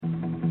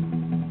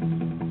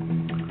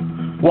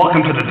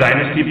Welcome to the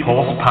Dynasty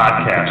Pulse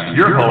podcast.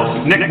 Your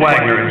hosts, Nick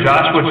Wagner and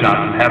Joshua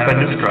Johnson, have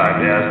been described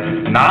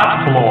as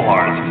not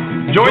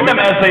blowhards. Join them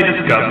as they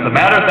discuss the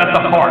matters at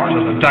the heart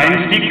of the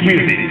Dynasty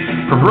community.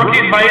 From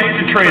rookie advice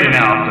to trade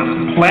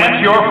analysis,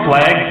 plant your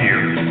flag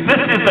here.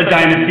 This is the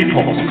Dynasty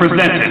Pulse,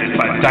 presented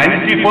by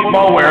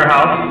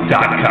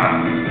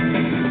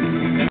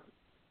DynastyFootballWarehouse.com.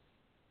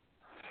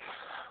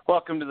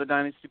 Welcome to the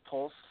Dynasty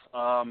Pulse.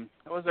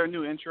 That was our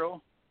new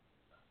intro.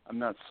 I'm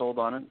not sold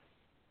on it. A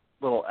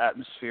little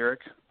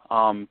atmospheric.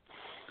 And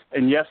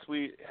yes,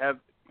 we have,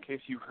 in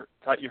case you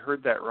thought you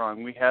heard that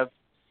wrong, we have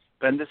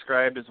been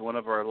described as one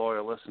of our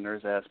loyal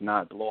listeners as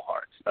not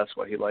blowhards. That's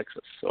why he likes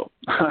us. So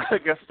I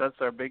guess that's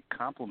our big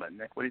compliment,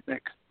 Nick. What do you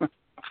think?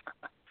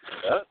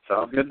 That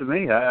sounds good to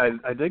me.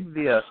 I dig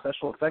the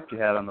special effect you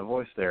had on the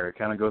voice there. It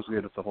kind of goes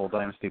good with the whole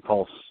Dynasty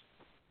Pulse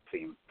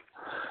theme.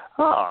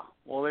 Ah,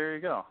 well, there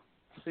you go.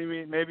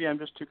 See, maybe I'm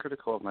just too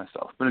critical of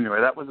myself. But anyway,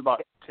 that was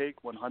about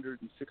take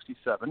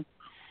 167.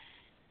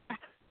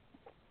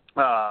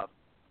 I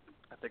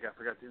think I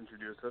forgot to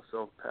introduce us,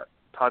 so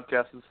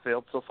podcast has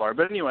failed so far.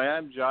 But anyway,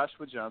 I'm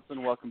Joshua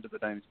Johnson. Welcome to the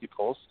Dynasty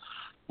Pulse.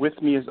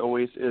 With me, as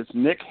always, is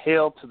Nick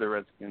Hale to the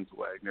Redskins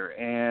Wagner.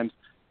 And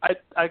I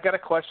got a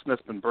question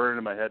that's been burning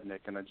in my head,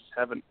 Nick, and I just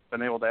haven't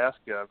been able to ask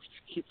you. I just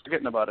keep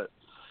forgetting about it.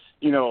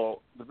 You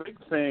know, the big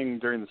thing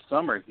during the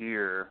summer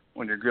here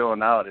when you're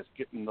grilling out is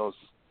getting those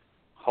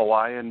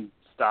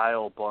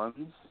Hawaiian-style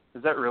buns.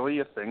 Is that really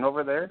a thing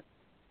over there?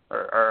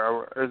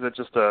 Or is it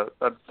just a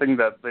thing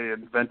that they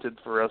invented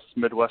for us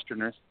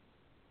Midwesterners?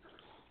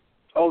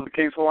 Oh, the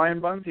Case Hawaiian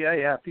buns?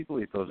 Yeah, people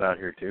eat those out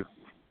here, too.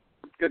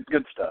 Good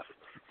stuff.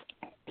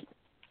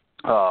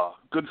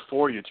 Good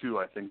for you, too,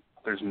 I think.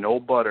 There's no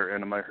butter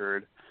in them, I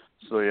heard.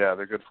 So, yeah,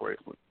 they're good for you.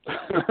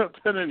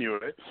 But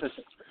anyway,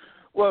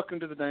 welcome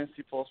to the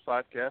Dynasty Pulse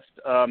podcast.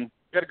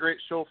 Got a great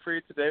show for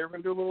you today. We're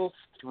going to do a little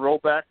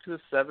throwback to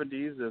the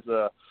 70s as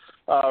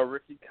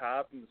Ricky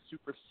Cobb from the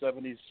Super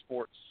 70s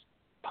Sports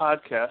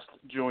podcast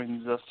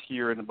joins us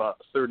here in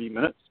about 30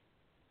 minutes.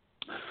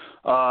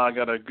 I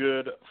got a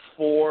good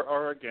for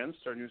or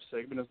against our new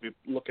segment as we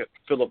look at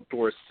Phillip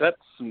Dorsett,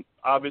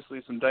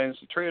 obviously some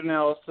Dynasty trade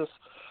analysis,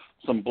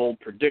 some bold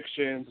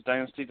predictions,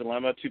 Dynasty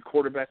Dilemma, 2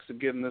 quarterbacks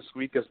again this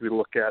week as we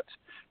look at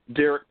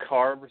Derek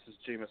Carr versus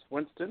Jameis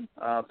Winston,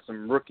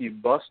 some rookie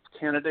bust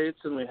candidates,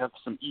 and we have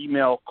some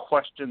email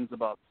questions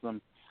about some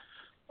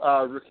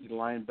rookie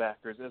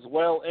linebackers as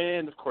well.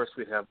 And, of course,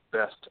 we have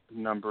best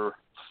number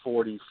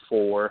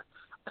 44.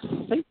 I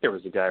think there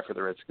was a guy for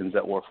the Redskins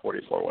that wore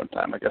 44 one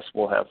time. I guess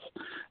we'll have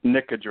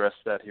Nick address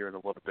that here in a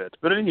little bit.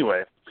 But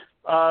anyway,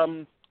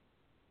 I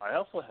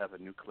also have a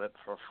new clip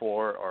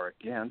for or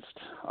against.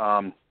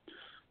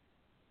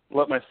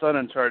 Let my son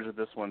in charge of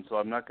this one, so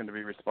I'm not going to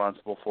be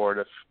responsible for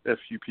it if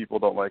you people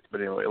don't like it.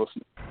 But anyway,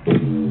 listen.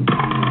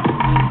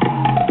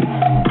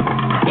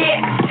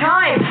 It's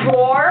time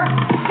for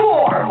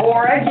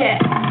or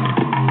against.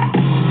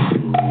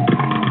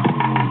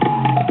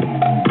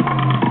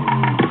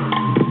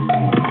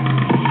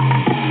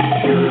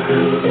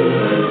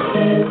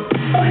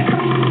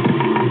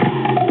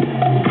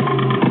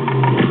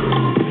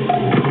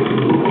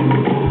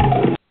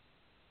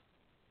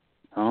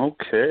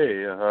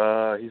 Okay,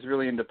 he's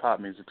really into pop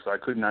music, so I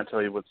could not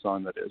tell you what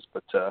song that is,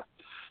 but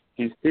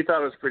he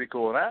thought it was pretty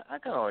cool, and I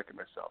kind of like it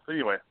myself.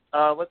 Anyway,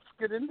 let's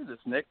get into this,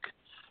 Nick.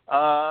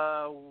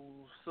 So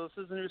this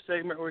is a new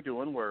segment we're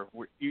doing where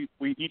we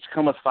each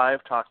come with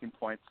 5 talking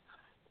points.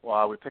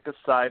 We pick a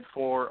side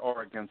for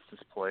or against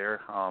this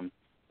player.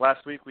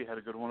 Last week we had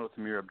a good one with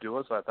Amir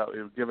Abdullah, so I thought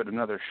we would give it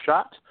another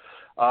shot.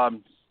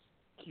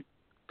 Keep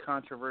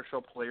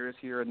controversial players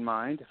here in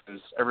mind. If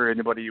there's ever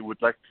anybody you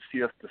would like to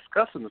see us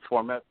discuss in this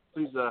format,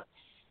 please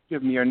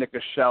give me or Nick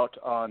a shout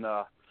on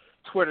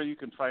Twitter. You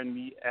can find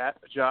me at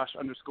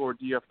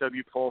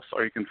Josh_DFW Pulse,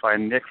 or you can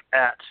find Nick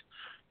at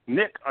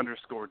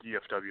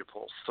Nick_DFW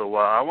Pulse. So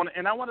I want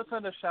to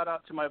send a shout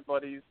out to my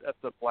buddies at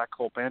the Black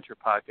Hole Banter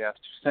podcast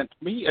who sent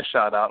me a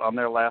shout out on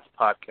their last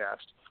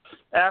podcast.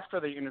 After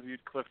they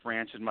interviewed Cliff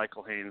Ranch and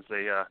Michael Haynes,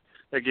 they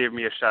gave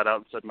me a shout out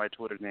and said my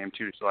Twitter name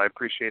too. So I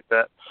appreciate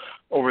that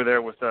over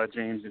there with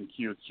James and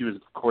Q. Q has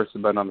of course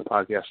been on the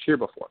podcast here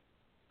before.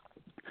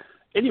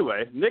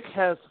 Anyway, Nick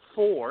has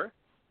for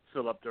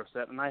Phillip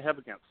Dorsett and I have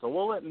against. So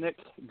we'll let Nick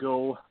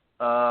go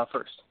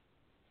first.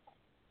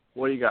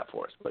 What do you got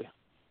for us, buddy?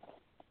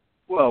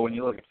 Well, when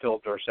you look at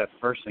Phillip Dorsett, the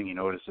first thing you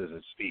notice is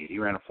his speed. He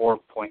ran a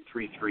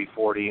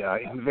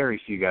 4.3340. And very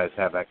few guys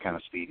have that kind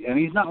of speed. And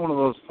he's not one of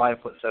those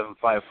 5'7",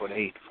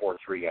 5'8",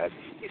 4'3" guys.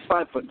 He's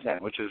 5'10",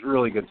 which is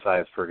really good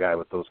size for a guy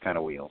with those kind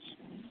of wheels.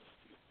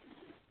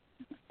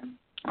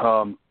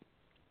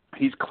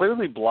 He's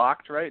clearly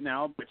blocked right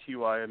now by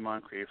T.Y. and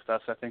Moncrief.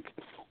 Thus, I think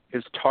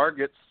his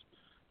targets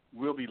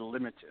will be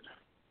limited.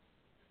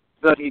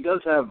 But he does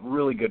have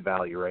really good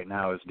value right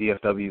now as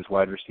DFW's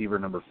wide receiver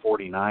number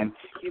 49.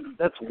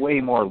 That's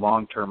way more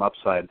long-term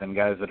upside than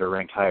guys that are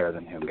ranked higher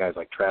than him, guys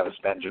like Travis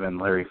Benjamin,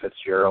 Larry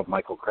Fitzgerald,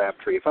 Michael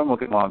Crabtree. If I'm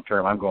looking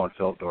long-term, I'm going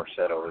Phillip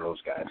Dorsett over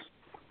those guys.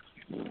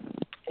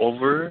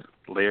 Over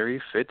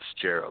Larry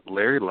Fitzgerald.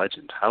 Larry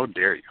Legend. How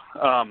dare you?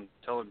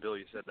 Telling Bill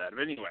you said that.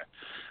 But anyway,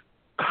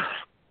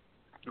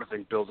 I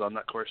think Bill's on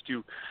that course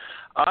too.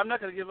 I'm not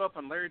going to give up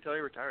on Larry until he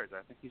retires.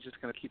 I think he's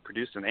just going to keep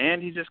producing,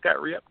 and he just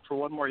got re-upped for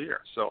one more year.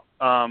 So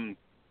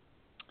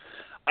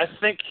I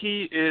think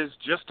he is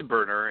just a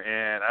burner,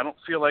 and I don't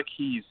feel like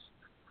he's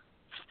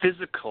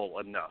physical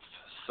enough.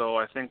 So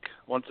I think,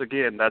 once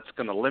again, that's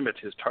going to limit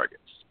his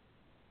targets.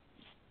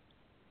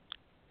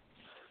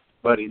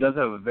 But he does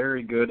have a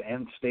very good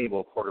and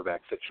stable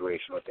quarterback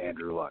situation with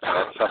Andrew Luck.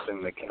 That's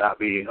something that cannot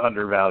be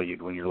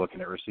undervalued when you're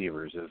looking at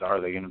receivers.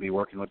 Are they going to be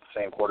working with the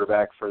same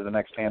quarterback for the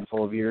next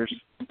handful of years?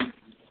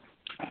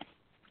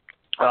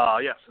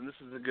 Yes, and this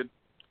is a good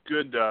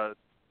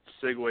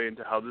segue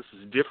into how this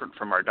is different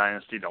from our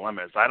dynasty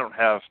dilemmas. I don't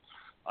have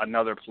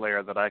another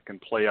player that I can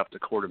play up to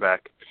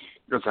quarterback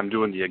because I'm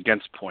doing the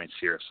against points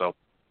here. So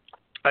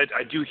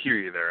I do hear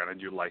you there, and I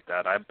do like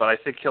that. But I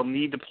think he'll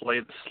need to play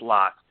the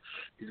slot.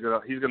 He's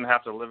gonna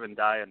have to live and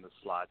die in the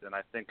slot, and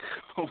I think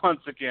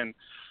once again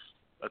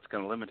that's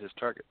going to limit his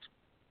targets.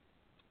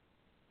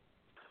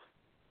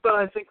 But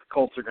I think the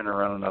Colts are going to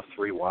run enough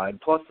 3 wide.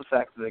 Plus the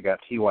fact that they got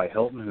T.Y.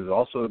 Hilton, who's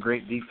also a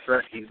great deep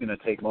threat. He's going to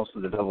take most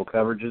of the double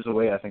coverages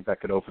away. I think that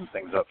could open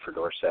things up for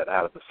Dorsett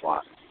out of the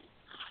slot.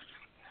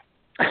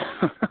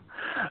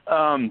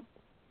 I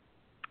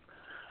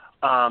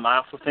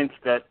also think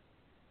that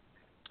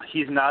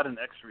he's not an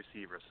X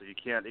receiver, so you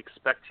can't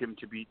expect him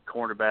to beat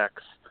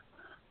cornerbacks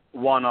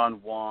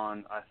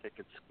one-on-one. I think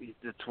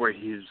it's where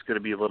he's going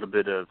to be a little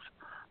bit of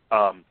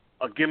a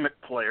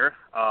gimmick player.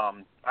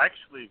 I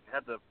actually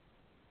had the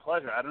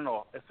pleasure, I don't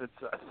know if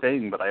it's a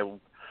thing, but I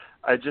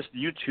just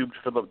YouTubed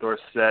Phillip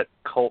Dorsett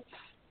Colts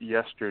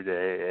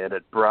yesterday, and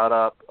it brought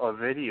up a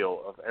video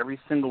of every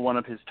single one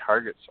of his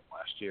targets from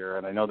last year,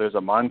 and I know there's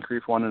a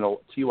Moncrief one and a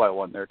TY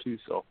one there too,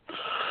 so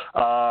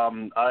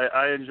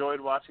I enjoyed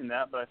watching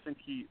that, but I think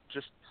he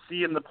just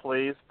seeing the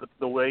plays,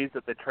 the ways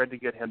that they tried to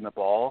get him the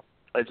ball,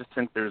 I just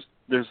think there's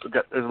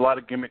a lot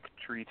of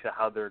gimmickry to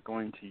how they're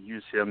going to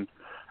use him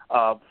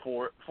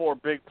for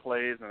big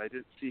plays, and I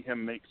didn't see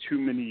him make too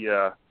many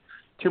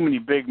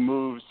big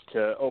moves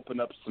to open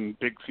up some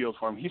big field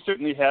for him. He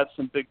certainly had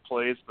some big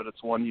plays, but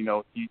it's one,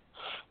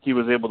 he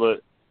was able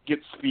to get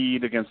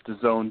speed against the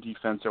zone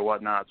defense or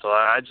whatnot. So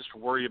I just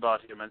worry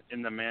about him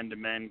in the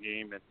man-to-man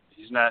game, and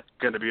he's not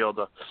going to be able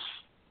to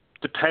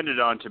depended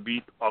on to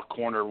beat a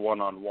corner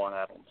one-on-one,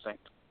 I don't think.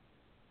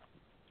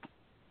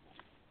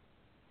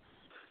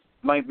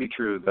 Might be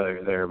true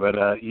there, but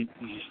you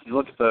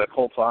look at the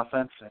Colts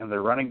offense, and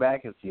their running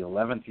back is the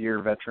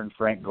 11th-year veteran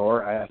Frank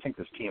Gore. I think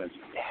this team is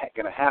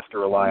going to have to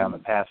rely on the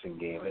passing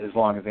game as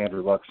long as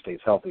Andrew Luck stays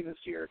healthy this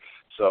year.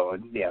 So,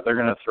 yeah, they're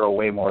going to throw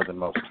way more than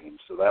most teams,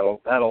 so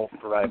that'll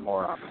provide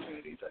more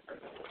opportunities, I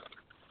think.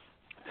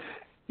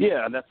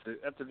 Yeah, and that's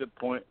a good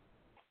point,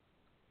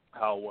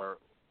 where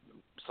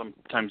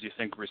sometimes you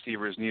think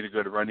receivers need a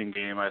good running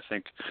game. I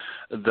think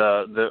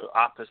the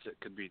opposite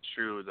could be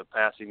true. The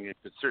passing game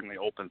could certainly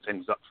open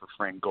things up for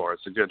Frank Gore.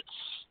 It's a good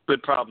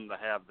problem to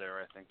have there,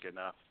 I think,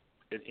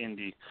 in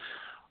Indy.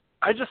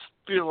 I just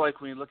feel like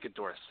when you look at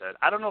Dorsett,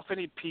 I don't know if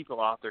any people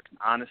out there can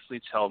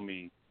honestly tell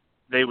me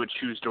they would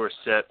choose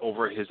Dorsett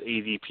over his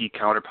ADP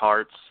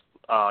counterparts,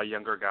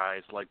 younger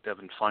guys like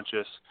Devin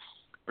Funchess,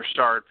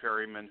 Rashard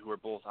Perryman, who are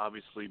both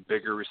obviously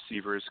bigger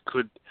receivers,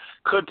 could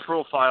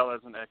profile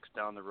as an X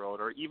down the road,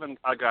 or even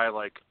a guy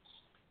like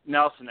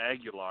Nelson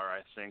Aguilar,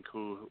 I think,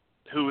 who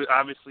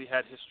obviously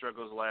had his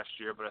struggles last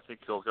year, but I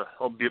think he'll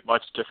be a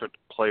much different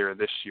player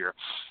this year.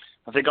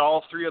 I think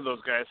all three of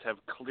those guys have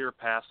clear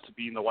paths to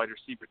being the wide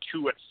receiver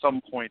 2 at some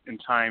point in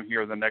time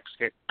here in the next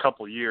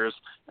couple years,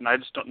 and I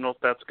just don't know if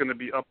that's going to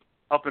be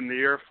up in the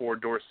air for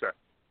Dorsett,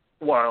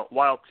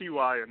 while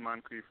T.Y. and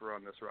Moncrief are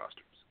on this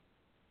roster.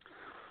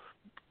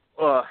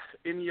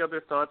 Any other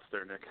thoughts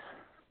there, Nick?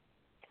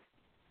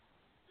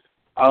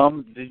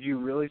 Did you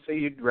really say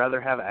you'd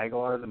rather have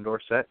Aguilar than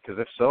Dorsett? Because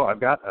if so, I've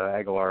got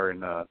Aguilar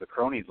in the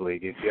Cronies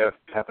League. If you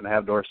happen to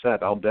have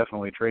Dorsett, I'll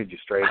definitely trade you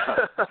straight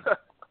up.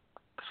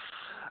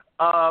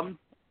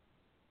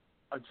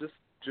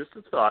 Just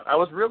a thought. I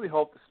was really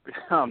hoping.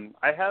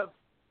 I have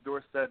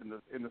Dorsett in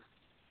the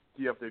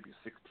DFW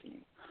 16.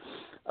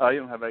 You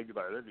don't have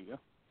Aguilar there, do you?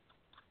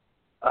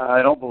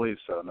 I don't believe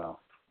so. No.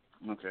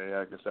 Okay, yeah,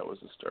 I guess that was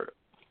the start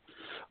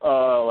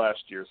last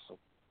year, so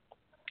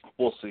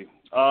we'll see.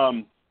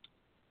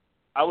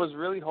 I was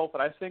really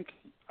hoping, I think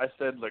I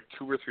said like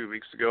 2 or 3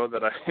 weeks ago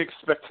that I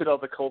expected all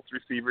the Colts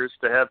receivers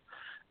to have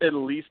at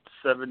least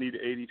 70 to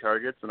 80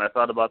 targets, and I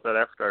thought about that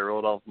after I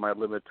rolled off my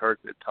limited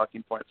target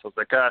talking points. So I was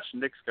like, gosh,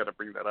 Nick's got to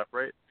bring that up,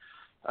 right?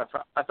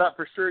 I thought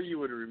for sure you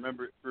would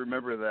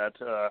remember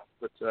that,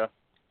 but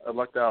I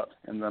lucked out,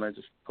 and then I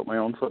just put my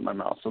own foot in my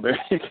mouth. So there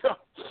you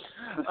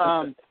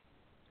go.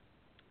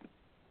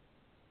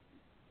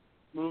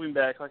 Moving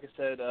back, like I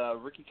said,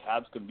 Ricky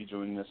Cobb's going to be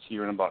joining us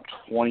here in about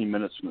 20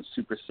 minutes from the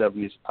Super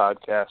 70s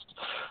podcast,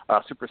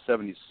 Super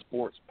 70s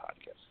Sports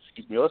podcast,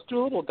 let's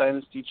do a little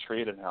Dynasty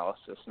trade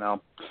analysis.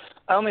 Now,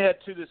 I only had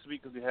 2 this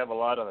week because we have a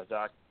lot on the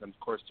docket. And, of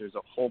course, there's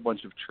a whole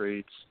bunch of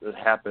trades that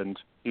happened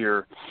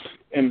here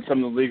in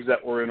some of the leagues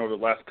that we're in over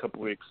the last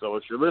couple of weeks. So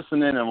if you're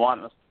listening and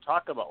wanting us to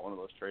talk about one of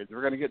those trades,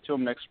 we're going to get to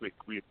them next week.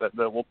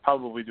 We'll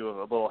probably do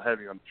a little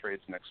heavy on the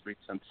trades next week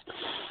since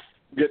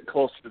we get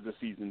closer to the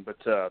season.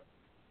 But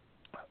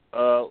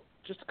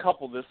just a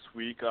couple this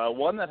week.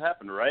 One that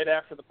happened right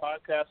after the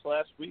podcast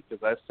last week is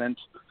I sent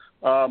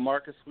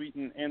Marcus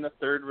Wheaton and a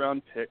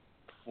 3rd-round pick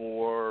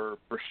for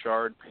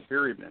Brashard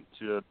Perryman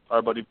to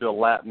our buddy Bill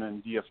Latin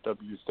in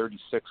DFW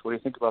 36. What do you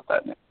think about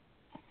that, Nick?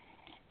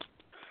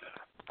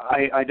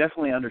 I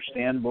definitely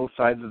understand both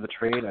sides of the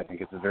trade. I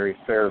think it's a very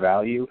fair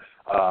value.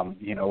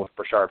 With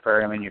Brashard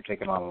Perryman, you're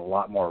taking on a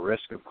lot more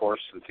risk, of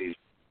course, since he's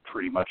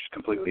pretty much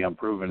completely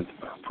unproven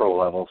at pro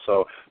level.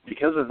 So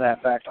because of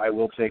that fact, I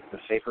will take the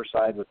safer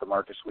side with the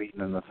Marcus Wheaton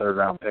and the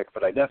 3rd-round pick,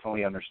 but I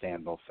definitely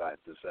understand both sides'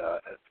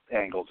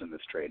 angles in this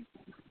trade.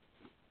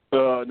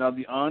 Now,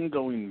 the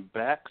ongoing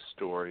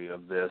backstory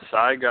of this,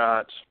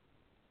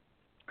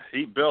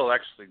 Bill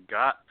actually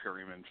got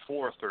Perryman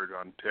for a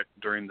 3rd-round pick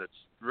during the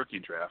rookie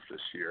draft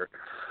this year.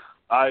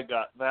 I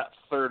got that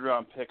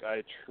 3rd-round pick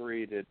I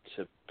traded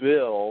to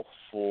Bill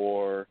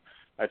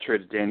I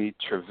traded Danny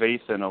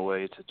Trevathan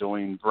away to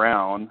Dwayne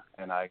Brown,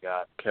 and I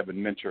got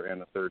Kevin Minter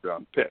and a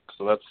 3rd-round pick.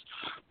 So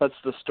that's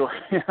the story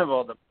of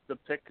all the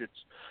pickage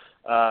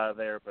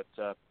there.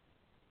 But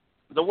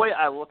the way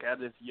I look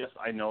at it is, yes,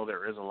 I know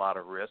there is a lot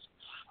of risk,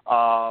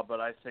 but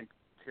I think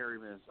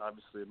Perryman is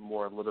obviously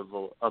more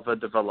of a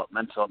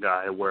developmental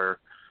guy, where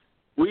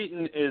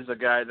Wheaton is a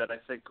guy that I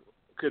think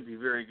could be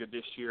very good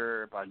this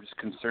year, but I'm just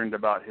concerned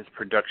about his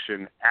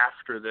production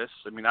after this.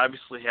 I mean,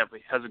 obviously he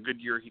has a good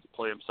year. He could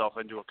play himself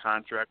into a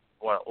contract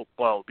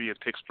while be in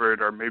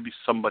Pittsburgh or maybe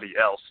somewhere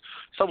else,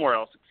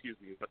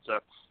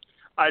 But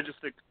I just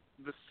think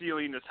the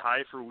ceiling is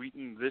high for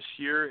Wheaton this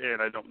year,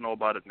 and I don't know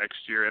about it next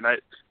year.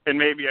 And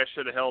maybe I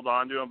should have held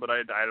on to him, but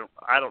I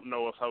don't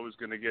know if I was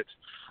going to get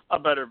a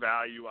better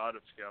value out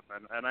of him.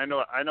 And I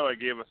know I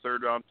gave a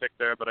 3rd-round pick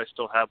there, but I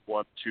still have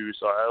 1 too.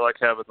 So I like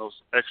having those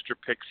extra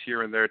picks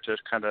here and there to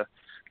kind of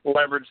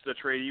leverage the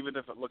trade, even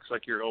if it looks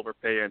like you're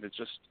overpaying. It's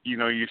just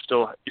you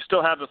still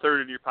have the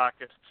 3rd in your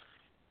pocket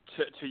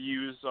to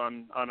use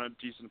on a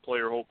decent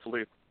player,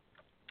 hopefully.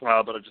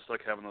 But I just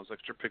like having those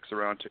extra picks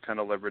around to kind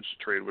of leverage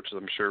the trade, which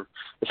I'm sure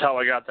is how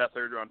I got that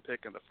 3rd-round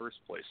pick in the first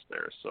place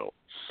there. So,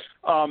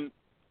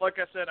 like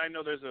I said, I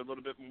know there's a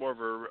little bit more of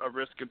a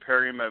risk in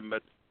Perryman,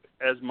 but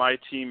as my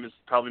team is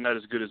probably not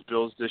as good as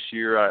Bill's this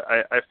year,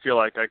 I feel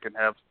like I can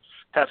have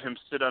him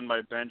sit on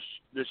my bench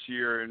this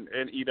year and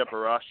eat up a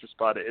roster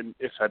spot. And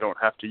if I don't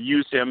have to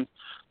use him,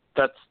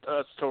 that's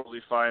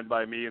totally fine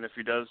by me. And if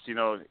he does,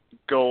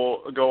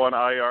 go on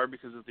IR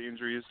because of the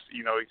injuries,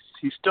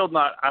 he's still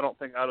not, I don't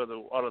think, out of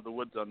the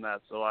woods on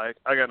that. So I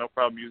got no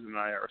problem using an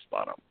IR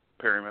spot on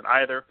Perryman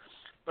either.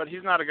 But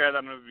he's not a guy that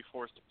I'm going to be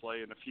forced to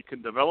play. And if he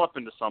can develop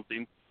into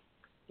something,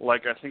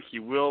 like I think he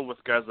will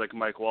with guys like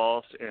Mike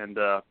Wallace and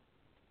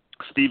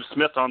Steve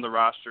Smith on the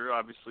roster.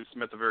 Obviously,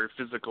 Smith a very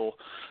physical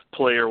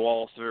player,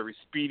 Wallace a very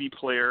speedy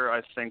player.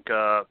 I think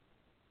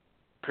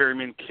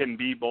Perryman can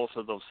be both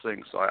of those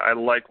things. So I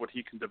like what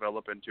he can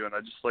develop into, and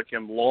I just like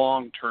him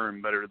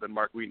long-term better than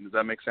Mark Wheaton. Does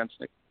that make sense,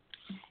 Nick?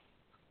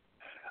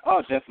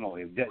 Oh,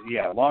 definitely.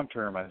 Yeah,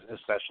 long-term,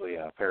 especially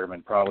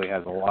Perryman probably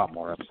has a lot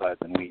more upside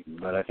than Wheaton.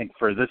 But I think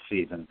for this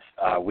season,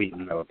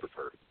 Wheaton I would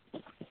prefer.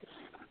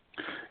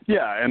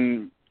 Yeah,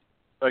 and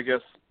I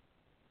guess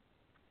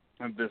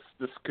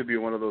this could be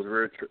one of those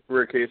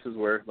rare cases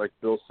where, like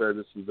Bill said,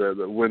 this is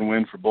the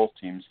win-win for both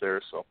teams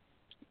there. So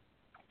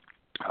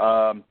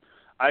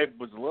I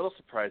was a little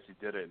surprised he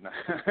did it. And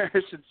I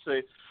should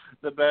say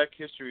the back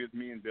history with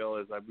me and Bill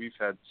is that we've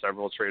had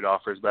several trade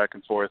offers back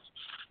and forth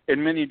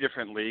in many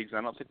different leagues.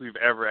 I don't think we've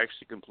ever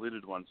actually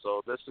completed one.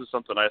 So this is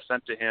something I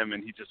sent to him,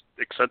 and he just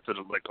accepted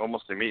it like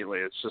almost immediately.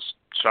 It's just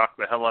shocked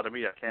the hell out of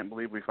me. I can't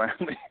believe we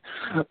finally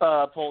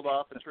pulled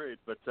off a trade.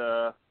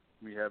 But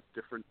we have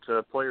different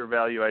player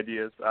value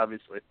ideas,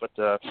 obviously.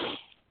 But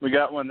we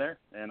got one there,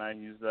 and I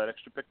used that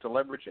extra pick to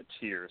leverage it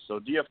here. So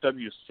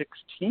DFW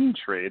 16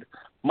 trade,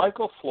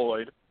 Michael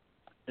Floyd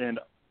and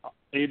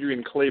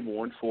Adrian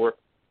Claiborne for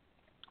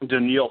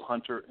Daniil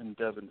Hunter and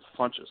Devin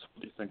Funchess.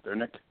 What do you think there,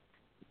 Nick?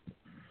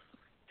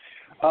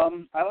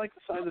 I like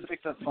the side that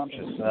picked up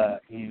Funchess.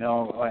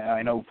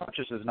 I know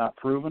Funchess is not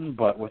proven,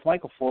 but with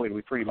Michael Floyd,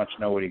 we pretty much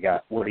know what he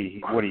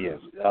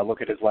is.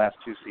 Look at his last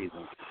 2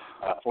 seasons: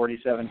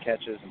 47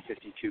 catches and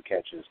 52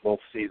 catches. Both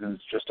seasons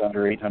just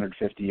under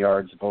 850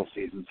 yards. Both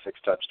seasons 6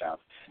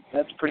 touchdowns.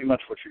 That's pretty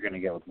much what you're going to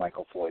get with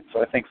Michael Floyd.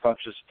 So I think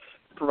Funchess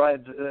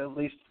provides at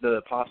least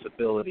the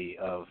possibility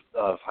of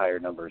higher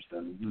numbers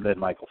than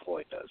Michael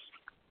Floyd does.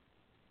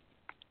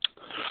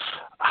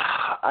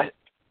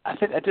 I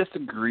think I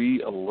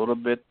disagree a little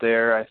bit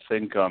there. I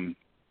think I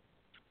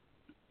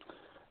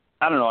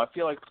don't know. I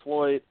feel like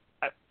Floyd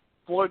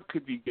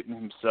could be getting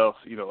himself,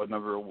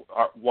 another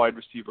wide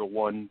receiver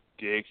 1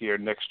 gig here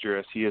next year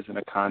as he is in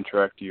a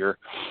contract year.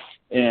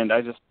 And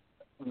I just,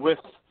 with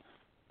a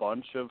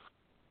bunch of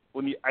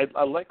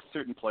I like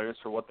certain players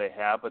for what they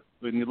have, but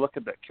when you look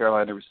at that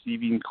Carolina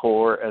receiving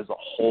core as a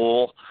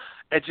whole,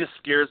 it just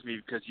scares me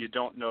because you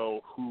don't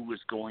know who is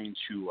going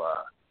to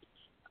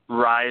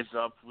rise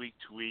up week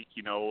to week.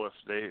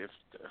 If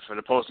an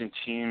opposing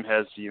team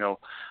has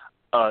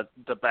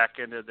the back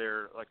end of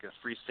their like a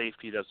free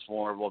safety that's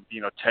vulnerable,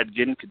 Ted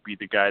Ginn could be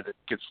the guy that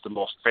gets the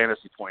most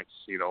fantasy points.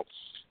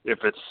 If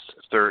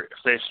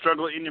they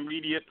struggle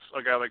intermediate,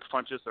 a guy like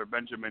Funchess or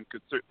Benjamin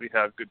could certainly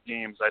have good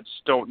games. I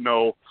just don't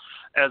know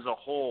as a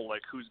whole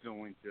like who's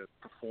going to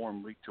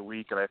perform week to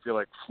week, and I feel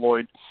like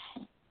Floyd.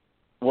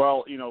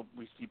 Well,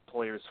 we see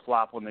players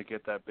flop when they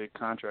get that big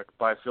contract,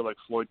 but I feel like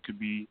Floyd could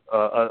be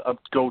a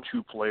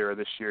go-to player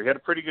this year. He had a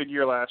pretty good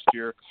year last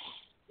year,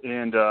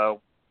 and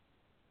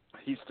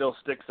he still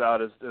sticks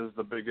out as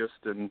the biggest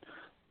and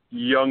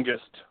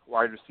youngest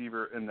wide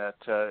receiver in that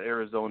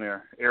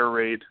Arizona air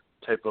raid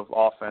type of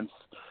offense.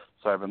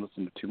 So I've been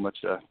listening to too much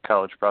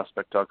college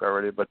prospect talk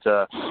already, but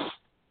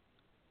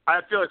I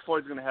feel like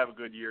Floyd's going to have a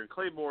good year. And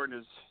Claiborne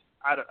is,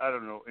 I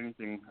don't know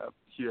anything. I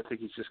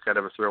think he's just kind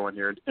of a throw-in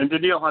here. And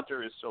Danielle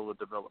Hunter is still a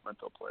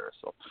developmental player.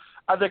 So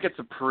I think it's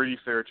a pretty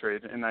fair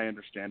trade, and I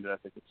understand it. I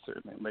think it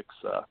certainly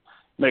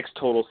makes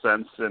total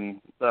sense.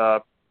 And I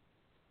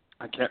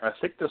can't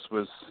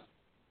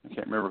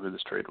remember who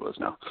this trade was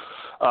now.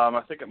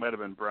 I think it might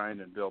have been Brian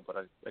and Bill, but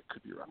I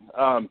could be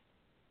wrong.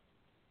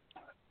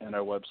 And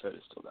our website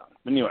is still down.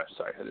 Anyway,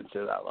 sorry, I didn't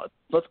say that out loud.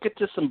 Let's get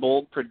to some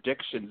bold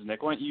predictions,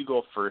 Nick. Why don't you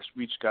go first?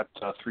 We each got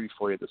 3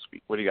 for you this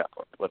week. What do you got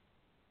for me?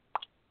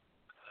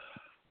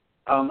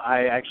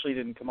 I actually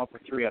didn't come up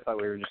with 3. I thought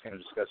we were just going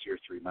to discuss your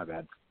 3. My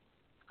bad.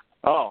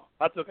 Oh,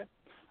 that's okay.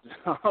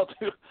 I'll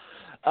do.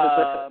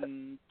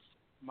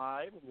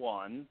 My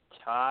 1,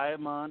 Ty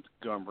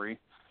Montgomery,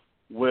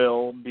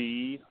 will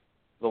be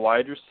the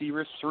wide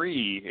receiver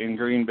 3 in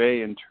Green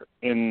Bay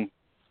in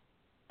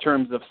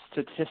terms of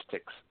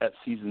statistics at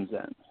season's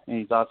end.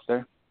 Any thoughts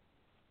there?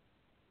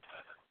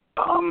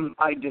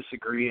 I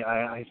disagree.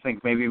 I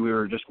think maybe we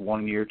were just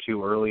 1 year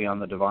too early on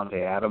the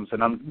Devontae Adams,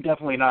 and I'm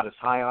definitely not as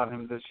high on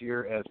him this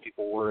year as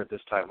people were at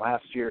this time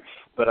last year,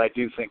 but I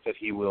do think that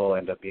he will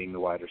end up being the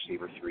wide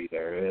receiver 3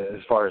 there,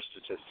 as far as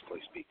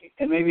statistically speaking.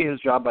 And maybe his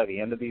job by the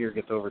end of the year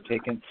gets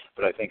overtaken,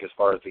 but I think as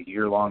far as the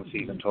year-long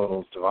season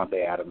totals,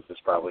 Devontae Adams is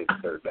probably the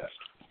 3rd best.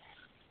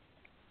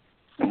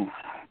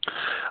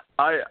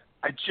 I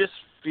just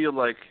feel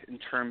like in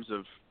terms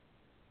of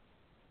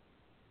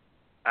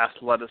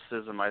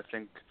athleticism, I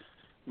think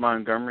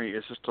Montgomery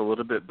is just a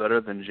little bit better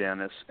than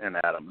Janis and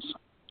Adams.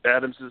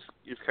 Adams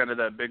is kind of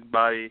that big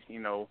body,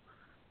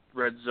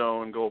 red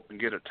zone, go up and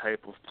get it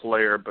type of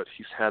player, but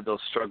he's had those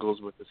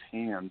struggles with his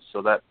hands.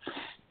 So that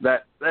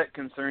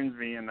concerns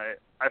me, and I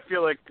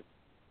feel like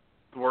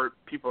where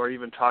people are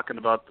even talking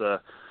about the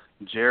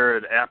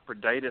Jared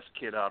Aphrodite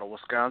kid out of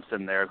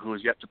Wisconsin there, who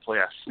has yet to play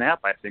a snap,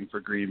 I think,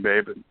 for Green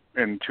Bay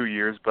in 2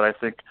 years. But I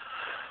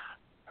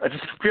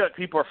just feel like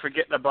people are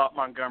forgetting about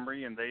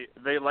Montgomery, and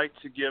they like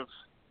to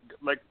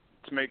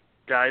make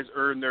guys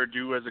earn their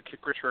due as a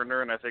kick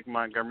returner, and I think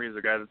Montgomery is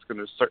a guy that's going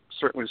to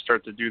certainly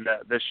start to do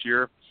that this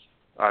year.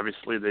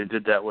 Obviously, they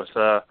did that with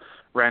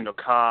Randall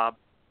Cobb.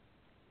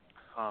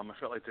 I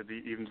felt like they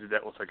even did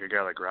that with like a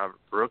guy like Robert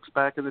Brooks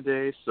back in the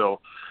day. So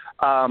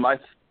I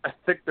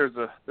think there's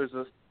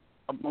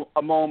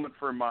a moment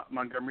for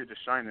Montgomery to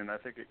shine, and I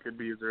think it could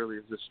be as early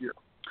as this year.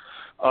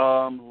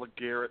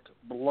 LeGarrette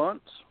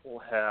Blount will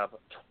have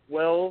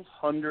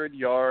 1,200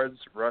 yards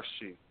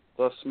rushing,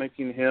 thus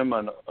making him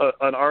an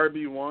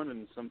RB1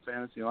 in some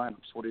fantasy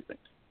lineups. What do you think?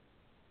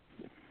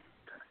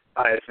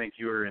 I think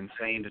you were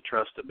insane to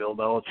trust a Bill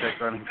Belichick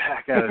running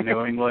back out of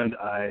New England.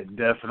 I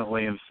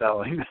definitely am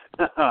selling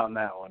on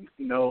that one.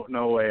 No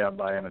way I'm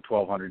buying a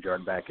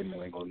 1,200-yard back in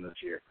New England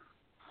this year.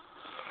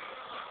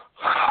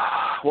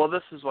 Well,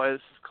 this is why this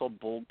is called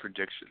bold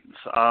predictions.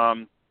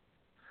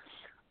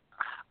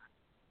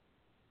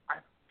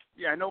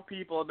 I know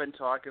people have been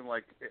talking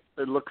like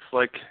it looks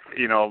like,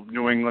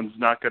 New England's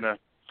not going to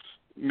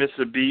miss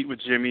a beat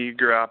with Jimmy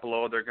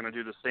Garoppolo. They're going to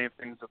do the same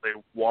things that they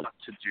want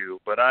to do.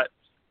 But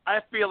I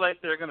feel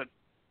like they're going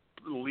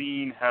to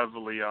lean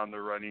heavily on the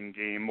running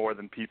game more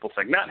than people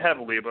think. Not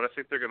heavily, but I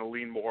think they're going to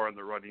lean more on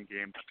the running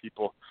game than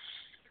people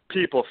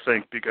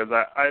think, because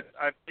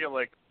I feel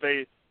like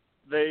they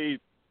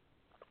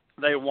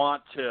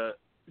want to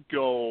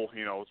go,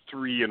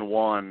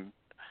 3-1,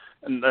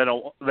 and they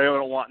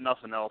don't want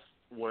nothing else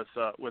with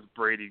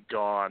Brady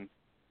gone.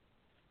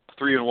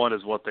 3-1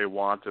 is what they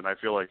want, and I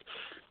feel like,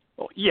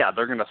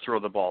 they're going to throw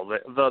the ball.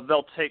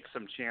 They'll take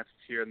some chances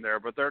here and there,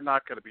 but they're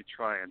not going to be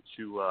trying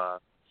to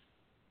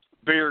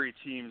bury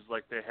teams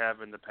like they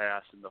have in the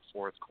past in the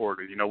fourth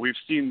quarter. We've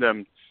seen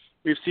them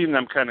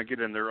kind of get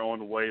in their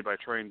own way by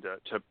trying to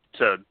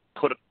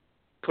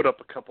put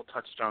up a couple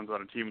touchdowns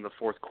on a team in the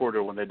fourth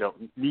quarter when they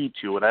don't need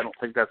to, and I don't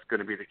think that's going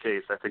to be the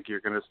case. I think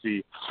you're going to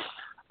see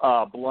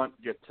Blount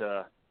get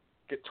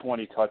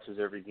 20 touches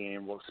every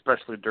game,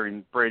 especially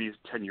during Brady's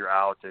tenure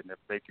out, and if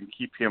they can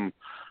keep him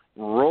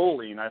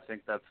rolling, I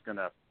think that's going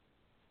to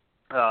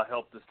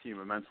help this team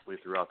immensely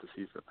throughout the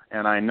season.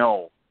 And I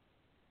know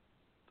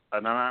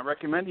And I'm not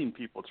recommending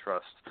people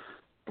trust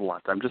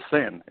Blunt. I'm just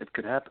saying it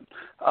could happen.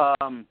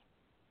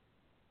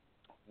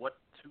 What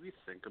do we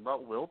think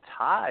about Will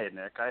Tye,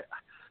 Nick?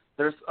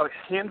 There's a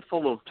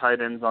handful of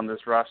tight ends on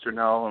this roster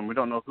now, and we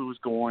don't know who's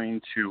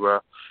going to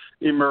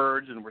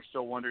emerge, and we're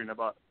still wondering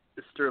about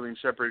is Sterling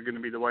Shepard going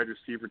to be the wide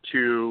receiver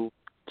 2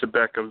 to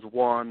Beckham's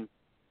 1?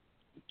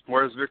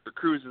 Where's Victor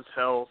Cruz's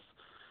health?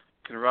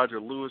 Can Roger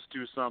Lewis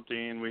do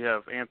something? We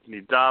have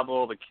Anthony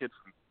Dabble, the kid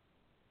from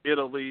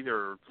Italy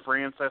or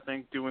France, I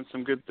think, doing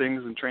some good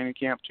things in training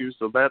camp too.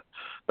 So that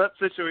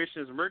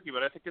situation is murky,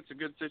 but I think it's a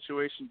good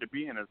situation to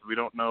be in as we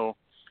don't know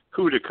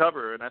who to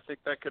cover, and I think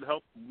that could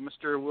help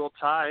Mr. Will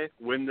Tye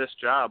win this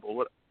job.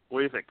 What do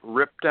you think?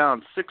 Rip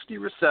down 60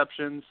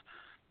 receptions,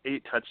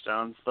 8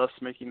 touchdowns, thus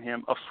making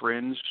him a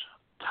fringe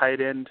tight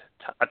end,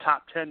 a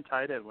top 10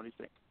 tight end. What do you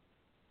think?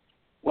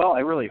 Well,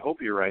 I really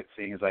hope you're right,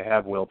 seeing as I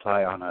have Will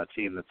Tye on a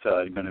team that's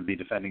going to be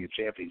defending a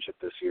championship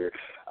this year.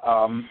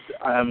 I'm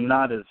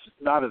not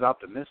as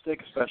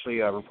optimistic, especially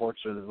reports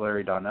that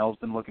Larry Donnell's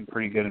been looking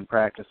pretty good in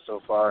practice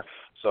so far.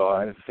 So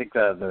I think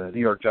the New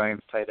York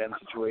Giants tight end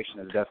situation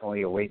is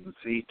definitely a wait and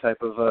see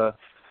type of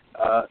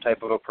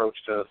approach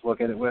to look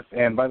at it with.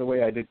 And by the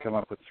way, I did come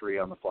up with 3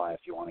 on the fly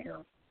if you want to hear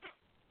them.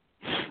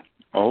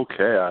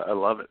 Okay, I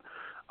love it.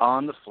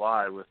 On the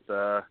fly with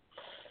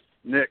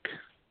Nick.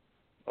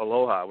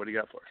 Aloha, what do you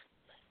got for us?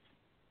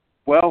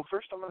 Well,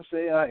 first I'm going to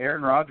say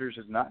Aaron Rodgers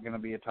is not going to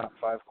be a top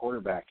 5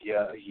 quarterback.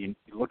 Yeah, you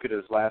look at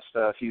his last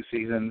few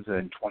seasons.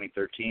 In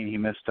 2013, he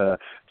missed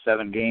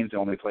 7 games. He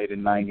only played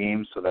in 9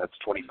 games, so that's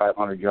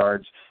 2,500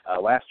 yards.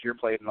 Last year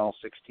played in all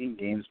 16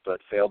 games,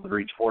 but failed to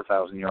reach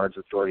 4,000 yards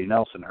with Jordy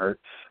Nelson hurt.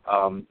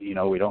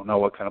 We don't know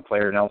what kind of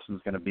player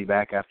Nelson's going to be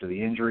back after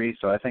the injury,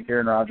 so I think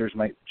Aaron Rodgers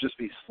might just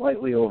be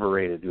slightly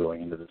overrated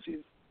going into the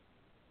season.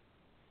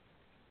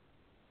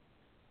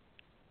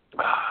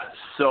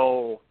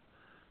 So,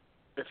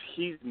 if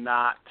he's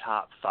not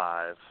top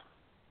 5,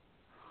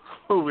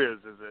 who is?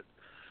 Is it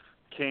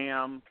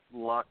Cam,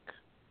 Luck,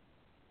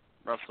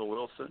 Russell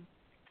Wilson?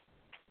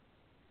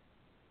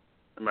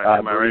 Am I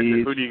right?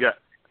 Who do you got?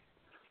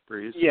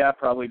 Breeze? Yeah,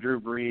 probably Drew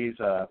Brees,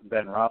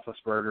 Ben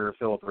Roethlisberger,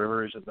 Phillip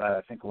Rivers,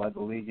 I think led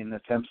the league in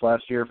attempts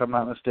last year, if I'm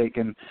not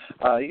mistaken.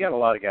 You got a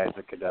lot of guys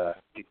that could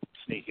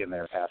sneak in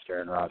there past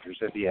Aaron Rodgers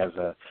if he has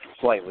a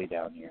slightly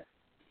down year.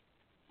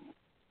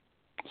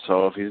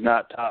 So if he's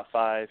not top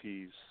 5,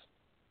 he's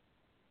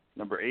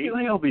number 8.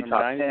 He'll be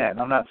top 9? 10.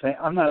 I'm not saying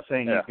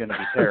he's going to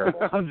be terrible.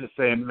 I'm just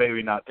saying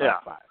maybe not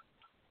top 5.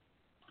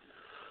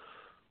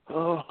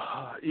 Oh,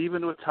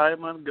 even with Ty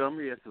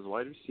Montgomery as his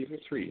wide receiver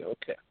 3.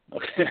 Okay.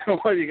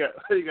 What do you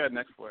got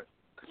next for it?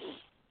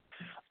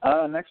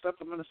 Next up,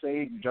 I'm going to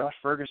say Josh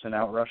Ferguson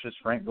outrushes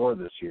Frank Gore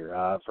this year.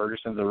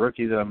 Ferguson's a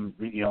rookie,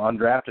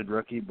 undrafted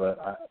rookie,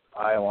 but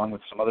I, along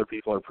with some other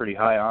people, are pretty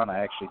high on. I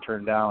actually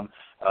turned down.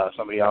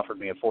 Somebody offered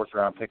me a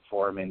 4th-round pick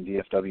for him in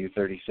DFW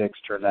 36.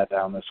 Turned that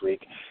down this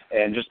week.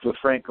 And just with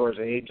Frank Gore's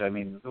age, I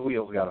mean, the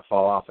wheels got to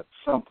fall off at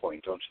some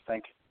point, don't you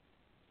think?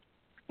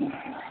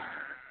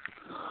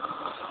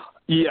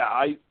 Yeah,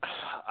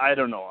 I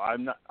don't know.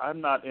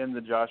 I'm not in the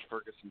Josh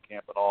Ferguson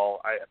camp at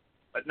all.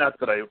 Not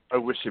that I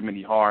wish him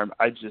any harm.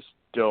 I just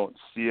don't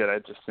see it. I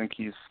just think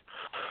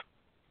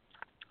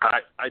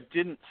I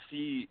didn't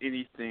see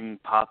anything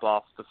pop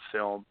off the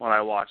film when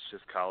I watched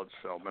his college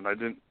film, and I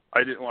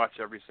didn't watch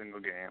every single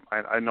game.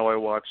 I know I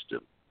watched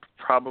it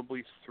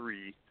probably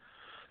 3,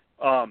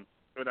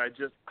 but I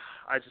just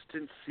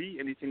didn't see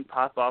anything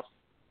pop off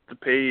the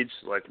page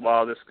like,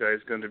 wow, this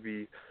guy's going to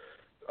be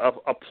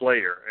a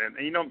player. And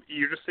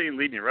you're just saying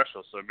leading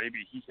rusher, so maybe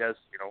he has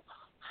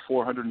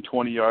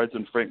 420 yards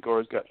and Frank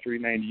Gore's got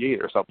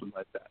 398 or something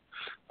like that.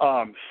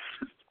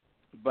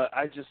 But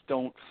I just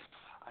don't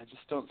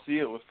see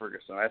it with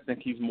Ferguson. I think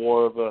he's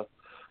more of a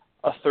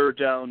 3rd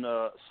down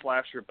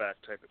slasher back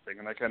type of thing,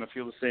 and I kind of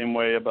feel the same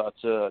way about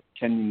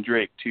Kenyon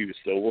Drake too.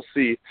 So we'll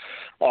see.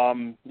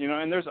 And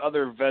there's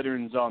other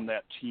veterans on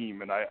that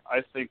team, and I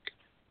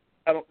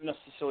don't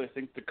necessarily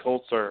think the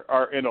Colts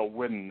are in a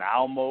win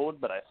now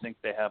mode, but I think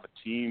they have a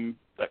team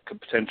that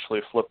could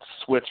potentially flip the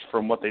switch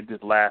from what they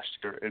did last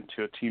year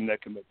into a team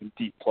that can make a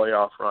deep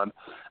playoff run.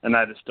 And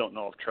I just don't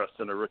know if trust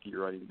in a rookie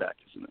running back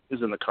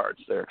is in the cards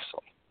there. So.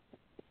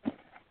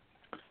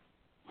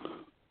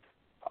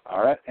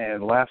 All right,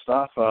 and last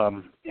off,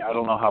 I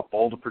don't know how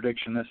bold a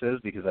prediction this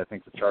is because I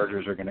think the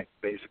Chargers are going to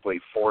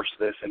basically force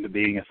this into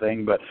being a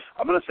thing, but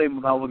I'm going to say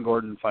Melvin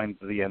Gordon finds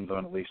the end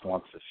zone at least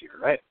once this year,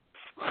 right?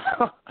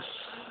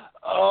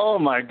 Oh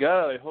my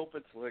God! I hope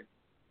it's like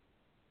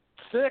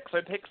 6.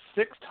 I'd take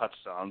 6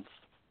 touchdowns.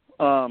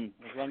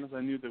 As long as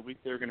I knew the week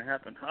they were going to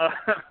happen.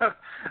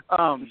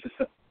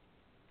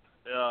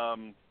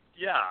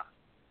 Yeah,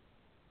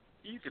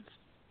 you could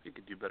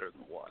do better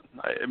than 1.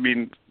 I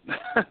mean, yeah.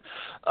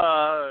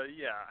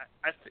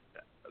 I think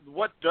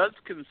what does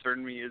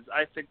concern me is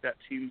I think that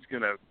team's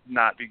going to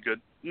not be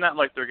good. Not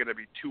like they're going to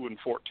be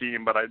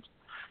 2-14, but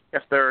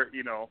if they're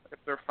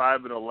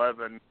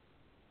 5-11.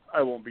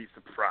 I won't be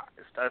surprised.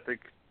 I think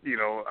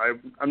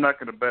I'm not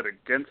going to bet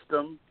against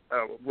them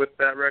with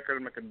that record.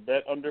 I'm not going to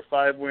bet under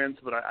 5 wins,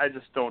 but I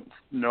just don't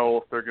know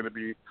if they're going to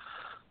be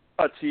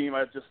a team.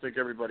 I just think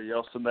everybody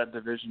else in that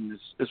division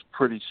is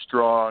pretty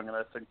strong, and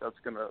I think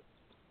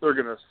they're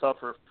going to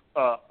suffer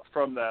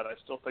from that. I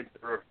still think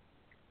they're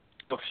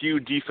a few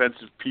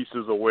defensive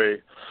pieces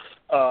away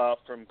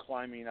from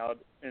climbing out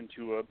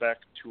into back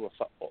to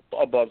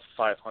above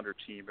 500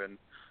 team, and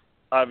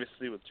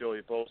obviously with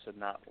Joey Bosa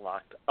not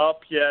locked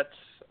up yet,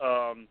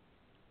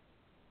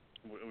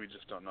 we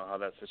just don't know how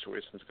that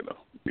situation is going to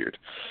be.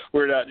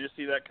 Weird out. Did you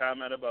see that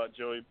comment about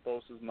Joey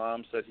Bosa's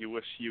mom said he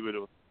wished he would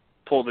have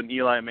pulled an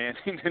Eli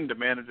Manning into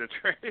manager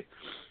trade?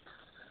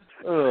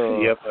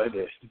 Yep, I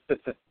did.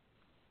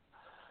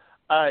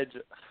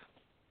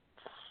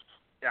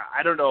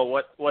 I don't know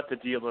what the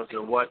deal is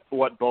or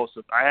what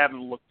Bosa. I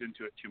haven't looked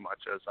into it too much,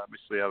 as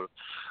obviously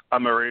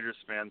I'm a Raiders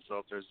fan. So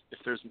if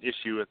there's an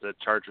issue with the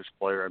Chargers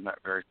player, I'm not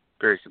very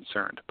very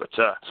concerned. But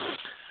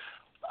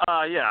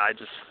I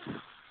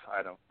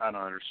don't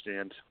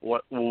understand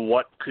what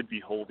could be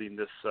holding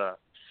this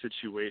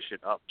situation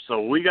up.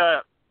 So we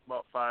got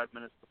about 5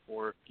 minutes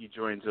before he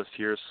joins us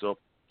here. So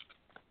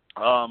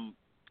do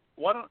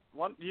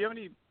you have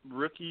any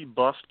rookie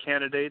bust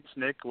candidates,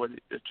 Nick? We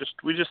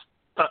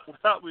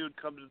thought we would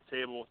come to the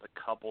table with a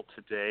couple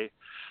today.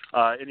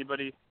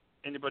 Anybody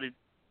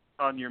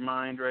on your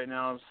mind right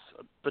now is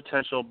a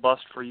potential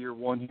bust for year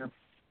one here?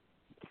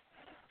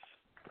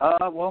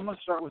 Well, I'm going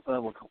to start with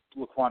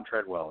Laquan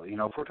Treadwell.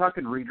 If we're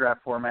talking redraft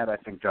format, I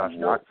think Josh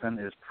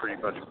Doctson is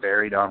pretty much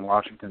buried on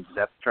Washington's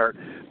depth chart.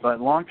 But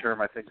long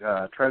term, I think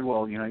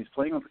Treadwell, he's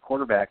playing with a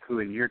quarterback who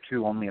in year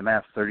 2 only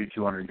amassed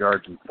 3,200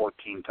 yards and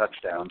 14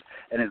 touchdowns,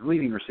 and his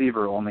leading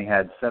receiver only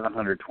had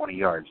 720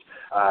 yards.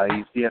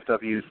 He's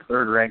DFW's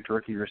third-ranked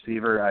rookie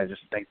receiver. I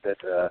just think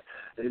that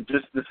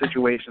just the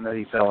situation that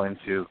he fell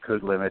into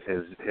could limit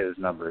his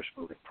numbers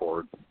moving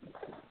forward.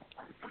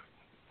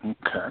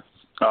 Okay.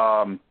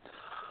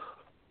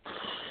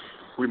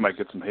 We might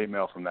get some hate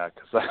mail from that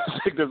because I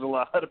think there's a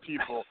lot of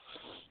people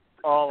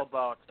all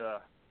about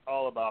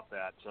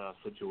that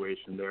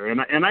situation there,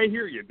 and I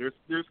hear you.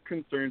 There's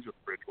concerns with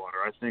Bridgewater.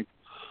 I think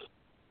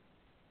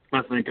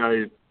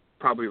I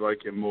probably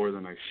like him more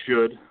than I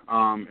should,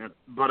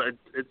 but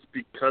it's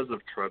because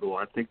of Treadwell.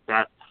 I think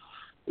that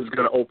is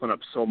going to open up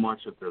so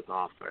much of this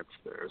offense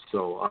there.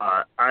 So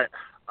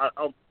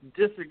I'll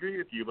disagree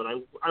with you, but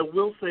I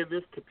will say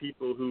this to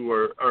people who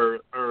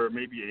are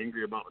maybe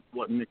angry about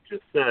what Nick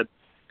just said.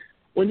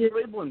 When you're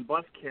labeling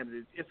bust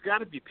candidates, it's got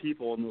to be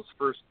people in those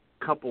first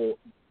couple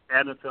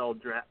actual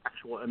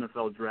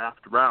NFL draft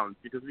rounds,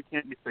 because we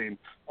can't be saying,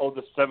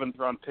 the 7th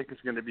round pick is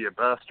going to be a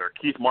bust or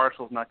Keith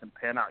Marshall's not going to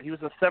pan out. He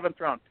was a 7th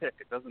round pick.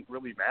 It doesn't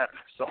really matter.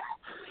 So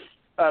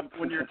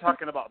when you're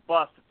talking about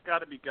bust, it's got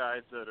to be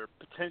guys that are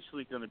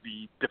potentially going to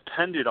be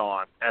depended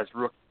on as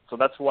rookies. So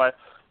that's why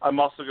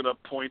I'm also going to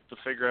point to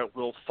figure out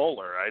Will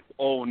Fuller. I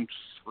own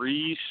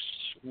 3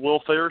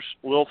 Will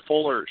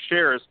Fuller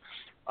shares.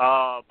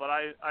 But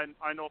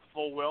I know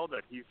full well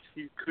that he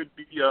could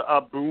be a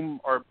boom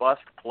or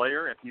bust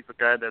player, and he's a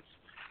guy that's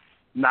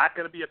not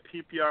going to be a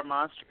PPR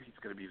monster. He's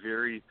going to be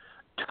very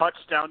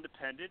touchdown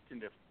dependent,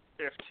 and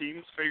if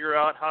teams figure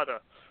out how to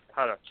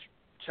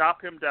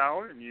chop him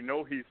down, and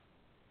he's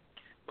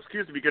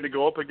going to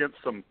go up against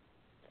some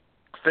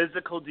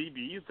physical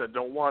DBs that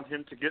don't want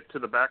him to get to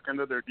the back end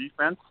of their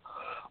defense,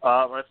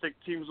 I think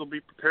teams will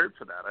be prepared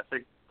for that.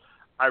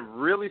 I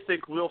really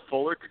think Will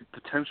Fuller could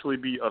potentially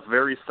be a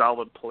very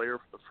solid player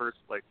for the first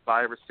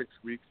 5 or 6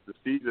 weeks of the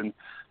season,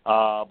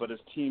 but as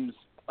teams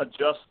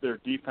adjust their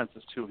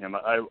defenses to him,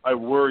 I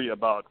worry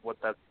about what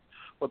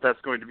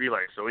that's going to be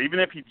like. So even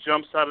if he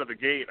jumps out of the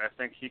gate, I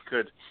think he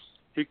could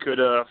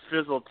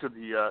fizzle to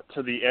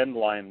the end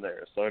line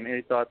there. So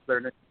any thoughts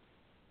there, Nick?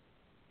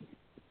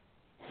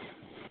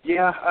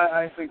 Yeah,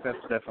 I think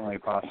that's definitely a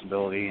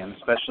possibility, and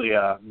especially,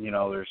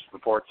 there's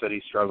reports that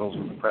he struggles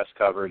with the press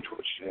coverage,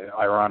 which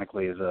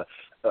ironically is a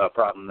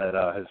problem that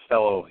his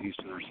fellow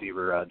Houston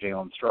receiver,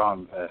 Jalen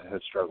Strong,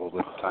 has struggled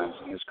with at times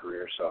in his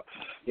career. So,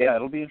 yeah,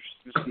 it'll be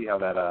interesting to see how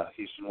that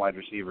Houston wide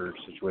receiver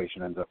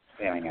situation ends up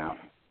panning out.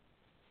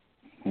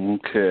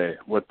 Okay.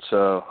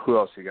 Who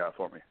else you got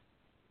for me?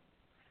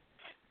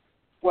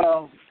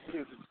 Well,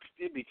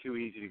 it'd be too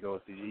easy to go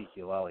with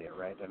Ezekiel Elliott,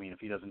 right? I mean, if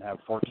he doesn't have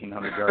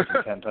 1,400 yards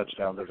and 10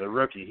 touchdowns as a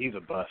rookie, he's a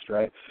bust,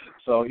 right?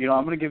 So,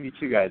 I'm going to give you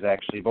 2 guys,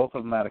 actually, both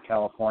of them out of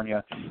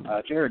California.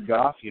 Jared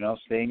Goff,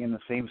 staying in the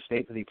same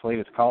state that he played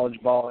his college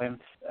ball in,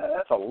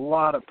 that's a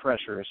lot of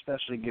pressure,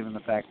 especially given the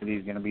fact that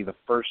he's going to be the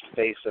first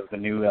face of the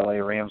new LA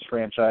Rams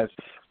franchise.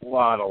 A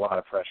lot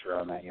of pressure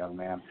on that young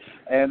man.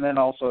 And then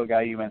also a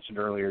guy you mentioned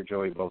earlier,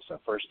 Joey Bosa,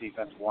 first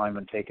defensive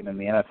lineman taken in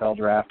the NFL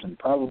draft and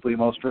probably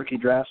most rookie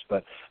drafts,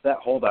 but that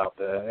holdout,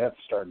 that's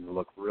starting to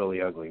look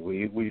really ugly.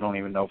 We don't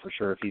even know for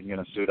sure if he's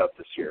going to suit up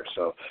this year.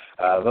 So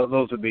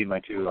those would be my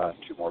two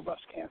more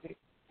bust candidates.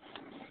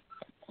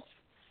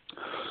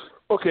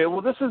 Okay,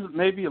 well, this is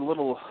maybe a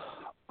little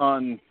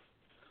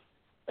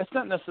it's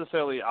not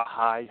necessarily a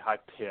high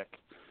pick,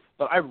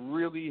 but I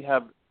really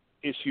have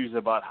issues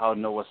about how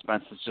Noah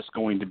Spence is just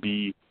going to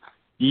be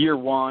year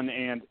one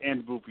and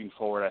moving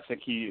forward. I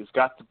think he has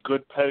got the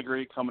good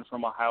pedigree coming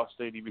from Ohio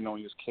State, even though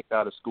he was kicked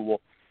out of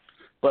school.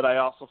 But I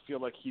also feel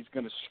like he's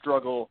going to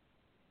struggle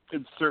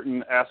in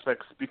certain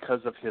aspects because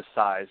of his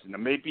size.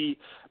 Maybe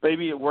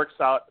it works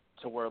out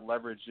to where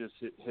leverage is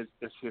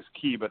his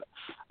key. But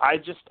I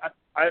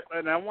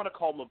want to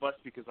call him a bust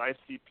because I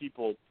see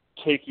people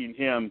taking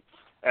him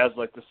as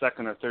like the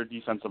second or third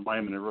defensive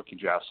lineman in rookie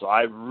draft. So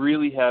I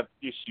really have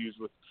issues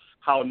with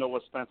how Noah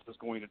Spence is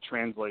going to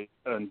translate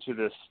into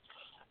this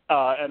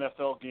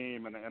NFL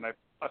game. And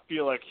I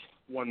feel like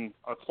when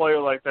a player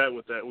like that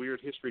with that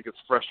weird history gets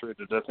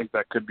frustrated, I think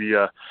that could be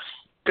a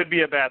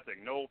bad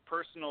thing. No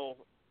personal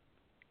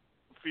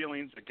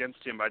feelings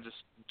against him. I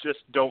just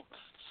don't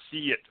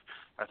see it.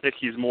 I think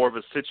he's more of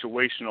a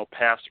situational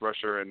pass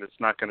rusher, and it's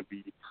not going to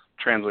be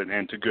translated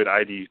into good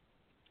IDP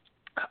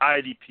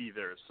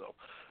there. So,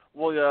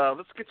 well,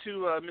 let's get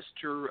to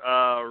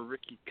Mr.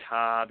 Ricky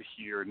Cobb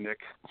here, Nick.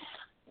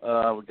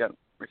 We got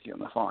Ricky on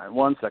the phone.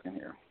 1 second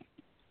here.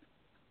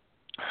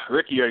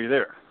 Ricky, are you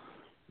there?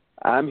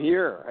 I'm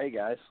here. Hey,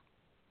 guys.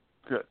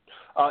 Good.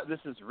 This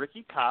is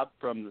Ricky Cobb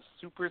from the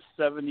Super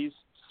 70s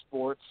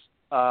Sports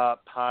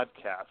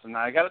podcast. And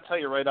I got to tell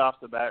you right off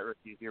the bat,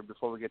 Ricky, here,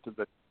 before we get to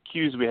the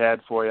cues we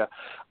had for you,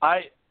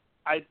 I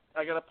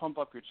got to pump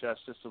up your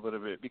chest just a little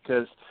bit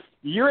because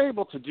you're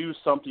able to do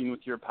something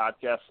with your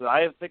podcast that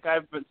I think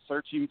I've been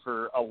searching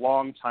for a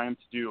long time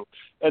to do.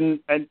 And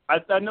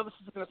I know this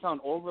is going to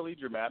sound overly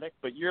dramatic,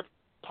 but your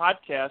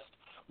podcast,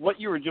 what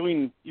you were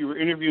doing, you were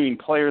interviewing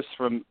players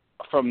from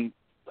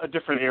a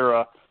different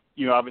era.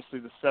 You know, obviously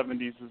the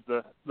 70s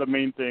is the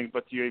main thing,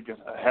 but you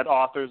had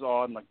authors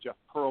on like Jeff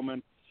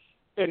Pearlman.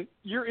 And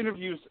your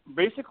interviews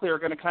basically are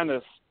going to kind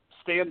of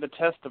stand the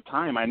test of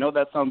time. I know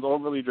that sounds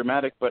overly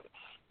dramatic, but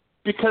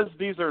because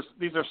these are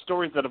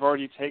stories that have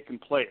already taken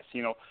place.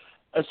 You know,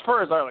 as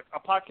far as a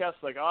podcast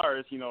like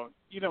ours, you know,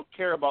 you don't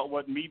care about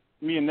what me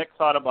and Nick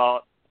thought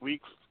about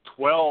week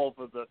 12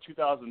 of the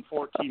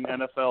 2014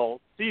 NFL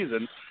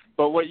season,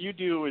 but what you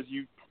do is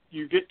you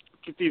get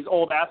these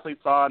old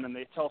athletes on and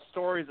they tell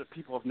stories that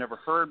people have never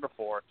heard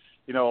before.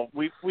 You know,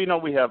 we know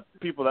we have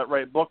people that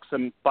write books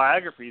and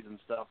biographies and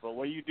stuff, but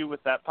what you do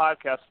with that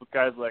podcast with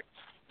guys like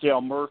Dale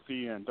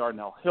Murphy and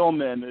Darnell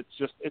Hillman,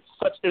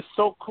 it's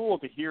so cool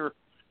to hear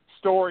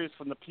stories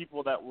from the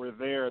people that were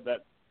there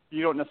that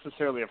you don't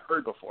necessarily have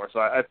heard before. So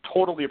I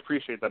totally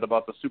appreciate that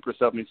about the Super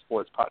 70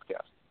 Sports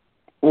podcast.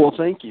 Well,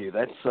 thank you.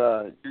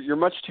 That's you're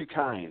much too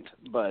kind,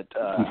 but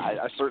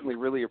I certainly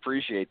really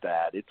appreciate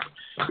that.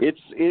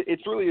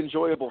 It's really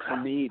enjoyable for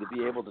me to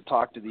be able to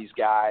talk to these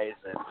guys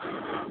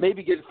and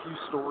maybe get a few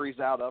stories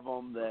out of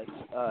them that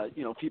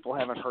people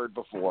haven't heard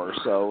before.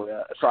 So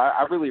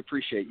I really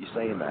appreciate you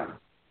saying that.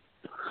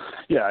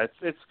 Yeah,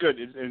 it's good.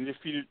 And if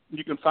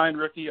you can find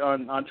Ricky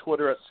on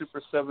Twitter at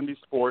Super 70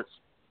 Sports.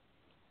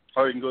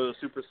 Or you can go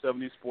to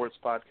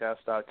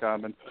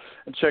super70sportspodcast.com and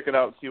check it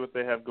out and see what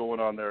they have going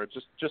on there.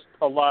 Just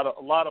a lot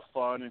of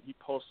fun, and he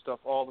posts stuff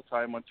all the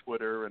time on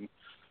Twitter, and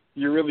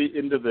you're really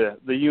into the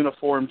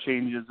uniform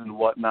changes and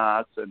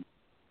whatnot. And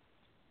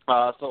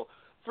so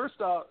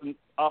first off,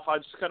 I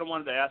just kind of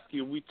wanted to ask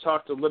you, we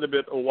talked a little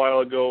bit a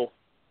while ago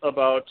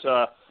about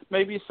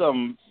maybe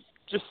some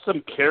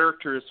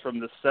characters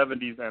from the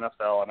 70s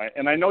NFL,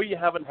 and I know you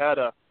haven't had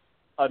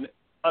an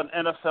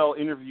NFL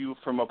interview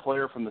from a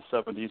player from the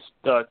 70s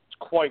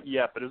quite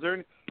yet, but is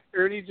there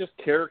any just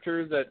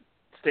characters that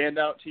stand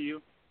out to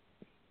you?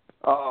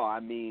 Oh, I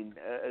mean,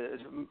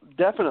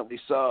 definitely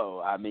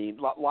so. I mean,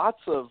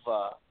 lots of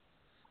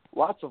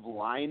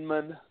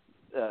linemen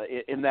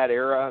in that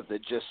era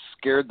that just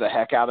scared the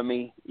heck out of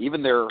me.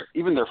 Even their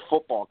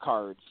football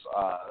cards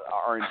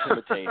are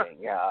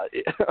intimidating.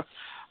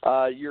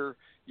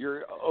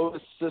 Your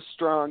Otis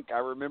Sistrunk, I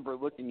remember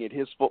looking at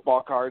his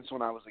football cards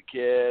when I was a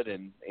kid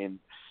and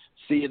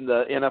seeing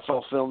the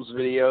NFL Films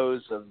videos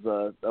of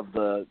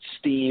the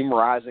steam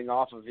rising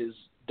off of his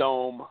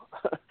dome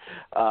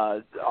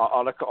on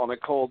a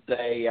cold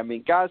day. I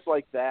mean, guys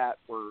like that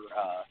were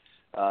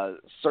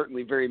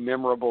certainly very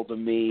memorable to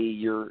me.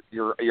 Your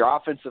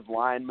offensive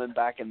linemen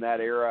back in that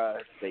era,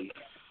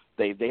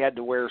 they had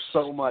to wear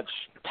so much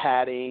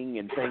padding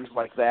and things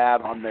like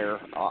that on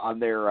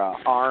their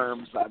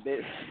arms.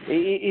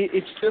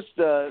 It's just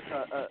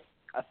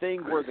a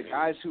thing where the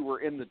guys who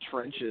were in the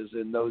trenches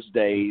in those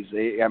days,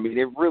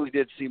 it really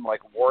did seem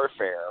like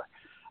warfare.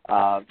 So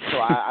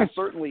I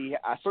certainly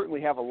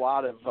have a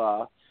lot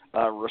of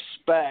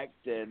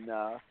respect and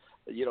a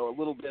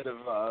little bit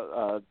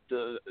of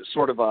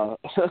sort of a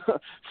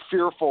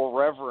fearful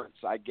reverence,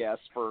 I guess,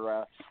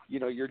 for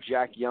your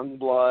Jack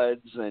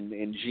Youngbloods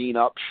and Gene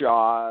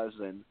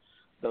Upshaws and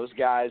those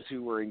guys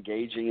who were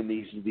engaging in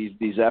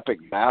these epic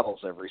battles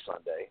every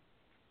Sunday.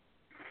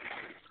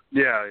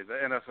 Yeah, the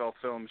NFL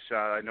film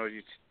shot. I know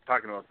you're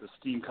talking about the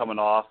steam coming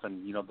off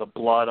and the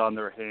blood on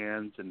their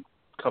hands and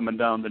coming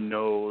down the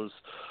nose.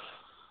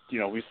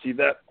 We see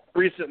that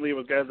recently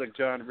with guys like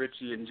John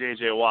Ritchie and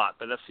J.J. Watt,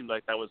 but that seemed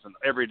like that was an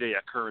everyday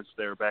occurrence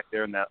there back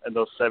there in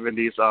those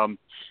 70s.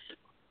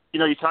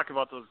 you talk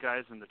about those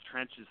guys in the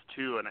trenches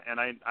too, and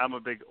I'm a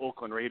big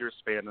Oakland Raiders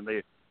fan,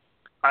 and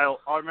I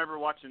remember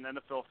watching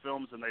NFL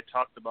films, and they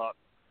talked about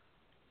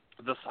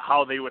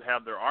how they would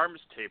have their arms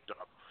taped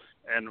up,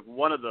 and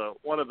one of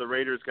the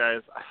Raiders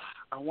guys,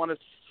 I want to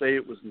say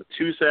it was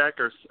Matusak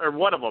or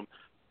one of them,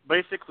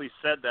 basically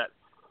said that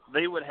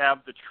they would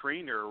have the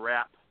trainer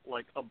wrap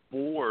like a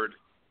board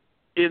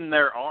in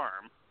their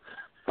arm.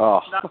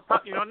 Oh.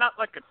 Not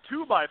like a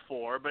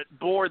 2x4, but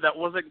board that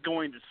wasn't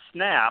going to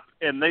snap,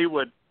 and they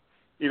would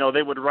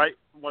write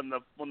when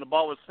the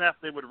ball was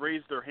snapped, they would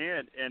raise their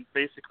hand and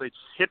basically just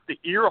hit the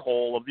ear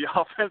hole of the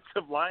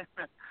offensive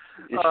lineman.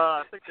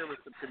 I think there was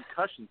some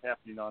concussions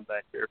happening on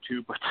back there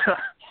too, but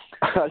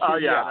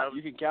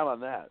you can count on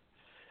that.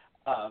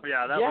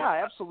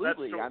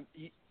 Absolutely.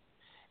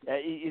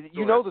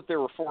 You know that there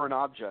were foreign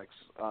objects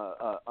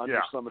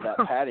under some of that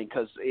padding,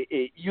 because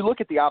you look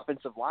at the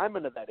offensive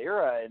linemen of that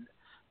era, and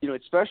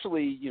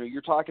especially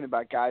you're talking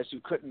about guys who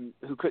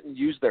couldn't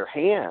use their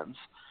hands,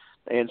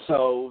 and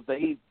so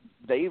they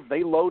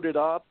loaded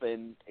up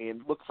and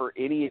looked for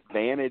any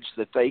advantage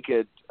that they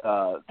could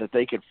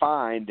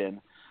find, and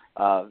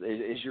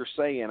as you're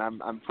saying,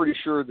 I'm pretty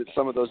sure that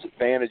some of those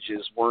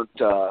advantages weren't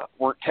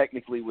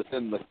technically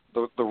within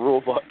the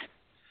rule book.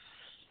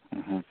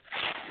 Mm-hmm.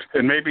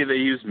 And maybe they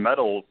used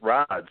metal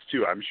rods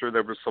too. I'm sure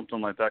there was something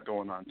like that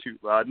going on too.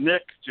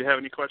 Nick, do you have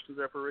any questions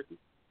there for Ricky?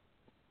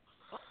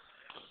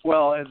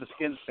 Well, as a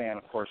Skins fan,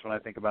 of course, when I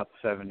think about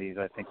the 70s,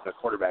 I think the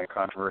quarterback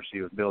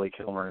controversy with Billy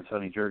Kilmer and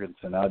Sonny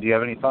Jurgensen. Do you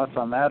have any thoughts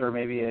on that, or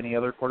maybe any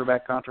other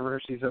quarterback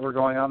controversies that were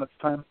going on at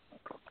the time?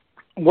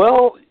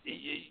 Well,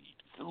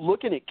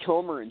 looking at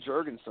Kilmer and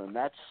Jurgensen,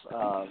 that's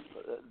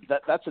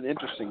an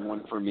interesting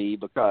one for me,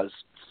 because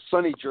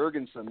Sonny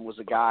Jurgensen was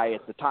a guy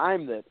at the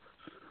time that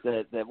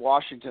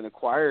Washington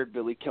acquired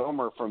Billy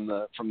Kilmer from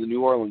the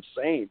New Orleans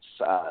Saints.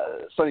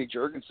 Sonny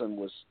Jurgensen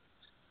was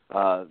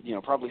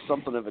probably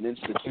something of an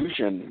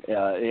institution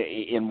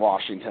in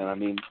Washington. I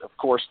mean, of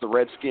course, the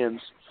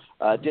Redskins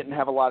didn't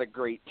have a lot of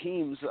great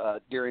teams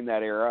during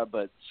that era,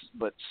 but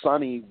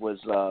Sonny was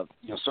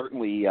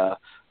certainly a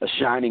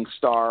shining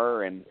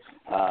star, and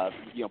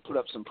put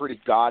up some pretty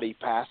gaudy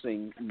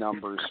passing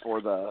numbers for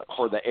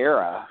the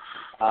era.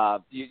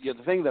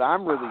 The thing that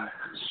I'm really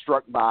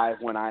struck by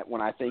when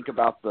I think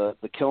about the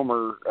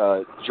Kilmer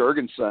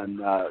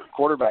Jurgensen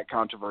quarterback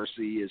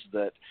controversy is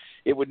that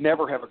it would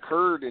never have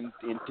occurred in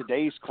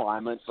today's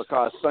climate,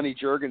 because Sonny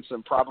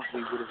Jurgensen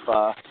probably would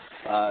have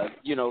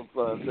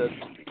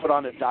put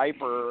on a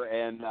diaper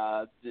and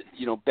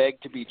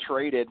begged to be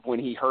traded when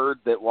he heard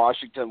that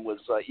Washington was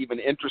even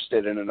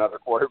interested in another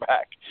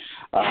quarterback.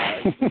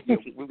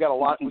 We've got a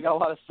lot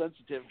of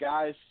sensitive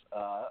guys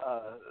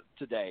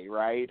today,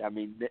 right? I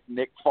mean,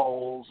 Nick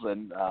Foles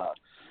and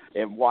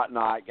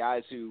whatnot,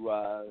 guys who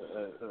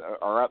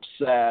are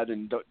upset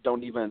and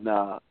don't even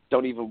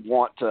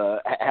want to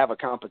have a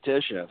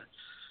competition.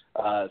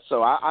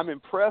 So I'm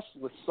impressed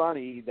with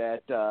Sonny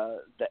that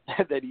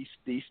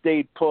he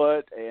stayed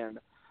put and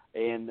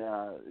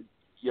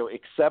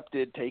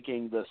accepted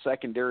taking the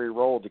secondary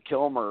role to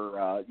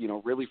Kilmer,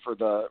 really for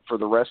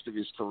the rest of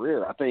his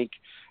career. I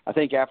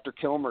think after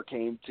Kilmer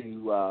came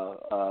to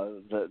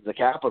the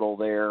Capitol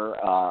there,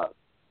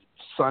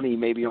 Sonny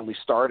maybe only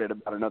started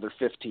about another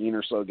 15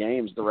 or so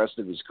games the rest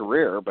of his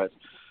career, but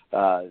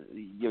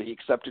he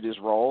accepted his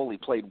role. He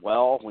played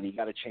well when he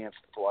got a chance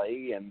to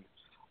play, and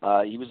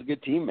he was a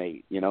good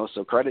teammate.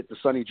 So credit to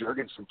Sonny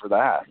Jurgensen for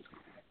that.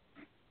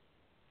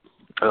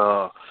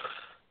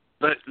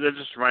 That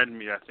just reminded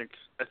me. I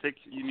think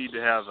you need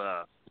to have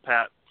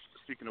Pat.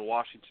 Speaking of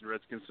Washington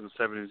Redskins in the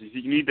 70s,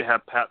 you need to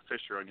have Pat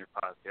Fisher on your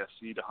podcast.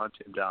 You need to hunt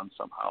him down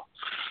somehow.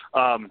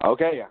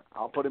 Okay,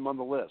 I'll put him on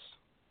the list.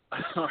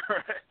 All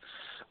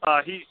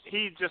right.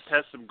 He just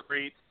has some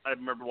great. I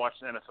remember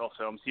watching NFL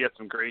films. He had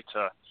some great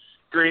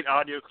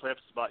audio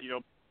clips about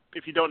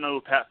if you don't know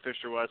who Pat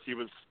Fisher was, he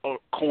was a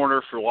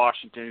corner for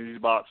Washington. He's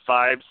about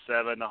 5'7",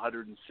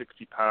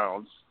 160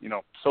 pounds.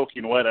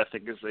 Soaking wet, I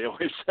think, as they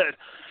always said.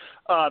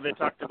 They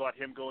talked about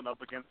him going up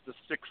against the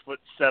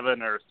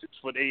 6'7" or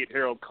 6'8"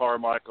 Harold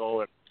Carmichael,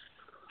 and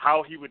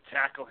how he would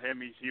tackle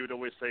him. He would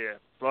always say,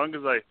 as long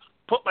as I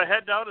put my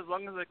head down, as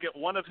long as I get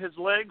one of his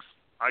legs,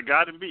 I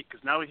got him beat,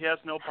 because now he has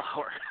no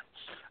power.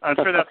 I'm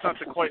sure that's not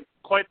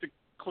quite the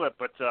clip,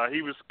 but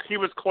he was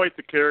quite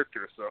the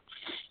character. So it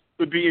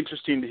would be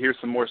interesting to hear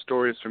some more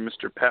stories from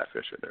Mr. Pat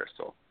Fisher there.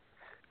 So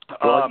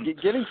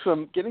getting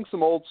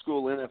some old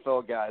school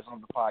NFL guys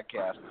on the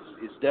podcast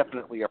is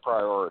definitely a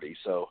priority.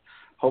 So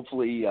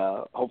hopefully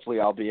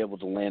I'll be able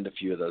to land a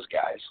few of those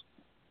guys.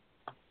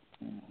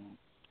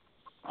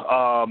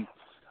 I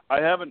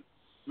haven't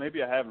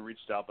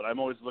reached out, but I'm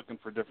always looking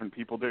for different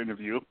people to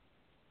interview.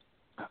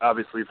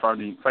 Obviously,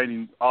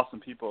 finding awesome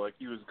people like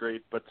you is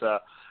great, but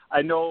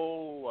I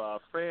know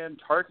Fran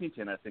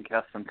Tarkington, I think,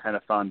 has some kind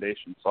of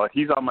foundation, so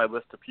he's on my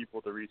list of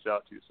people to reach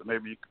out to. So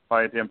maybe you can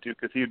find him too,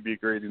 because he would be a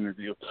great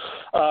interview.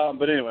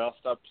 But anyway, I'll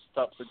stop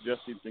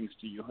suggesting things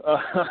to you.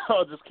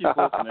 I'll just keep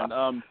listening.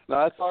 No,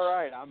 that's all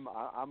right.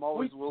 I'm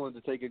always willing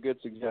to take a good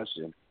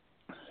suggestion.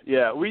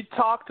 Yeah, we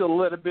talked a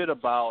little bit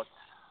about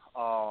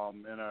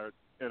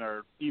in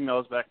our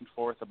emails back and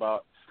forth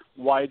about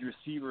wide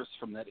receivers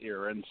from that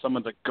era and some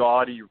of the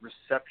gaudy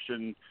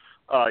reception,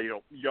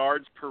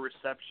 yards per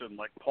reception,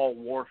 like Paul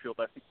Warfield.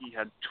 I think he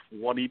had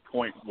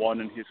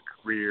 20.1 in his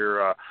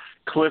career.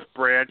 Cliff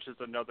Branch is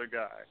another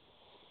guy.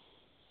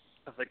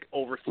 I think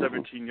over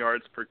 17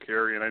 yards per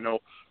carry. And I know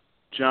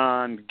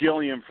John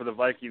Gilliam for the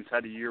Vikings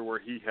had a year where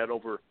he had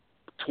over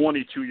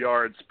 22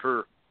 yards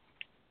per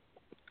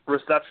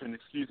reception, and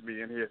he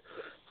had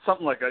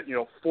something like a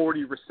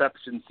 40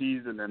 reception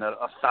season and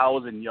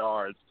 1,000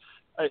 yards.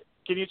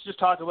 Can you just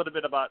talk a little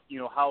bit about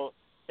how,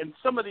 and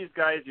some of these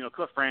guys,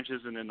 Cliff Branch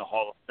isn't in the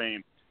Hall of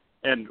Fame,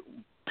 and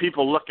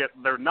people look at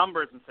their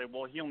numbers and say,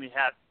 well, he only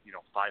had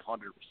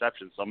 500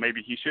 receptions, so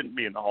maybe he shouldn't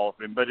be in the Hall of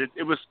Fame. But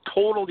it was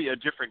totally a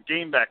different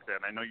game back then.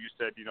 I know you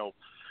said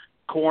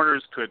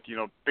corners could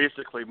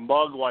basically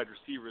mug wide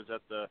receivers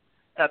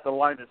at the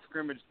line of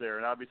scrimmage there,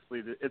 and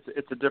obviously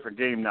it's a different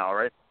game now,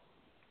 right?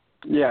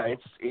 Yeah,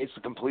 it's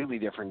a completely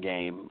different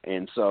game,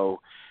 and so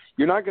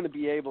you're not going to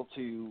be able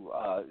to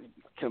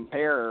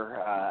compare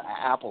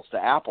apples to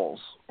apples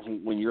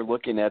when you're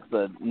looking at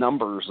the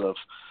numbers of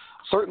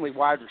certainly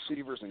wide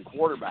receivers and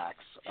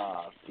quarterbacks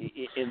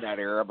in that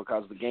era,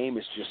 because the game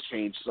has just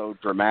changed so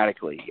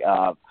dramatically.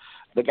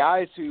 The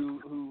guys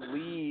who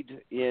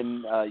lead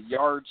in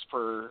yards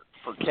per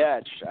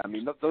catch, I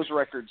mean, those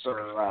records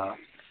are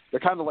they're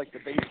kind of like the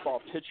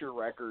baseball pitcher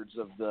records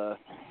of the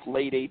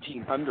late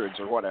 1800s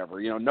or whatever.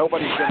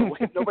 Nobody's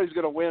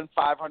going to win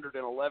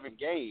 511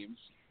 games.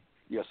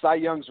 Cy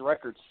Young's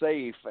record's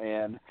safe,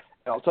 and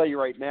I'll tell you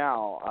right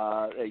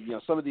now,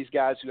 some of these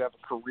guys who have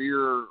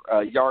career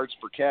yards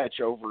per catch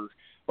over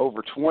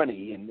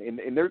 20,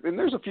 and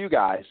there's a few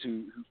guys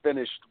who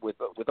finished with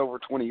over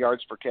 20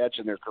 yards per catch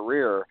in their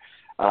career.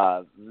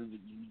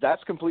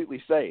 That's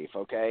completely safe,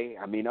 okay?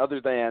 I mean, other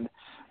than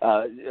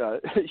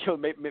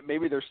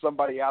maybe there's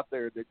somebody out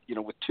there that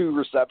with 2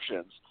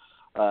 receptions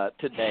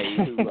today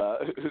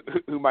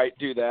who might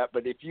do that,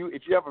 but if you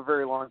have a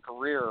very long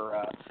career,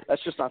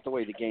 that's just not the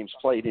way the game's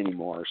played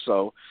anymore.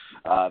 So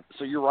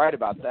you're right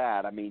about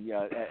that. I mean,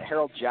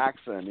 Harold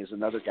Jackson is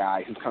another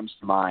guy who comes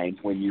to mind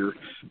when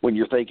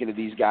you're thinking of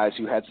these guys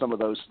who had some of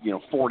those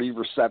 40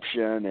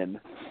 reception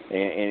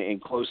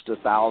and close to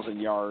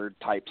 1,000-yard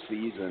type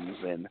seasons.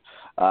 And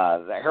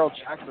Harold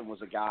Jackson was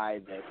a guy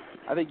that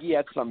I think he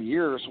had some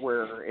years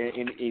where,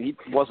 and he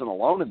wasn't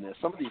alone in this.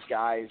 Some of these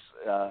guys.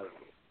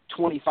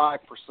 25%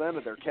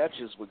 of their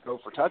catches would go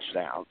for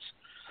touchdowns.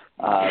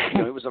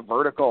 It was a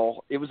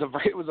vertical. It was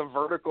a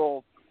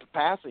vertical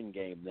passing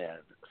game then.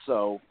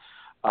 So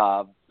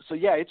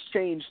yeah, it's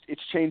changed.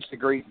 It's changed a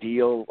great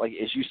deal. Like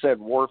as you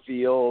said,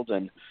 Warfield,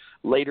 and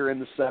later in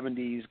the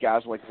 70s,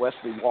 guys like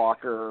Wesley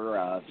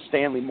Walker,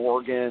 Stanley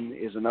Morgan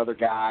is another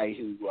guy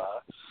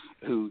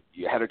who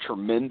had a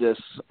tremendous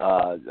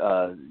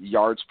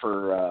yards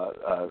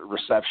per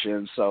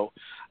reception. So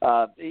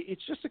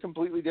it's just a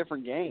completely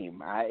different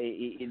game.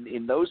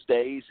 In those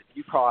days, if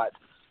you caught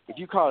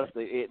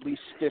at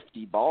least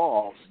 50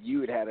 balls,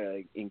 you had had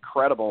an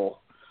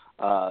incredible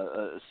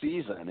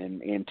season.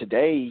 And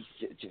today,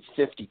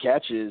 50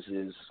 catches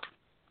is,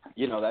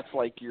 that's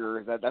like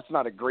that's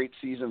not a great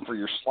season for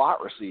your slot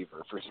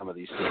receiver for some of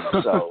these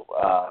teams. So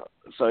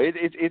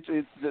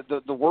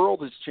the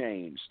world has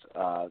changed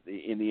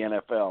in the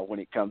NFL when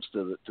it comes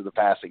to the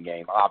passing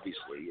game,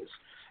 obviously,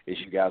 as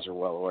you guys are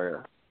well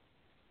aware.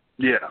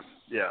 Yeah.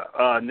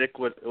 Nick,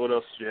 what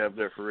else do you have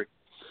there for Rick?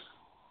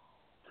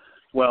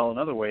 Well,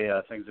 another way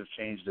things have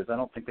changed is I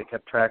don't think they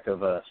kept track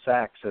of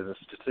sacks as a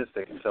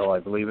statistic until I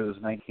believe it was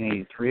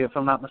 1983, if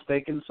I'm not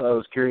mistaken. So I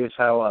was curious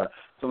how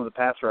some of the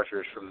pass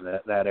rushers from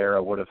that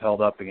era would have held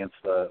up against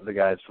the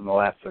guys from the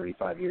last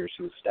 35 years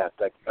whose stats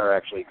that are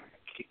actually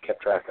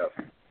kept track of.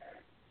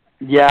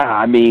 Yeah,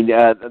 I mean,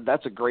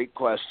 that's a great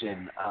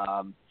question.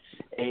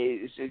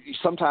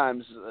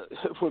 Sometimes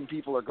when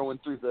people are going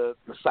through the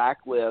sack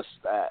list,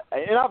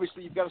 and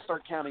obviously you've got to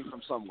start counting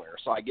from somewhere,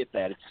 so I get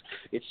that.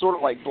 It's sort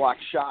of like block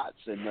shots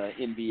in the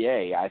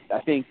NBA.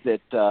 I think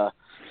that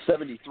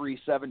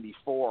 73-74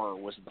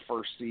 was the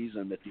first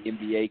season that the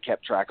NBA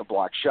kept track of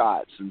block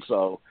shots, and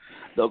so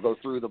they'll go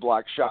through the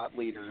block shot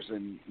leaders,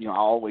 and I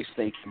always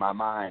think in my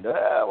mind,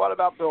 what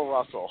about Bill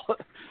Russell?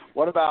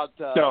 What about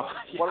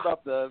what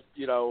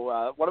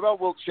about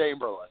Wilt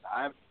Chamberlain?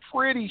 I'm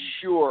pretty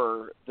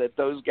sure that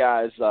those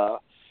guys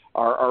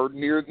are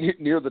near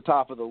the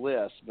top of the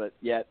list, but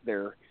yet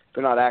they're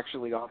not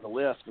actually on the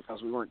list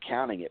because we weren't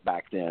counting it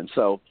back then.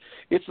 So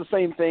it's the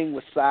same thing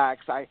with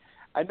sacks.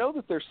 I know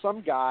that there's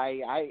some guy,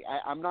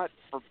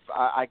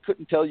 I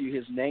couldn't tell you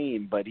his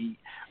name, but he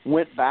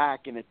went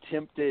back and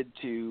attempted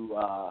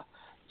to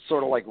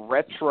sort of like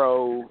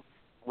retro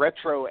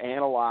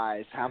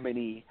analyze how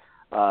many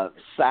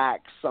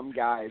sacks some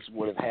guys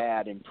would have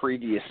had in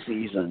previous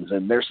seasons.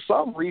 And there's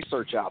some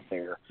research out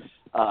there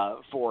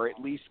for at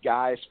least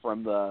guys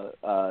from the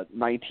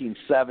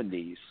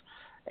 1970s.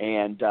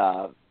 And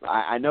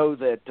I know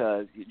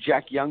that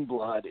Jack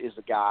Youngblood is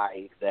a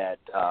guy that,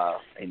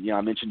 and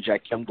I mentioned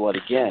Jack Youngblood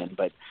again,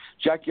 but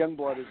Jack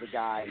Youngblood is a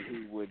guy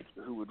who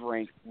would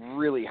rank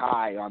really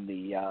high on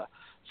the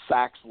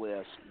sacks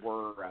list.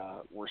 Were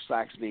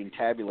sacks being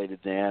tabulated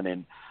then,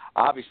 and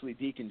obviously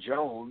Deacon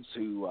Jones,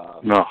 who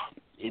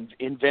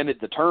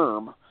invented the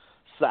term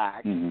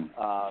sack,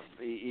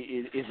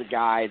 is a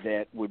guy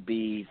that would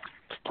be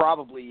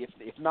probably,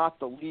 if not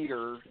the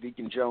leader,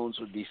 Deacon Jones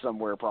would be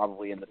somewhere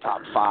probably in the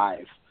top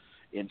 5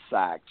 in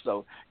sacks.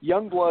 So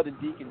Youngblood and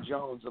Deacon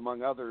Jones,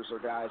 among others, are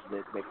guys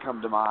that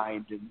come to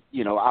mind. And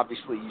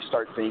obviously you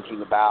start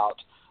thinking about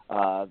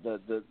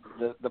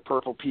the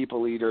Purple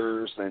People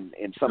Eaters and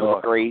some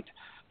of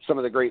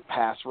the great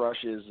pass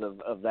rushes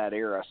of that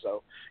era.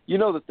 So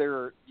that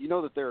there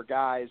are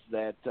guys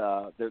that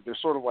they're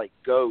sort of like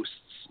ghosts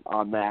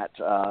on that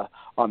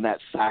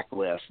sack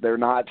list. They're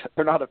not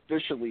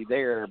officially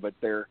there, but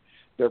their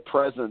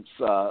presence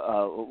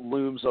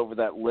looms over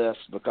that list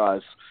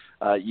because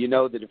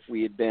that if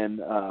we had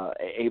been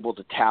able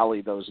to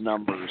tally those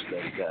numbers,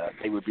 that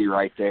they would be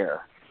right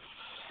there.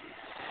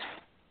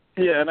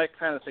 Yeah, and I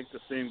kind of think the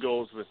same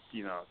goes with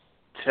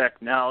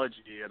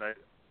technology. And I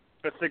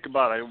think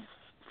about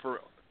for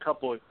a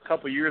couple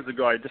years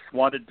ago, I just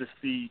wanted to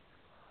see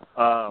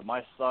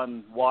my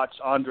son watch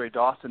Andre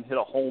Dawson hit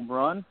a home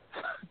run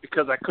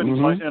because I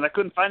couldn't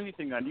find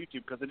anything on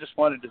YouTube because I just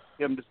wanted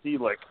him to see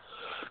like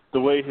the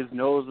way his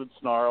nose would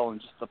snarl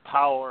and just the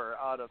power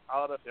out of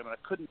him. And I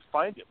couldn't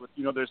find it. With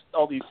there's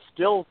all these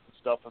stills and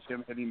stuff of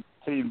him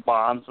hitting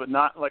bombs, but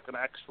not like an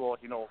actual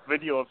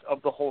video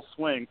of the whole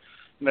swing.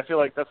 And I feel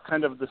like that's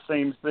kind of the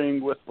same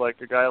thing with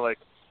like a guy like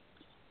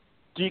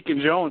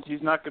Deacon Jones.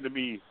 He's not going to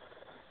be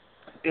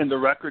in the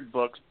record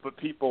books, but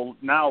people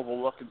now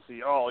will look and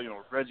see,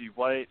 Reggie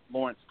White,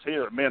 Lawrence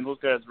Taylor, man, those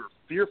guys were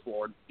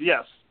fearful. And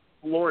yes,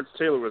 Lawrence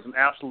Taylor was an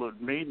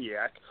absolute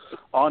maniac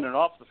on and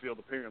off the field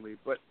apparently,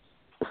 but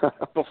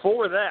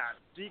before that,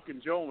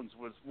 Deacon Jones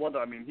was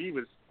he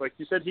was, like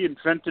you said, he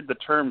invented the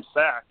term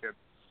sack. And,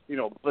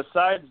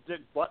 besides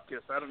Dick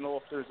Butkus, I don't know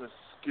if there's a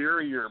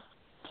scarier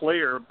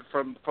player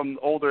from the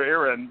older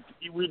era, and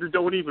we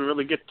don't even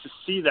really get to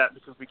see that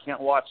because we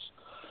can't watch.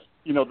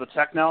 The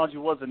technology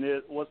wasn't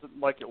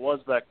like it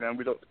was back then.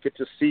 We don't get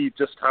to see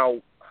just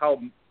how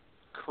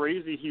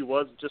crazy he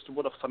was, just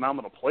what a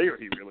phenomenal player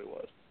he really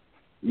was.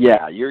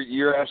 Yeah,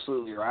 you're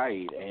absolutely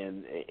right,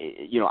 and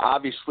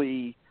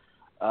obviously,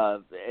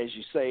 as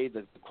you say,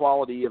 the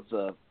quality of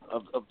the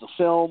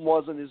film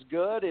wasn't as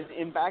good,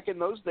 and back in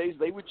those days,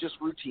 they would just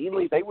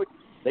routinely they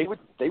would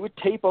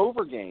tape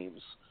over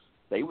games.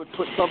 They would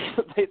put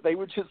something. They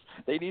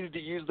needed to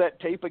use that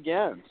tape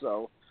again.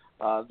 So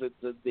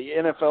the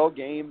NFL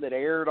game that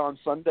aired on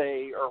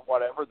Sunday or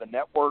whatever, the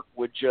network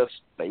would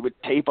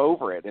tape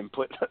over it and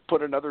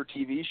put another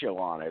TV show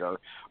on it or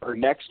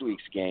next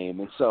week's game.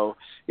 And so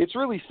it's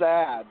really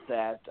sad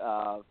that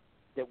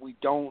we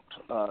don't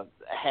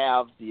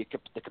have the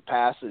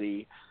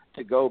capacity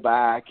to go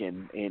back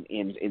and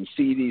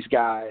see these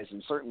guys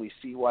and certainly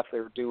see what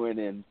they're doing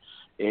and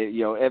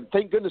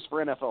thank goodness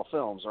for NFL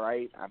films,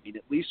 right? I mean,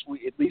 at least we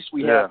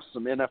have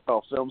some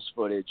NFL films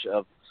footage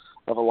of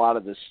a lot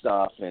of this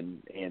stuff,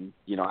 and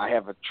I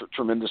have a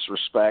tremendous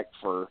respect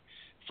for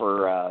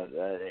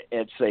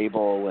Ed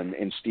Sable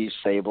and Steve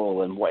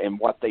Sable and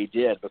what they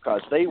did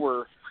because they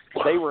were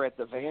at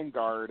the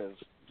vanguard of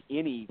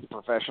any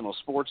professional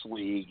sports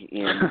league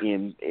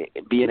in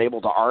being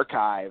able to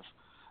archive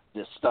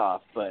this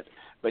stuff, but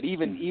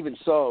even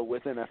so,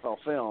 with NFL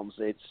films,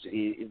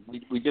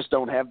 we just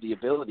don't have the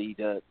ability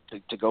to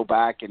go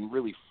back and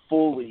really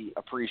fully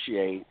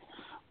appreciate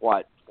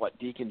what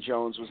Deacon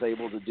Jones was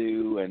able to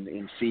do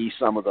and see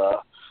some of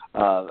the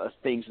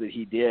things that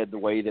he did, the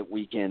way that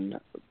we can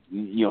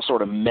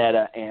sort of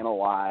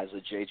meta-analyze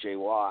a J.J.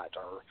 Watt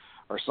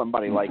or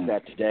somebody like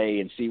that today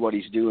and see what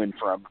he's doing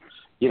from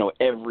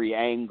every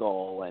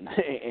angle and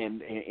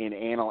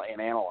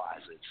analyze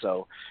it.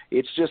 So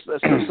it's just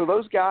so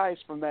those guys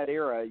from that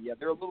era,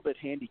 they're a little bit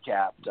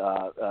handicapped,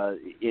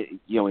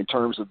 in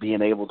terms of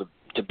being able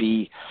to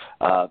be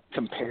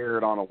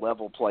compared on a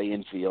level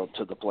playing field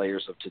to the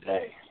players of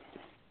today.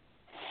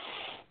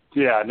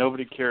 Yeah,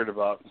 nobody cared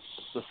about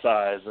the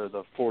size or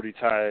the 40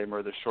 time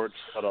or the short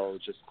shuttle.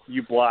 Just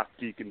you block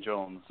Deacon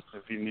Jones.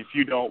 If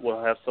you don't,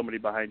 we'll have somebody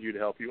behind you to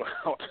help you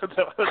out.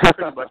 That was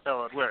pretty much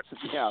how it worked.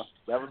 Yeah,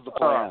 that was the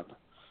plan.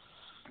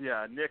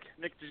 Yeah, Nick,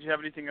 did you have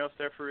anything else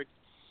there for Rick?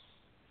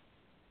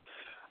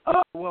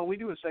 Well, we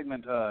do a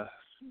segment,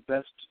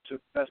 best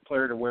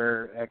player to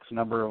wear X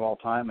number of all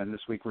time, and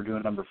this week we're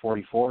doing number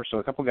 44. So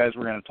a couple guys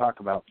we're going to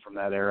talk about from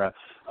that era,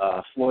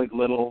 Floyd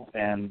Little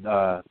and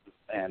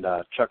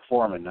Chuck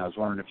Foreman. I was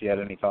wondering if you had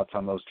any thoughts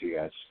on those two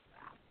guys.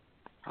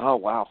 Oh,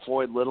 wow,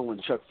 Floyd Little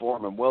and Chuck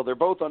Foreman. Well, they're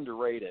both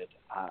underrated.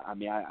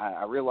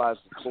 I realize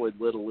that Floyd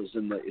Little is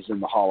in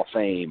the Hall of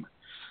Fame,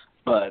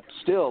 but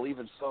still,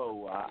 even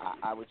so,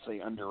 I would say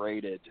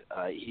underrated.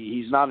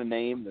 He's not a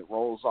name that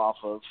rolls off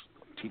of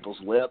people's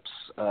lips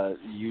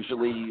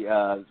usually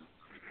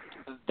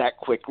that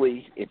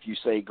quickly. If you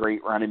say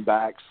great running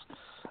backs,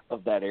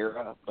 that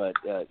era, but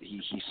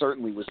he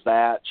certainly was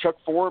that. Chuck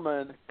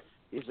Foreman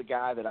is a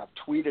guy that I've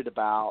tweeted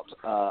about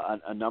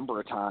a number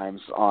of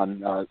times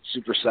on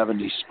Super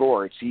 70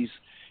 Sports. He's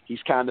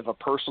kind of a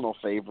personal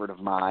favorite of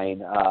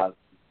mine. A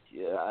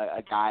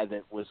guy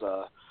that was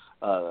a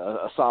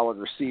solid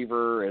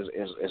receiver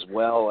as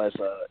well as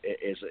a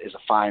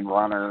fine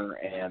runner,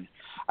 and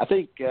I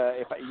think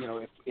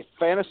if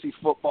fantasy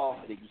football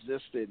had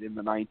existed in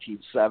the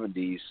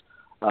 1970s,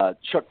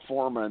 Chuck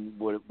Foreman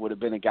would have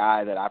been a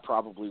guy that I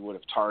probably would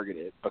have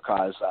targeted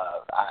because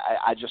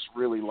I just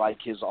really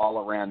like his all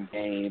around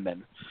game,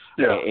 and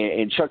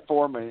Chuck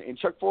Foreman is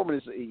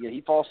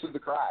he falls through the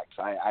cracks.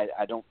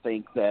 I don't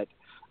think that.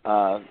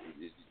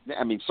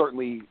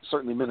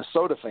 Certainly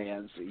Minnesota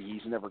fans,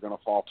 he's never going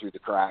to fall through the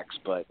cracks.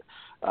 But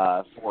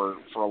for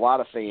a lot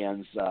of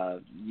fans,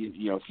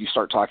 if you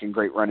start talking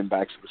great running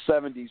backs of the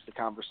 70s, the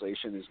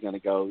conversation is going to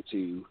go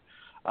to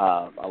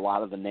a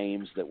lot of the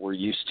names that we're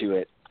used to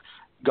it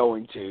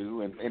going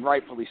to, and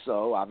rightfully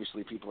so.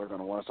 Obviously, people are going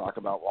to want to talk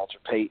about Walter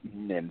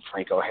Payton and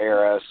Franco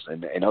Harris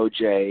and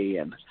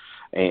OJ and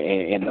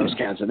those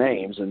kinds of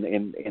names,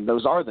 and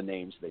those are the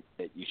names that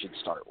you should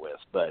start with.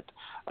 But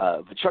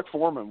Chuck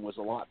Foreman was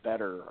a lot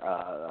better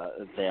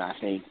than I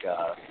think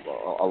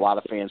a lot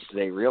of fans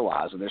today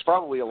realize, and there's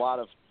probably a lot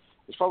of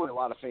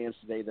fans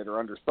today that are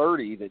under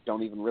 30 that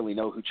don't even really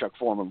know who Chuck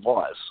Foreman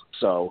was.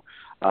 So,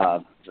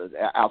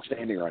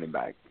 outstanding running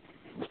back.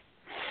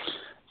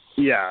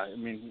 Yeah,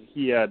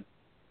 he had,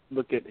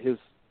 look at his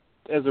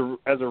as a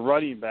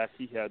running back,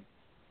 he had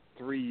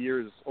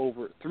 3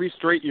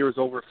 straight years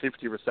over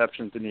 50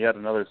 receptions, and he had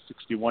another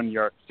 61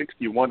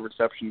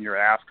 reception year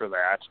after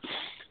that.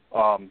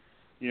 And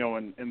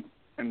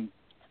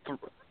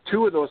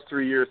two of those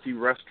 3 years he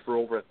rushed for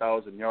over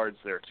 1,000 yards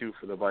there too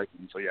for the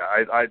Vikings. So yeah,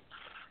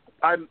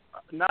 I'm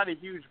not a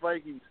huge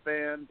Vikings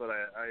fan, but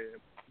I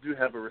do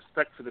have a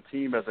respect for the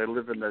team as I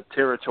live in the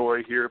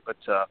territory here. But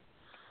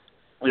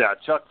yeah,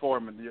 Chuck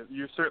Foreman,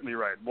 you're certainly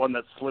right. One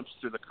that slips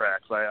through the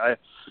cracks. I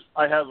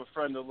have a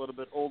friend a little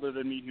bit older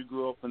than me who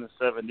grew up in the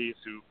 70s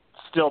who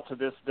still to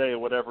this day,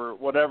 whatever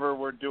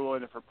we're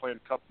doing, if we're playing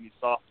company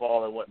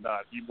softball or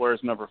whatnot, he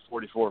wears number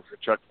 44 for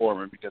Chuck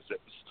Foreman because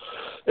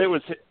he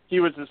was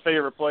his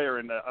favorite player,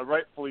 and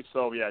rightfully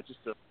so. Yeah, just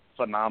a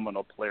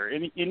phenomenal player.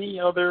 Any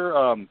other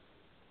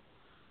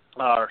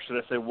or should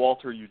I say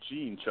Walter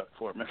Eugene Chuck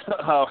Foreman?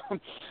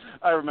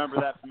 I remember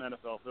that from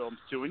NFL films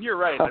too. And you're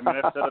right. I've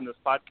said on this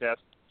podcast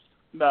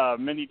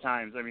many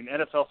times.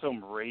 NFL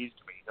film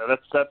raised me.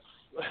 That's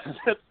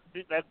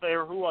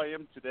who I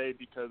am today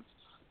because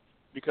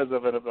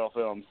of NFL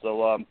film.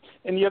 So,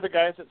 any other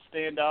guys that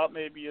stand out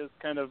maybe as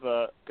kind of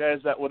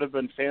guys that would have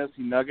been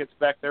fantasy nuggets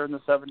back there in the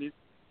 70s?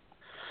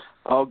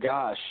 Oh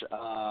gosh,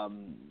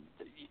 from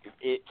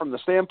the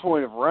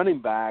standpoint of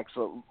running backs,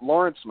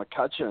 Lawrence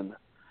McCutcheon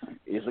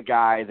is a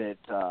guy that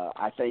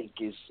I think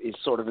is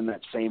sort of in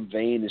that same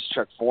vein as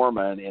Chuck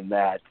Foreman in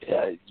that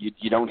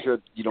you don't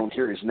hear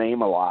his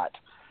name a lot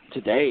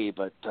today,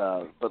 but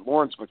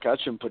Lawrence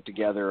McCutcheon put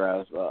together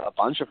a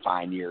bunch of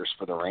fine years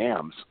for the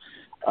Rams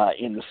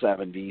in the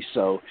 70s.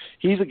 So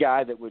he's a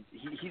guy that would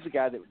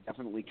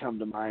definitely come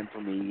to mind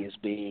for me as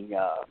being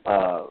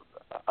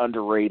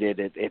underrated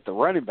at the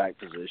running back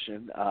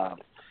position.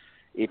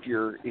 If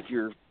you're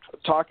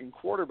talking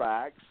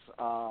quarterbacks,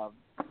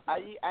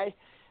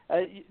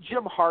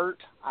 Jim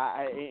Hart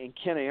and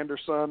Ken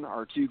Anderson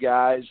are two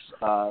guys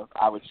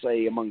I would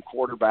say among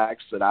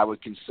quarterbacks that I would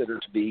consider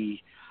to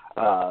be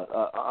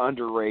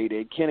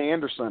underrated. Ken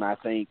Anderson, I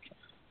think,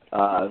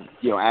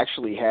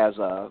 actually has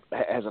a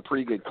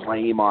pretty good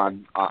claim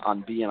on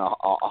being a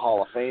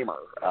Hall of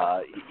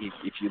Famer.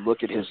 If you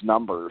look at his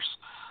numbers,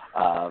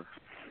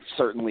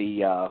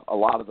 certainly a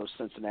lot of those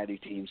Cincinnati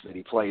teams that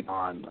he played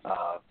on,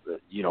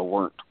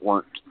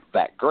 weren't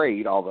that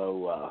great,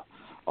 although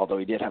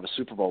he did have a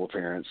Super Bowl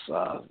appearance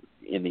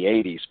in the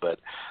 80s. But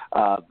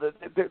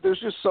there's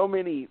just so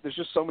many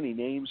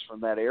names from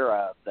that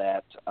era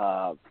that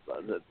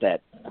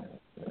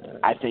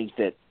I think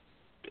that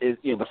is,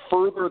 the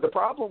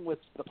problem with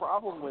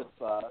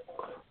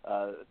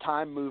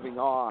time moving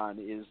on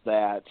is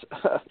that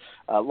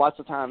lots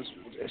of times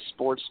as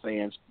sports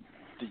fans,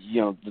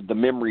 the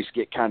memories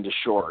get kind of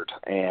short,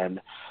 and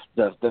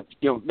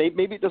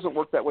maybe it doesn't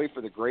work that way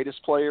for the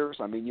greatest players.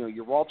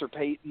 Your Walter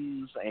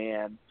Paytons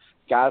and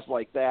guys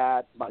like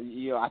that.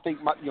 I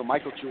think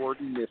Michael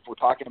Jordan, if we're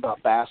talking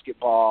about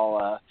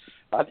basketball,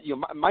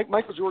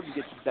 Michael Jordan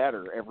gets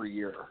better every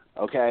year.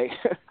 Okay,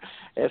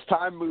 as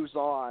time moves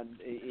on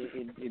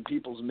in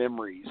people's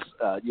memories,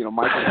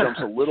 Michael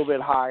jumps a little bit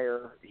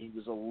higher. He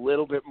was a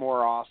little bit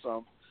more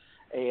awesome,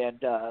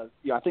 and I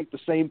think the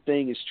same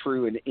thing is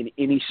true in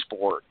any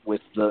sport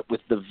with the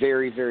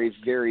very, very,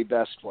 very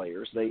best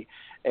players.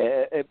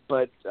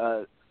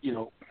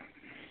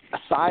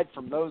 Aside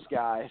from those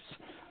guys.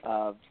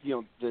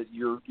 Your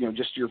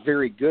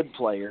very good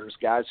players,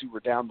 guys who were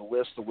down the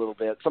list a little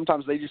bit,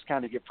 sometimes they just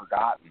kind of get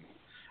forgotten.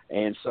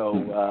 And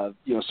so,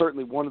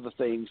 certainly one of the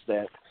things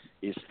that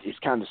is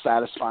kind of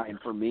satisfying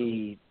for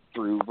me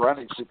through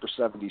running Super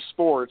 70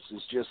 Sports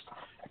is just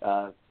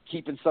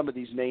keeping some of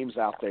these names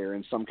out there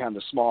in some kind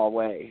of small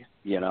way,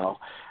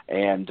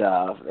 and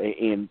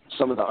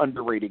some of the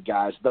underrated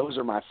guys. Those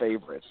are my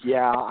favorites.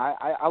 Yeah,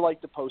 I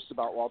like to post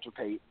about Walter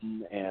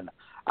Payton, and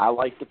I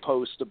like to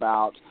post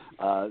about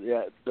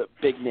the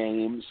big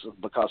names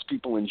because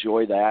people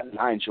enjoy that, and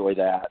I enjoy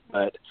that.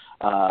 But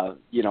I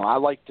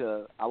like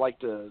to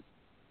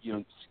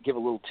give a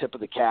little tip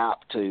of the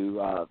cap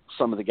to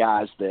some of the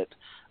guys that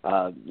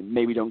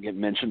maybe don't get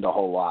mentioned a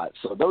whole lot.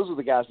 So those are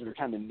the guys that are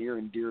kind of near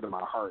and dear to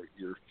my heart.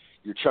 Your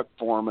Chuck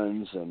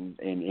Foremans and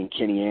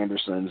Kenny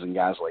Andersons and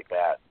guys like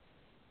that.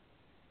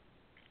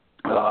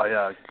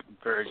 Yeah,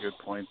 very good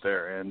point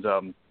there. And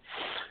I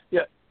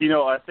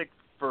think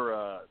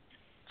for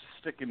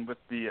sticking with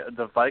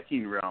the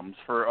Viking realms,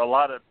 for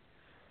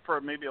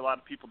maybe a lot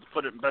of people to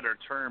put it in better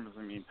terms,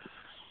 I mean,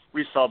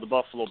 we saw the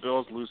Buffalo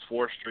Bills lose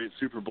 4 straight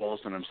Super Bowls,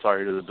 and I'm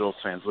sorry to the Bills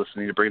fans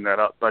listening to bring that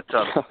up, but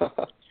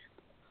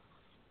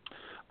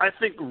I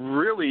think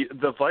really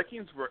the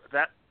Vikings were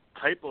that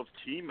type of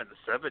team in the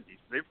 70s.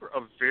 They were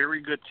a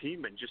very good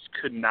team and just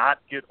could not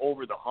get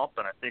over the hump.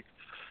 And I think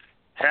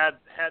had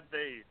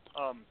they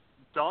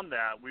done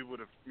that, we would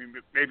have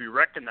maybe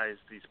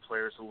recognized these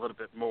players a little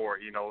bit more.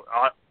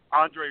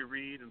 Andre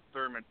Reed and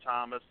Thurman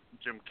Thomas,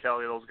 Jim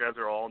Kelly, those guys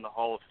are all in the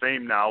Hall of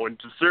Fame now, and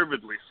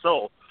deservedly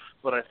so.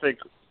 But I think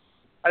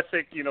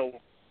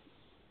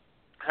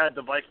had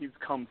the Vikings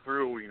come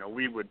through,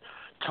 we would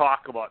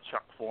talk about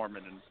Chuck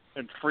Foreman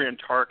and Fran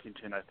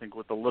Tarkenton, I think,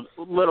 with a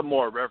little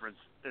more reverence,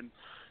 and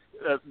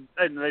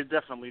they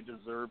definitely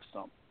deserve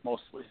some,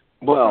 mostly.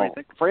 Well,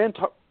 Fran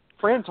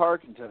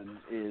Tarkenton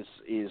is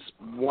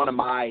one of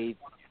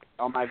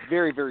on my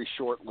very, very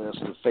short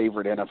list of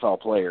favorite NFL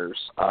players.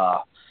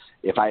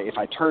 If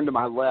I turn to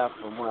my left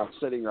from where I'm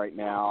sitting right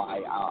now,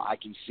 I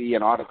can see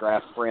an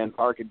autographed Fran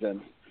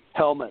Tarkenton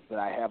helmet that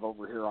I have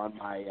over here on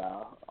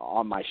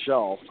my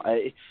shelf.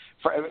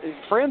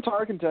 Fran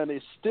Tarkenton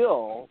is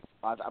still,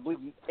 I believe,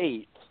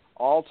 8th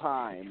all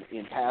time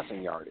in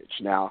passing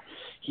yardage. Now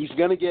he's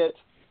going to get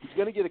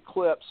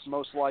eclipsed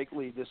most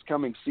likely this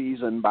coming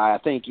season by, I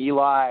think,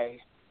 Eli,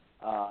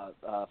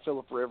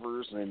 Phillip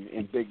Rivers,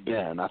 and Big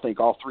Ben. I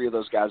think all 3 of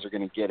those guys are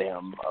going to get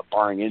him,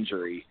 barring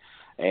injury.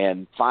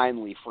 And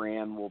finally,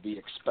 Fran will be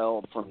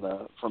expelled from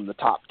the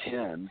top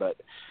 10. But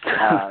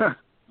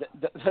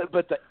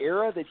but the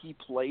era that he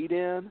played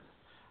in,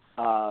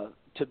 to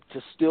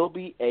still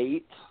be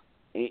 8th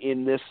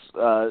in this,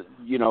 the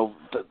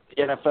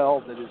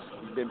NFL that has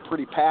been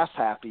pretty pass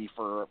happy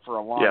for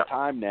a long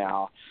time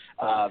now,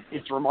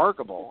 it's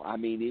remarkable. I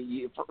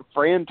mean,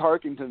 Fran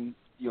Tarkenton,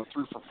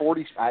 threw for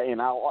 40,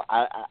 and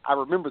I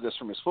remember this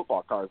from his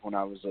football card when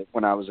I was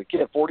a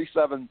kid,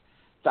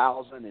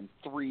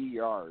 47,003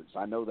 yards.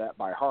 I know that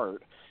by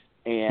heart.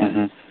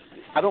 And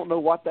I don't know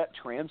what that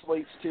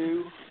translates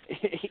to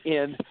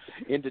in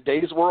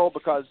today's world,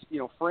 because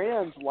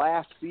Fran's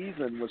last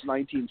season was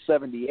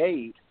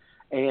 1978,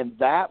 and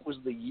that was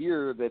the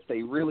year that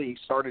they really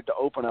started to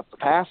open up the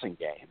passing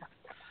game.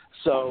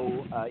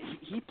 So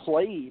he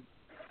played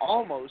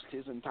almost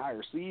his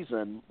entire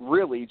season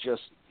really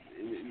just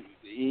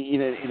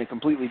in a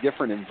completely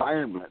different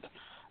environment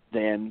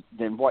than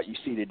what you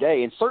see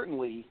today. And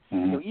certainly,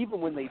 even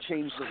when they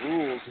changed the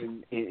rules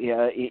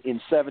in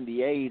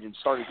 78 and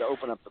started to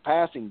open up the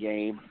passing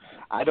game,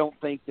 I don't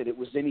think that it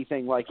was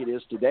anything like it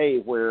is today,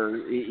 where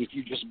if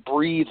you just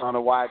breathe on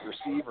a wide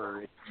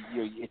receiver,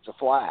 it's a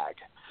flag.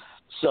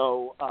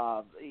 So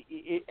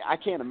I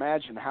can't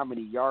imagine how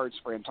many yards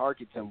Fran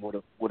Tarkenton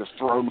would have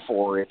thrown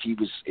for if he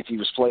was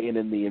playing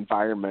in the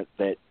environment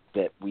that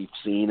we've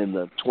seen in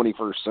the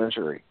 21st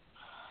century.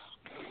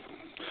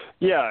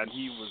 Yeah, and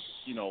he was,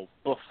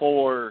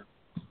 before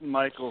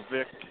Michael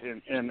Vick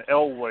and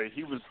Elway,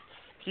 he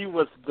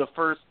was the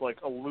first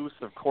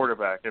elusive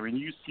quarterback. I mean,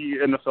 you see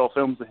NFL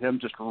films of him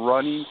just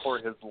running for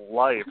his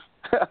life.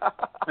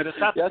 And it's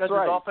not because his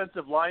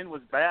offensive line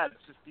was bad,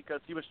 it's just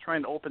because he was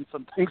trying to open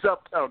some things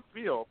up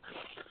downfield.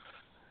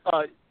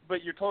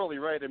 But you're totally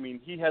right. I mean,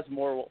 he has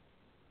more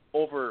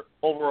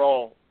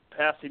overall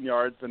passing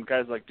yards than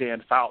guys like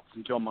Dan Fouts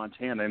and Joe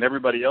Montana, and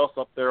everybody else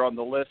up there on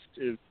the list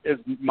is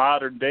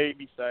modern day,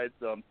 besides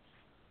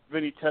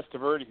Vinny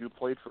Testaverde, who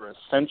played for a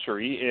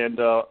century, and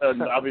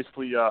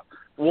obviously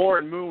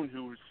Warren Moon,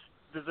 who's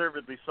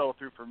deservedly so,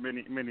 threw for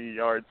many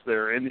yards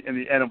there in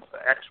the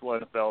actual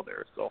NFL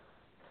there. So,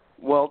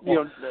 well,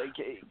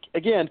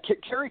 again,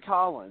 Kerry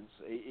Collins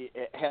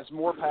has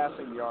more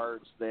passing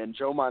yards than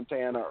Joe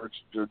Montana or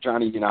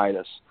Johnny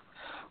Unitas.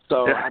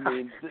 So, I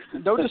mean,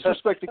 no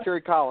disrespect to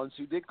Kerry Collins,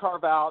 who did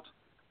carve out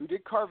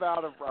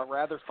a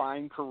rather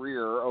fine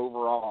career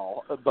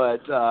overall,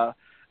 but I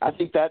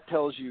think that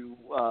tells you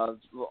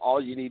all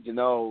you need to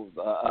know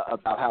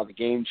about how the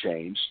game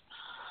changed.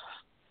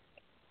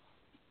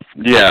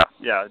 Yeah,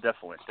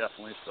 definitely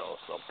so.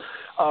 So,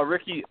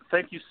 Ricky,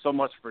 thank you so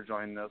much for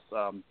joining us.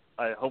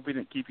 I hope we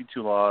didn't keep you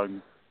too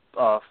long.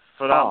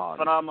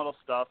 Phenomenal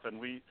stuff,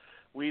 and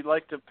we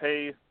like to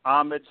pay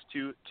homage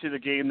to the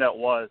game that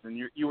was, and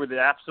you were the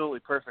absolutely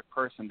perfect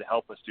person to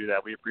help us do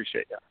that. We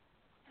appreciate you.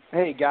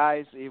 Hey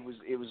guys, it was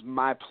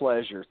my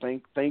pleasure.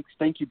 Thank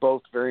you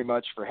both very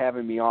much for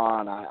having me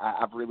on.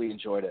 I've really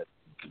enjoyed it.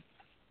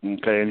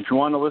 Okay, and if you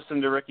want to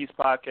listen to Ricky's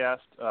podcast,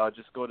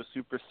 just go to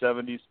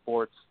Super70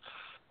 Sports,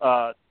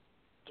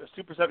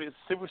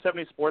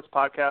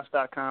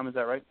 Super70sportspodcast.com. Is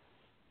that right?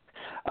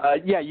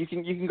 Yeah, you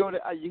can go to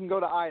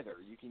either.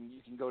 You can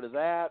go to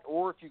that,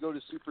 or if you go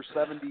to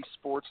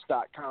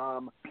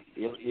super70sports.com,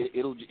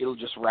 it'll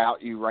just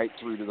route you right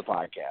through to the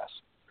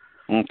podcast.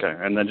 Okay,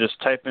 and then just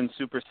type in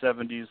Super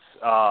 70s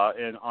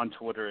on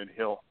Twitter, and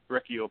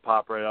Ricky will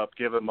pop right up.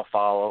 Give him a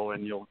follow,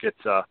 and you'll get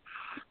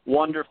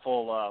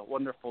wonderful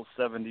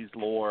 70s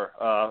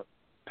lore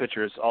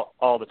pictures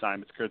all the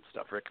time. It's good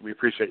stuff, Rick. We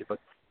appreciate you.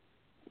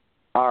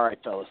 All right,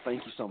 fellas.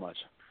 Thank you so much.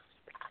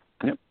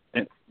 Yep.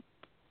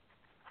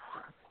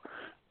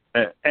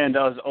 And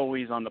as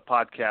always on the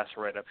podcast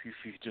write-up, if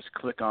you just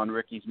click on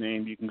Ricky's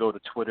name, you can go to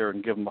Twitter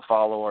and give him a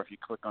follow, or if you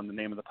click on the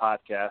name of the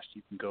podcast,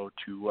 you can go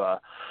to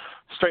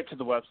straight to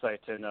the website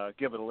and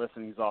give it a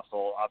listen. He's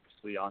also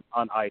obviously on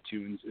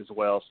iTunes as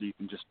well, so you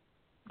can just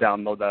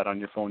download that on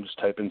your phone. Just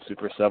type in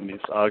Super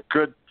 70s.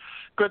 Good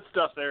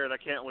stuff there, and I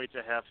can't wait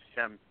to have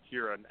him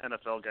here, an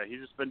NFL guy.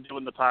 He's just been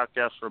doing the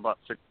podcast for about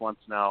 6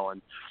 months now,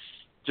 and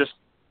just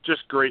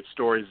great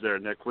stories there,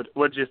 Nick. What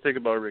did you think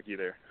about Ricky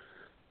there?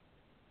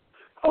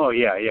 Oh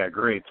yeah,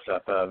 great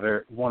stuff.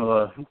 One of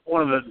the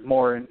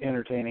more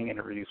entertaining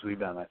interviews we've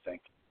done, I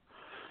think.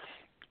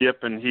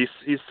 Yep, and he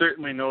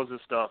certainly knows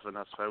his stuff, and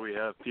that's why we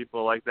have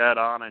people like that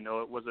on. I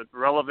know it wasn't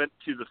relevant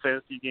to the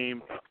fantasy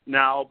game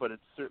now, but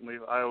it's certainly,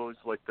 I always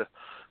like to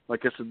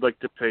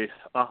pay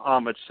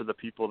homage to the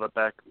people that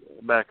back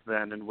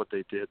then and what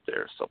they did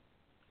there. So,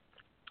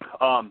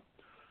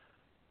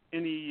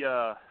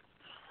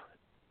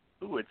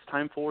 it's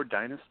time for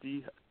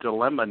Dynasty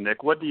Dilemma,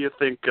 Nick. What do you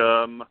think?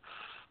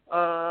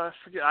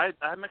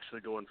 I'm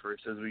actually going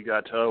first, as we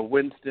got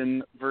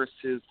Winston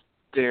versus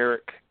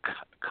Derek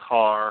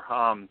Carr.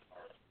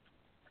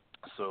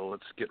 So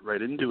let's get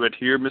right into it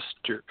here,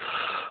 Mister.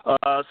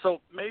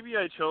 So maybe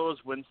I chose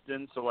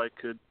Winston so I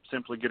could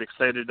simply get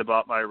excited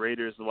about my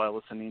Raiders while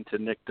listening to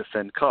Nick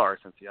defend Carr,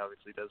 since he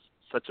obviously does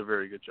such a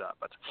very good job.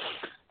 But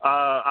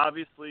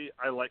obviously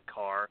I like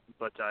Carr,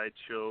 but I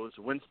chose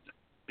Winston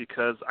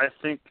because I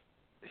think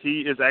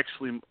he is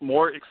actually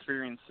more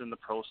experienced in the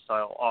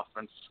pro-style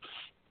offense,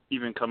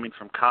 even coming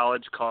from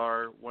college.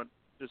 Carr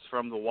is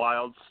from the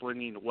wild,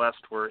 slinging West,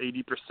 where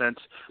 80%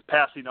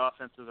 passing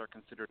offenses are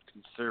considered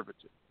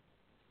conservative.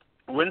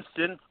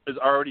 Winston is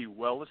already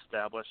well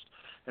established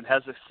and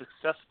has a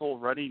successful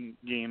running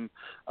game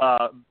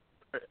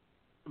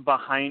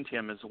behind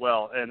him as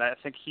well, and I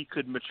think he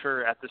could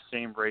mature at the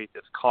same rate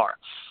as Carr,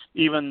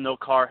 even though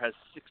Carr has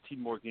 16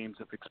 more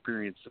games of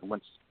experience than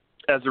Winston.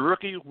 As a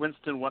rookie,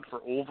 Winston went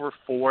for over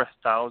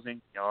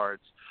 4,000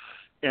 yards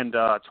and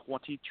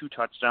 22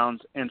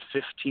 touchdowns and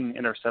 15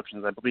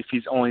 interceptions. I believe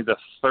he's only the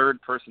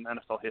third person in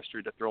NFL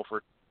history to throw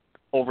for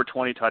over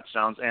 20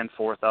 touchdowns and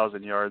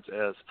 4,000 yards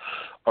as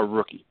a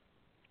rookie.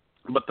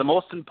 But the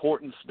most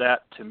important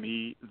stat to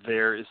me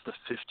there is the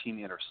 15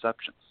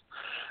 interceptions.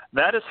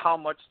 That is how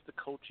much the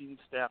coaching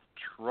staff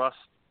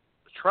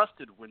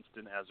trusted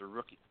Winston as a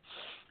rookie.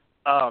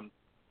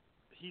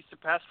 He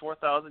surpassed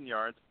 4,000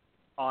 yards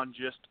on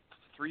just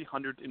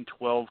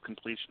 312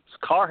 completions.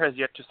 Carr has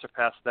yet to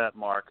surpass that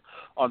mark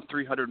on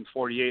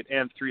 348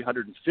 and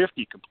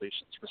 350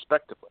 completions,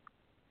 respectively,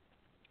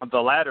 the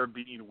latter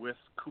being with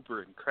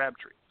Cooper and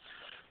Crabtree.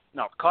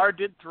 Now, Carr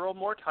did throw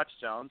more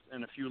touchdowns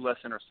and a few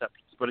less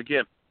interceptions, but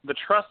again, the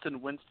trust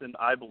in Winston,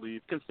 I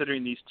believe,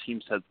 considering these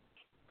teams have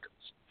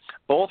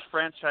both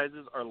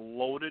franchises are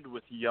loaded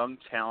with young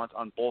talent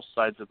on both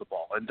sides of the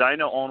ball, and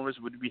Dino owners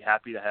would be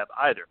happy to have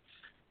either.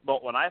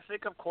 But when I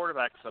think of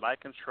quarterbacks that I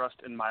can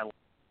trust in my life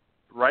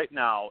right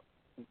now,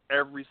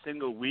 every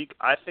single week,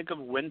 I think of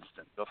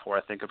Winston before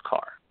I think of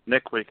Carr.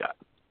 Nick, what do you got?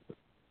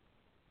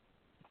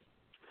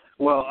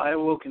 Well, I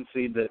will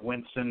concede that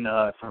Winston,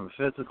 from a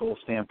physical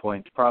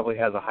standpoint, probably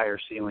has a higher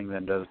ceiling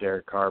than does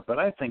Derek Carr, but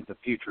I think the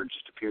future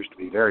just appears to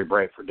be very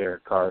bright for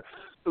Derek Carr,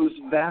 who's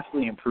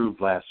vastly improved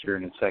last year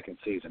in his second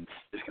season.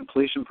 His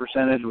completion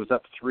percentage was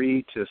up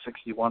 3 to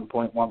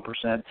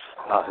 61.1%.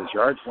 His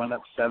yards went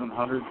up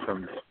 700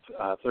 from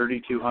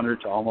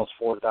 3,200 to almost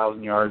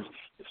 4,000 yards.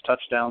 His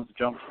touchdowns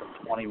jumped from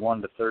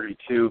 21 to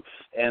 32,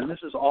 and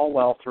this is all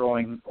while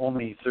throwing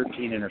only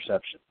 13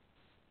 interceptions.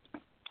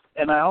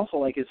 And I also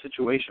like his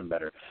situation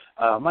better.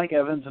 Mike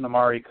Evans and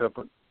Amari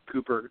Cooper,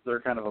 they're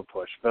kind of a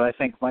push. But I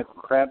think Michael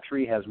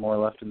Crabtree has more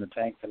left in the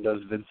tank than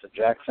does Vincent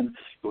Jackson,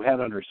 who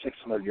had under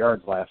 600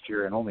 yards last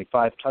year and only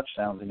 5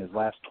 touchdowns in his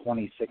last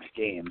 26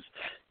 games.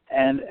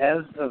 And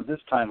as of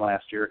this time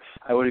last year,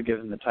 I would have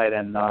given the tight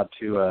end nod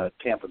to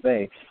Tampa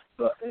Bay.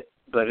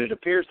 But it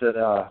appears that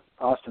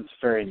Austin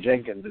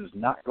Seferian-Jenkins is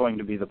not going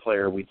to be the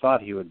player we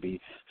thought he would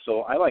be.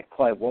 So I like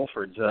Clive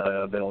Wolford's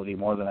ability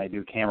more than I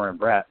do Cameron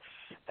Bratt.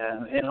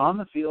 And on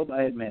the field,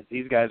 I admit,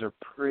 these guys are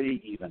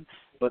pretty even.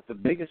 But the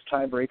biggest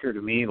tiebreaker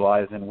to me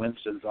lies in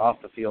Winston's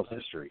off-the-field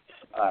history.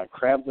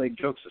 Crab leg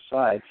jokes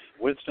aside,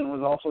 Winston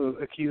was also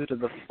accused of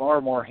the far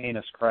more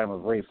heinous crime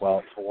of rape while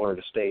at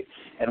Florida State.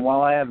 And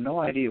while I have no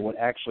idea what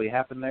actually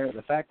happened there,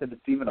 the fact that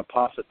it's even a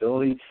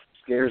possibility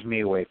scares me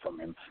away from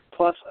him.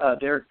 Plus,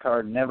 Derek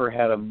Carr never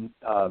had a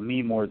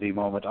meme-worthy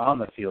moment on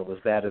the field as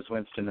bad as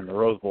Winston in the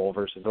Rose Bowl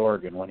versus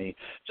Oregon when he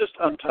just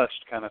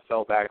untouched kind of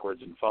fell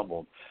backwards and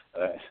fumbled.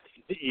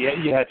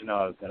 You had to know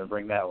I was going to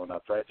bring that one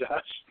up, right,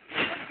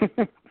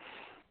 Josh?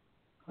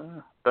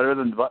 Better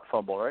than butt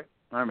fumble, right?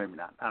 Or maybe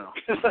not. I don't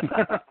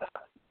know.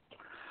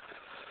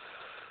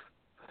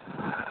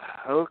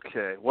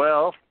 Okay.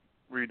 Well,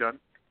 were you done?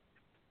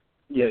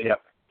 Yeah.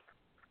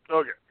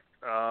 Okay.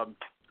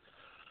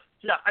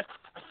 Yeah, I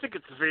think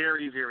it's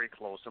very, very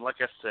close. And like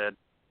I said,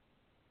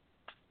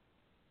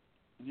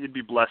 you'd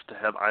be blessed to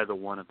have either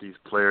one of these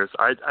players.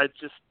 I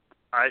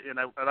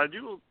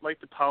do like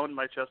to pound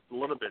my chest a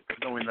little bit,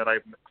 knowing that I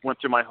went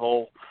through my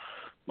whole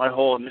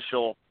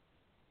initial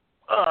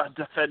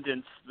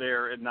defendants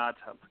there and not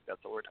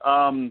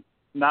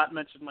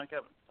mention Mike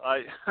Evans.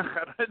 I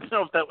don't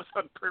know if that was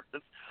on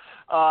purpose,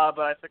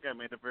 but I think I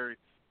made a very,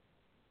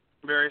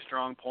 very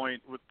strong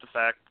point with the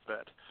fact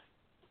that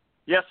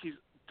yes, he's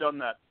done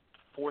that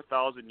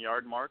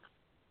 4,000-yard mark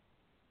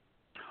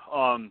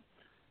on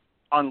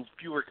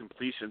fewer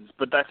completions,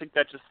 but I think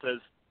that just says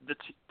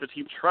the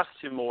team trusts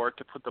him more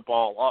to put the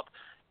ball up,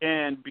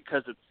 and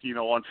because it's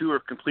on fewer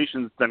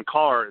completions than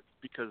Carr, it's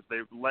because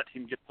they let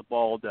him get the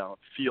ball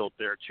downfield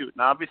there too.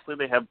 And obviously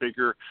they have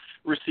bigger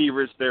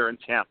receivers there in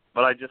Tampa,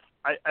 but I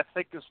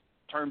think in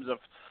terms of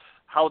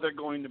how they're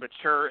going to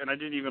mature, and I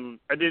didn't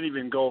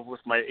even go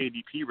with my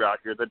ADP route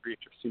here. That'd be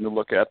interesting to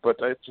look at,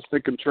 but I just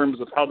think in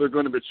terms of how they're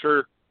going to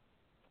mature,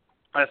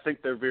 I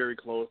think they're very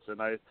close, and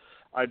I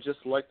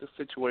just like the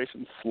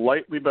situation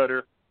slightly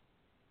better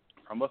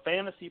from a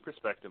fantasy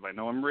perspective. I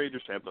know I'm a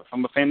Raiders fan, but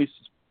from a fantasy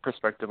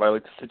perspective, I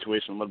like the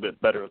situation a little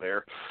bit better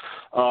there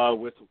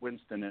with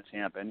Winston and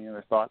Tampa. Any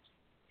other thoughts?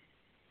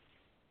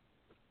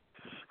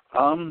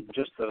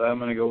 Just that I'm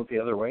going to go with the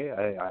other way.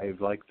 I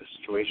like the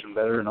situation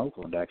better in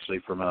Oakland, actually,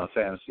 from a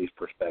fantasy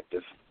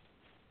perspective.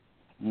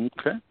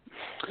 Okay.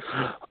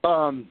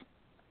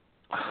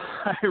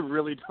 I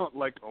really don't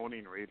like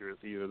owning Raiders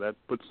either. That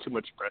puts too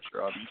much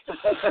pressure on me.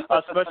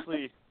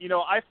 Especially,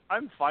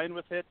 I'm fine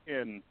with it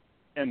in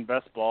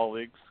best ball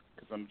leagues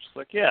because I'm just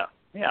like, yeah,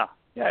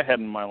 I had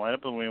in my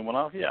lineup and we went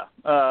off, yeah.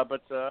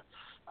 But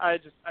I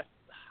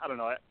don't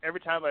know.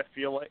 Every time I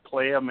feel like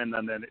play them and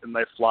then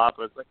they flop,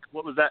 it's like,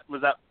 what was that?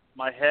 Was that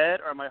my head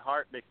or my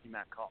heart making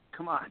that call?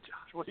 Come on,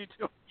 Josh, what are you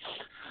doing?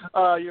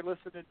 You're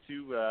listening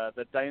to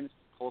the Dynasty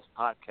Pulse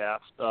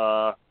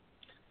podcast.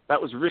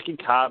 That was Ricky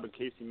Cobb, in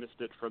case you missed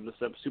it, from the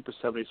Super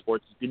 70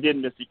 Sports. If you did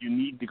miss it, you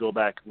need to go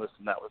back and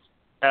listen. That was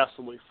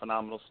absolutely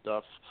phenomenal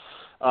stuff.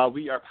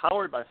 We are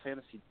powered by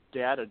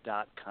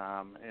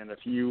FantasyData.com, and if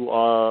you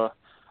are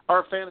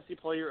a fantasy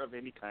player of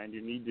any kind,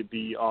 you need to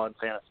be on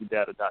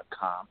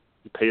FantasyData.com.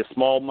 You pay a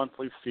small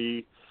monthly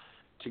fee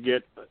to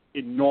get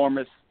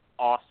enormous,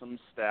 awesome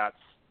stats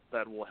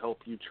that will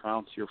help you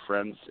trounce your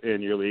friends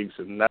in your leagues,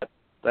 and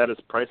that is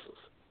priceless.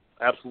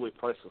 Absolutely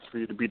priceless for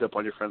you to beat up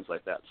on your friends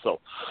like that. So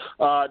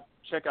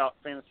check out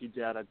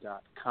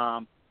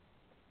FantasyData.com.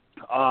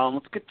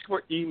 Let's get to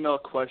our email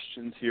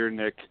questions here,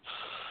 Nick.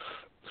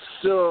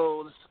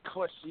 So this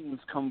question has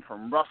come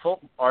from Russell.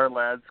 Our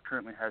lads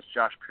currently has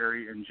Josh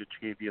Perry and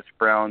Jatavius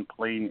Brown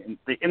playing in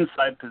the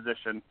inside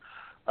position,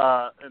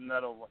 and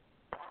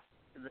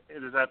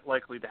is that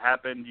likely to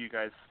happen? Do you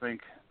guys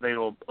think they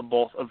will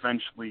both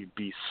eventually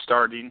be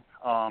starting?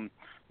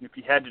 If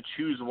you had to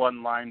choose one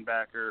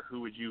linebacker,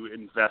 who would you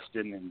invest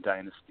in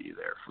Dynasty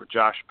there for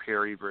Josh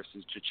Perry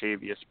versus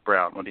Jatavius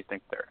Brown? What do you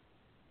think there?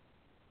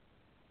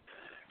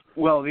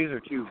 Well, these are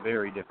two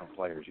very different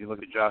players. You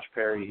look at Josh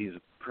Perry, he's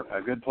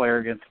a good player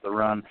against the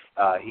run.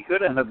 He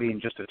could end up being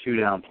just a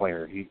two-down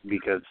player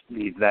because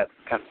he's that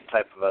kind of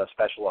type of a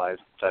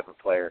specialized type of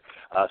player.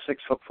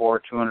 6'4",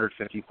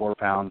 254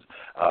 pounds,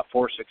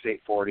 4'6",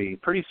 840,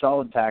 pretty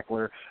solid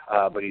tackler,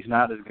 but he's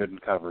not as good in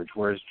coverage.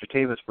 Whereas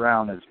Jatavius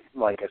Brown is,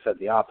 like I said,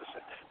 the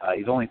opposite.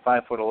 He's only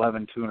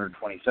 5'11",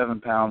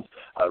 227 pounds,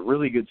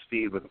 really good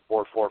speed with a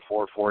 4'4",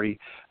 440.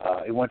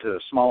 He went to a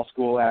small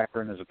school,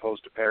 Akron, as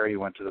opposed to Perry. He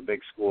went to the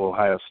big school,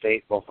 Ohio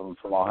State, both of them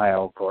from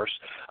Ohio, of course.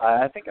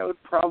 I think I would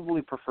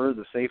probably prefer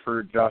the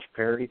safer Josh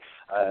Perry.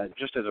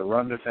 Just as a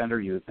run defender,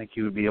 you would think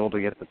he would be able to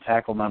get the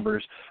tackle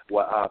numbers.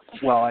 Well,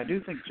 I do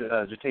think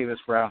Jatavius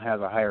Brown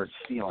has a higher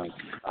ceiling.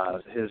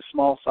 His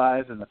small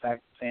size and the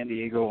fact that San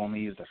Diego only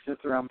used a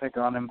fifth-round pick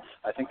on him,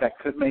 I think that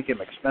could make him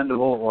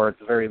expendable or at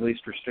the very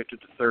least restricted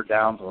to third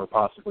downs or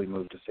possibly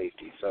move to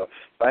safety. So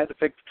if I had to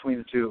pick between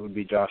the two, it would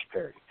be Josh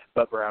Perry,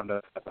 but Brown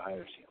does have a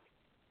higher ceiling.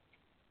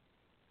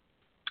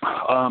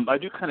 I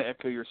do kind of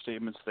echo your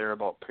statements there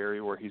about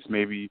Perry, where he's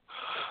maybe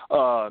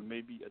a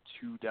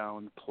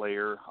two-down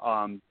player.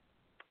 I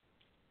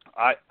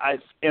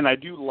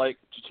do like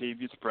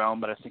Jatavius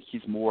Brown, but I think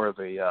he's more of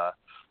a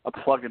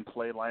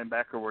plug-and-play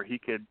linebacker where he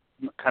could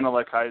kind of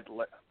like I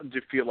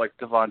do feel like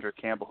Devondre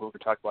Campbell, who we'll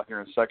talk about here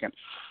in a second,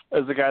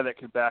 is a guy that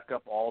could back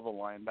up all the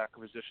linebacker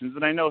positions.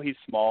 And I know he's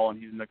small and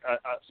he's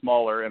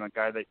smaller and a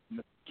guy that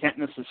you can't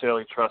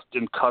necessarily trust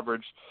in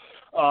coverage.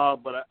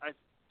 But I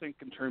think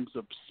in terms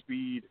of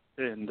speed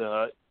and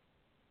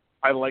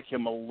I like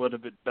him a little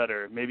bit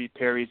better. Maybe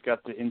Perry's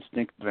got the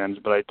instinct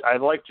advantage, but I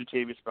like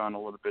Jatavius Brown a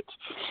little bit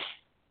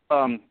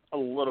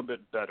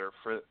better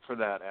for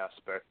that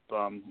aspect.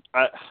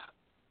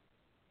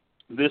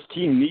 This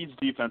team needs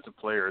defensive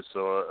players,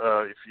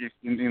 so if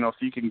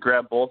you can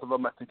grab both of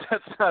them, I think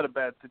that's not a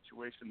bad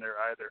situation there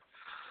either.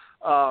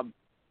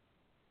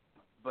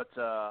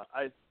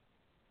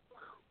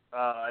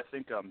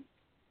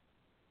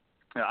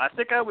 I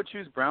think I would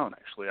choose Brown,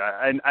 actually.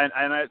 I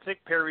think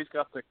Perry's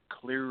got the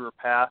clearer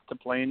path to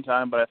playing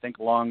time, but I think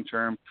long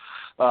term,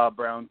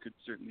 Brown could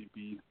certainly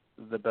be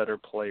the better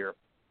player.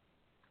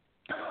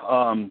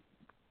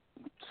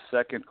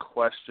 Second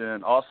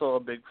question, also a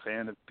big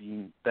fan of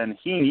Ben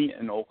Heaney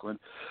in Oakland.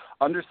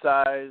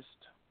 Undersized,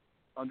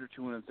 under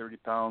 230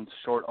 pounds,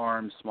 short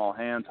arms, small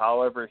hands.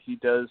 However, he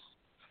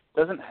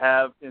doesn't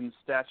have in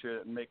stature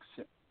that makes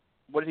him,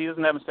 what he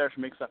doesn't have in stature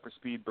makes up for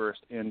speed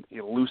burst and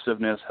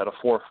elusiveness. Had a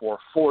 4.4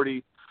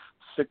 40,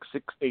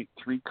 6.68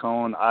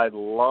 3-cone. I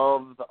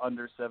love the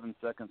under 7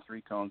 second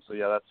 3-cone. So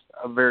yeah, that's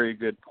a very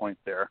good point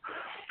there.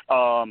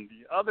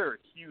 The other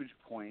huge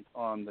point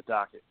on the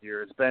docket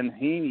here is Ben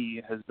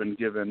Heaney has been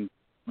given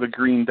the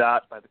green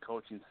dot by the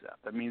coaching staff.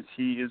 That means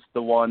he is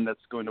the one that's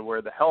going to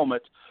wear the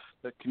helmet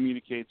that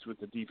communicates with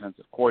the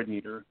defensive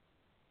coordinator.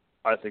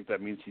 I think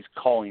that means he's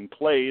calling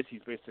plays.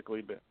 He's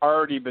basically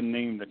already been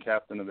named the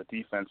captain of the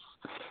defense,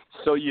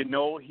 so he's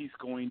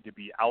going to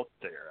be out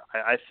there.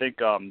 I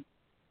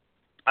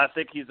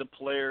think he's a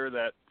player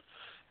that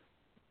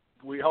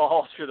we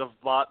all should have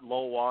bought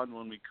low on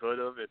when we could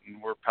have,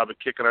 and we're probably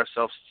kicking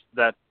ourselves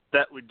that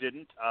we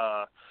didn't.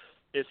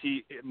 Is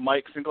he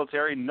Mike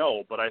Singletary?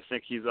 No, but I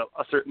think he's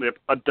certainly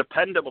a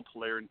dependable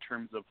player in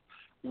terms of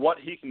what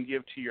he can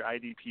give to your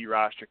IDP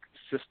roster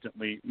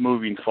consistently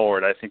moving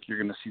forward. I think you're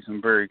going to see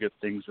some very good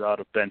things out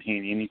of Ben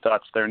Heaney. Any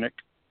thoughts there, Nick?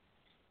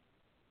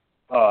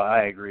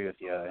 I agree with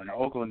you. And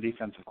Oakland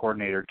defensive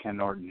coordinator Ken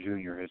Norton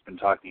Jr. has been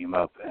talking him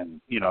up, and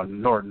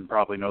Norton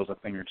probably knows a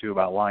thing or two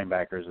about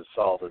linebackers as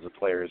solid as a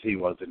player as he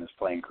was in his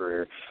playing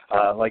career.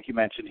 Like you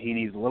mentioned,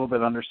 Heaney's a little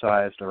bit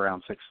undersized,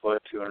 around 6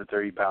 foot,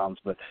 230 pounds,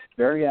 but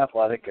very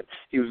athletic. And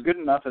he was good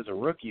enough as a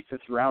rookie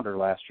 5th rounder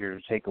last year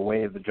to take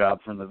away the job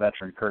from the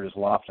veteran Curtis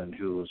Lofton,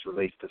 who was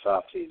released this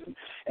offseason.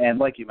 And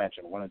like you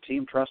mentioned, when a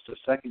team trusts a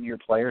second-year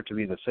player to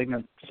be the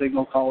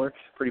signal caller,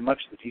 pretty much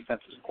the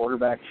defense's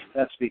quarterback,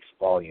 that speaks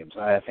volumes.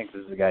 I think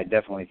this is a guy,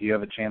 definitely, if you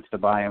have a chance to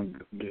buy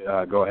him,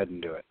 go ahead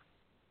and do it.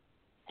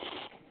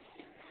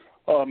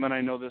 And I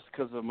know this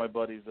because of my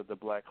buddies at the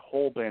Black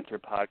Hole Banter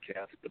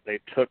podcast, but they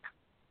took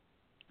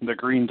the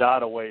green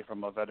dot away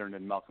from a veteran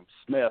in Malcolm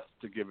Smith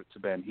to give it to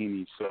Ben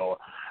Heaney. So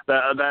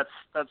that's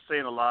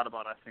saying a lot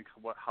about, I think,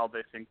 how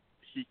they think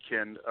he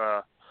can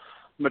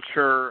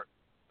mature.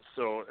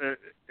 So,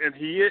 and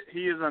he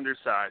is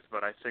undersized,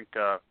 but I think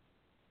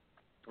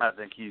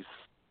he's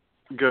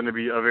going to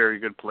be a very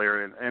good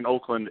player, and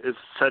Oakland is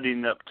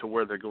setting up to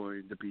where they're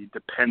going to be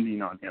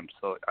depending on him.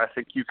 So I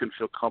think you can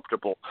feel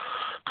comfortable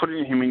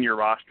putting him in your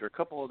roster. A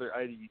couple other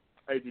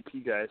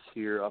IDP guys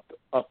here up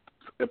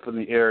in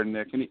the air,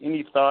 Nick.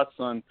 Any thoughts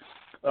on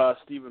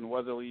Stephen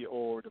Weatherly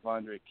or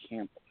Devondre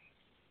Campbell?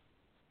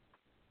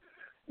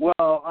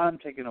 Well, I'm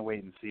taking a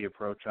wait-and-see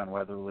approach on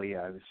Weatherly.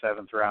 The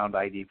 7th-round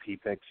IDP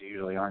picks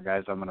usually aren't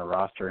guys I'm going to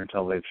roster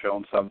until they've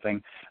shown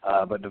something.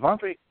 But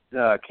Devondre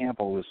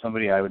Campbell is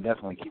somebody I would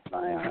definitely keep an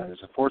eye on.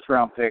 There's a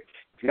 4th-round pick.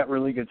 He's got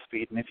really good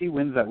speed, and if he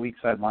wins that weak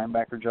side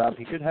linebacker job,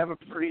 he could have a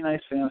pretty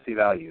nice fantasy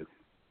value.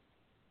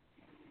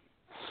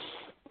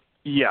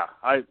 Yeah,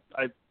 I've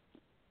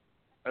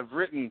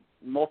written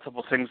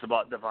multiple things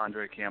about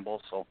Devondre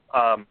Campbell, so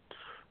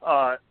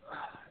I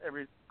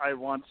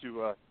want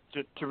to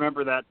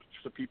remember that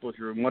for people if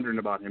you're wondering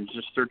about him,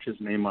 just search his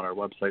name on our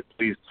website,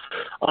 please.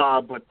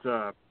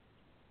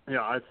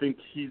 Yeah, I think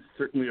he's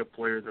certainly a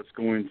player that's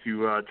going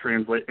to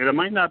translate, and it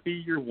might not be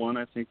year one.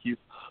 I think he's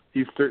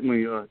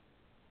certainly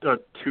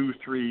 2-3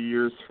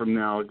 years from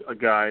now a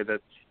guy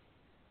that's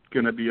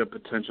going to be a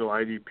potential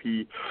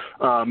IDP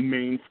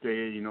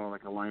mainstay,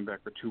 like a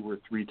linebacker 2 or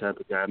 3 type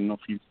of guy. I don't know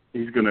if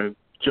he's going to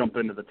jump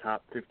into the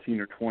top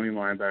 15 or 20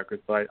 linebackers,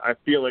 but I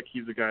feel like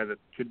he's a guy that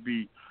could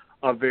be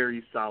a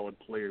very solid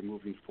player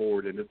moving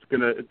forward, and it's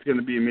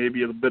gonna be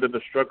maybe a bit of a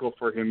struggle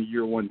for him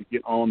year one to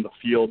get on the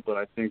field, but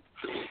I think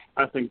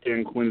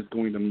Dan Quinn is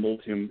going to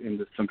mold him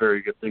into some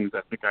very good things. I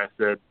think I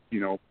said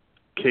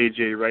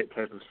KJ Wright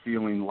type of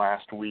ceiling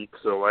last week,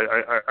 so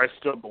I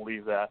still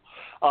believe that.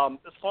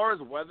 As far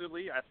as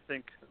Weatherly, I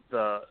think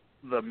the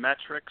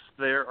metrics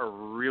there are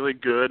really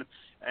good,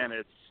 and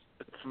it's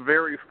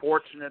very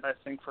fortunate, I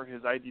think, for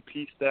his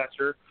IDP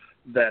stature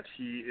that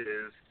he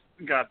is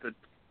got the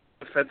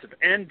defensive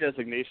end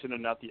designation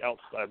and not the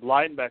outside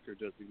linebacker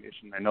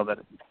designation. I know that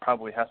it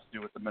probably has to do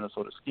with the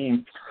Minnesota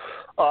scheme.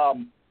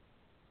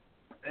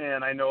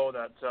 And I know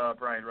that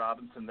Brian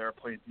Robinson there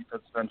playing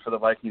defensive end for the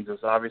Vikings is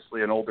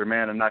obviously an older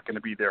man and not going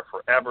to be there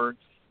forever.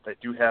 They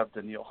do have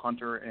Danielle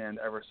Hunter and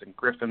Everson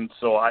Griffin,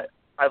 so I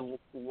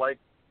like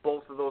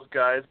both of those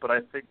guys, but I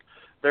think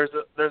there's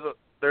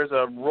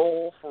a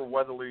role for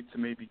Weatherly to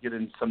maybe get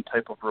in some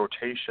type of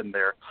rotation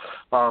there.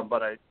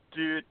 But I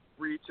did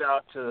reach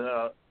out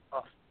to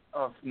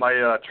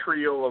my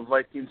trio of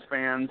Vikings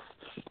fans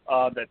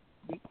that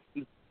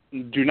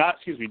do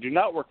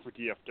not work for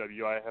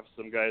DFW. I have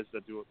some guys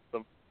that do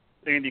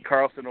Andy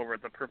Carlson over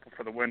at the Purple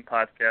for the Win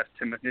podcast.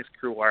 Tim and his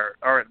crew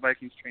are at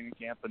Vikings training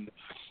camp, and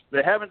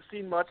they haven't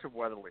seen much of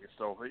Weatherly.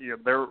 So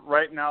they're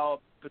right now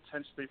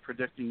potentially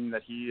predicting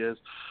that he is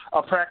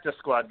a practice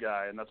squad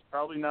guy, and that's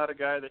probably not a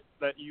guy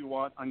that you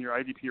want on your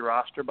IDP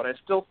roster. But I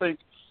still think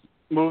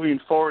moving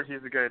forward,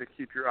 he's a guy to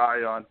keep your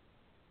eye on.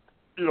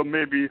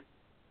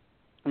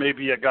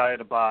 Maybe a guy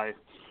to buy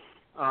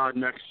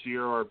next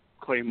year or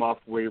claim off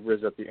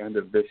waivers at the end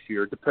of this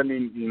year,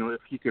 depending,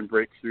 if he can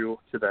break through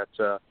to that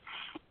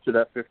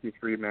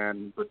 53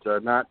 man.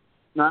 But not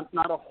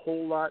a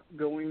whole lot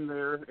going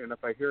there. And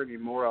if I hear any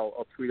more,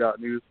 I'll tweet out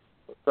news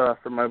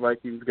from my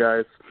Vikings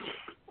guys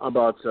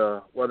about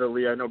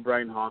Weatherly. I know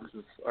Brian Hawks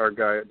is our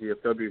guy at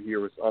DFW here,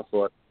 was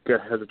also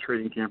has a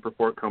training camp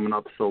report coming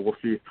up, so we'll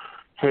see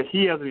if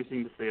he has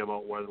anything to say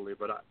about Weatherly.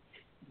 But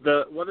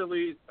the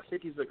Weatherly, I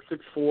think he's like 6'4",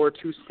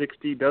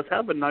 260, does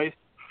have a nice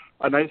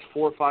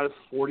 4.5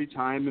 40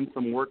 time in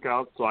some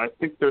workouts. So I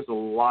think there's a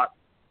lot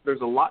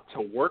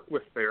to work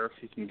with there if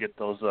he can get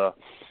those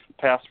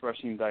pass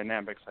rushing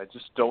dynamics. I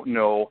just don't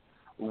know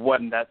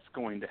when that's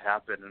going to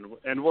happen,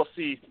 and we'll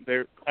see.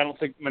 I don't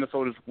think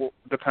Minnesota's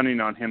depending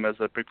on him as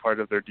a big part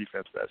of their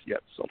defense as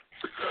yet. So,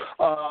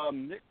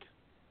 Nick,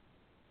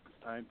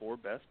 it's time for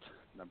best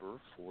number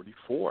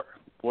 44.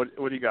 What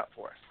do you got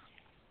for us?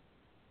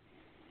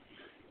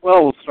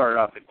 Well, we'll start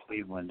off in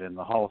Cleveland, and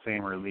the Hall of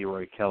Famer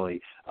Leroy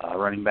Kelly,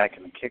 running back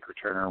and the kick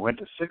returner, went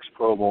to 6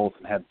 Pro Bowls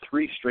and had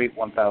 3 straight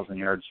 1,000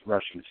 yards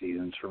rushing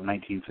seasons from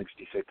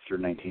 1966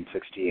 through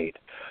 1968.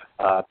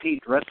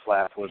 Pete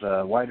Retzlaff was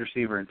a wide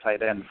receiver and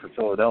tight end for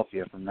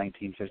Philadelphia from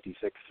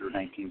 1956 through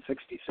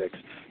 1966,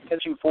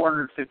 catching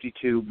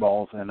 452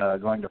 balls and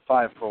going to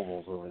 5 Pro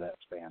Bowls over that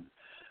span.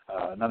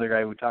 Another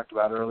guy we talked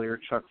about earlier,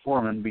 Chuck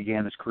Foreman,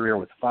 began his career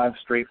with 5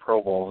 straight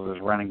Pro Bowls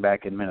as running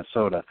back in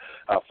Minnesota.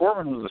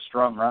 Foreman was a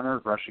strong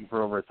runner, rushing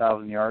for over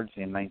 1,000 yards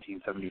in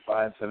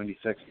 1975,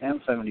 76,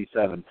 and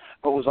 77,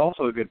 but was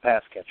also a good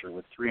pass catcher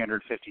with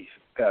 350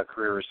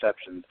 career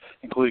receptions,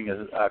 including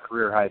a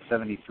career-high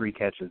 73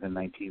 catches in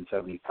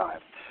 1975.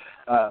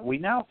 We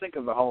now think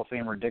of the Hall of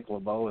Famer Dick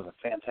LeBeau as a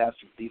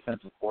fantastic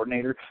defensive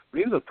coordinator, but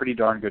he was a pretty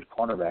darn good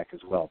cornerback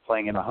as well,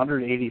 playing in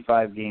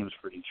 185 games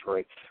for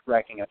Detroit,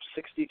 racking up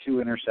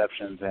 62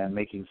 interceptions and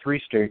making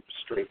 3 straight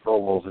Pro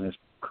Bowls in his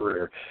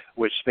career,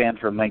 which spanned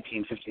from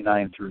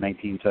 1959 through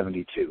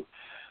 1972.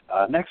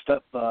 Next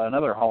up,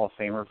 another Hall of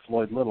Famer,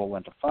 Floyd Little,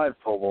 went to 5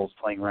 Pro Bowls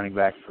playing running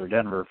back for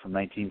Denver from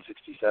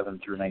 1967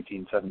 through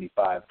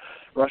 1975,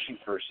 rushing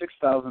for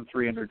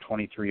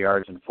 6,323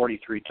 yards and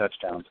 43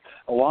 touchdowns,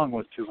 along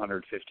with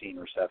 215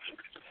 receptions.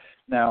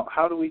 Now,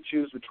 how do we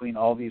choose between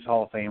all these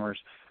Hall of Famers?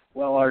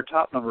 Well, our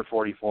top number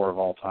 44 of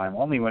all time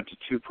only went to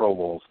 2 Pro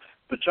Bowls,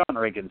 but John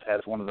Riggins has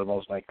one of the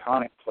most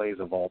iconic plays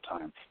of all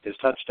time, his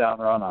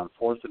touchdown run on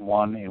 4th and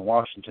 1 in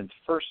Washington's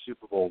first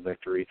Super Bowl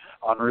victory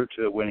en route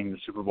to winning the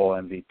Super Bowl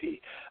MVP.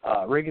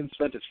 Riggins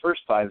spent his first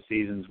 5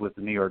 seasons with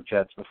the New York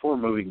Jets before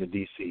moving to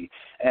D.C.,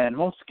 and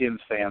most Skins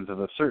fans of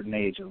a certain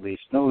age at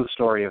least know the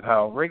story of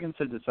how Riggins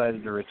had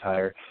decided to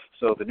retire,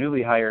 so the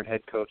newly hired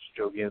head coach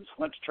Joe Gibbs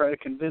went to try to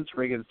convince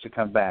Riggins to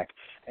come back,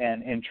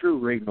 and in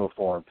true Rigno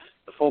form,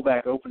 the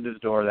fullback opened his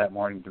door that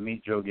morning to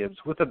meet Joe Gibbs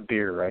with a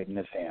beer right in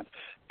his hand.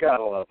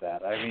 Gotta love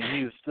that. I mean,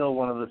 he's still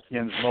one of the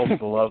Skins' most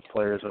beloved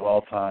players of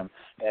all time,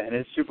 and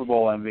his Super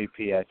Bowl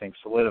MVP, I think,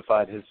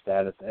 solidified his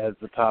status as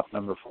the top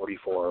number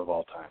 44 of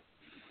all time.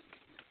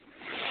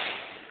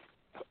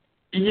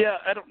 Yeah,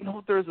 I don't know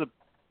if there's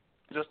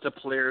just a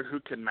player who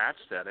can match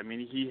that. I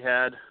mean, he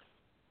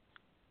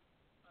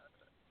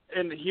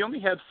only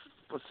had,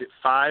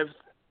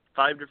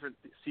 5 different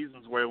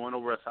seasons where he went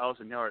over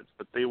 1,000 yards,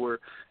 but they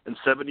were in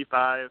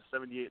 75,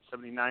 78,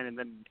 79, and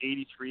then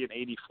 83 and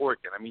 84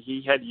 again. I mean,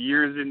 he had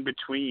years in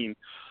between.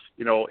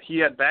 He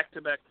had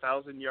back-to-back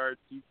 1,000-yard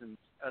seasons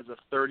as a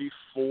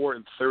 34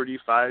 and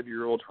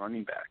 35-year-old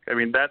running back. I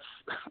mean, that's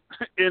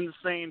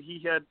insane.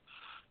 He had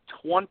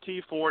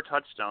 24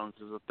 touchdowns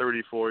as a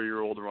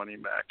 34-year-old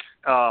running back.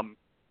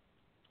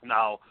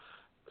 Now,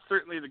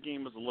 certainly the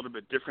game was a little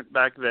bit different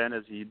back then,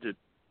 as he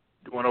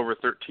went over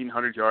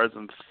 1,300 yards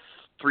and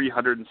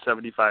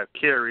 375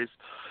 carries,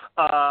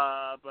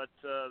 but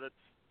that's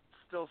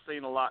still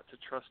saying a lot to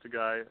trust a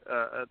guy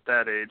at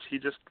that age. He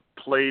just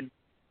played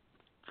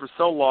for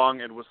so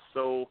long and was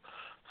so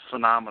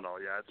phenomenal.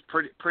 Yeah,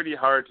 it's pretty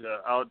hard to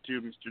outdo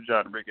Mr.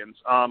 John Riggins.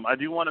 I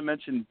do want to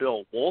mention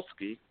Bill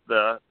Wolski,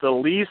 the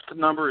least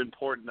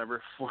important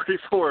number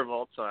 44 of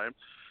all time,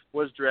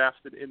 was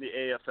drafted in the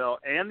AFL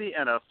and the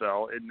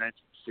NFL in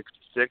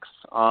 1966.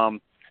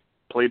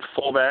 Played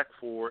fullback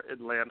for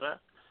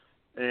Atlanta.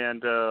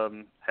 and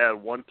had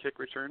one kick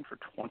return for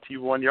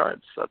 21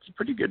 yards. So that's a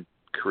pretty good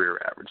career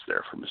average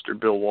there for Mr.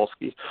 Bill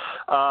Wolski.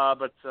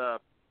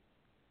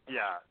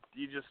 Yeah,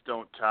 you just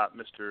don't top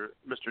Mr.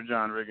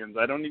 John Riggins.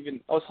 I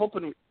was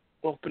hoping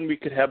we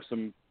could have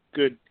some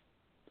good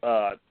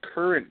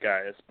current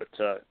guys,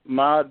 but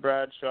Maude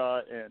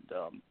Bradshaw and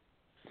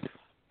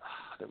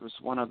there was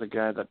one other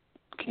guy that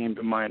came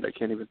to mind. I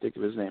can't even think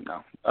of his name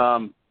now.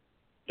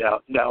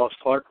 Dallas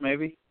Clark,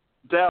 maybe?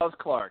 Dallas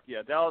Clark,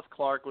 yeah. Dallas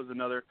Clark was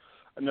another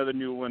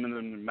new one, and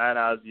then Matt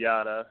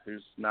Asiata,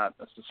 who's not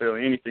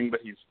necessarily anything,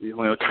 but he's the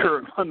only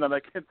current one that I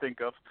can think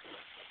of.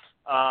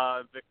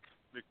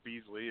 Vic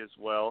Beasley as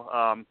well.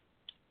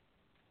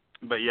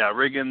 But yeah,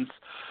 Riggins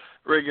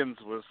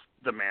was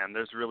the man.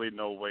 There's really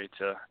no way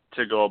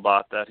to go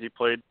about that. He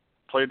played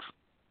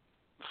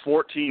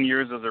 14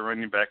 years as a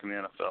running back in the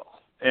NFL.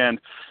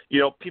 And,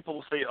 people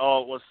will say,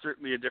 oh, it was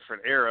certainly a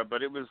different era,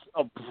 but it was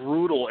a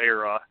brutal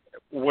era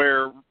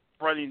where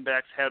running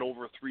backs had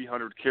over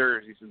 300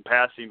 carries, and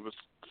passing was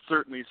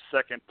certainly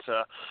second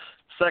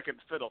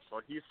fiddle.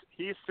 So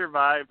he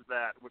survived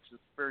that, which is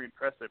very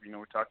impressive. We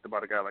talked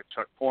about a guy like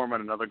Chuck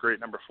Foreman, another great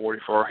number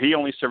 44. He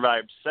only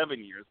survived 7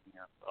 years in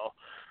the NFL.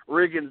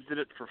 Riggins did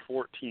it for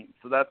 14.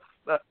 So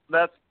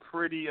that's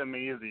pretty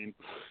amazing.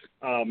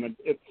 And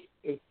it's,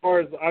 as far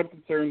as I'm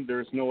concerned,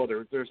 there's no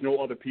other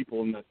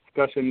people in that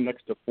discussion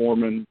next to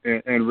Foreman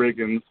and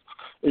Riggins.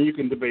 And you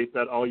can debate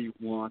that all you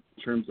want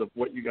in terms of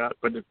what you got.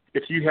 But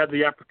if you had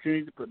the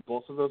opportunity to put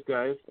both of those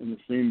guys in the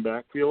same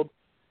backfield,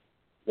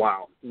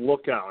 wow,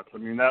 look out. I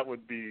mean, that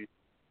would be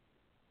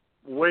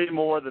way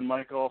more than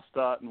Mike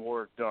Allstott and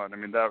Warwick Dunn. I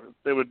mean,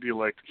 they would be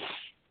like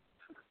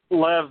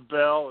Lev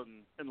Bell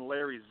and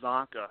Larry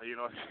Zonka,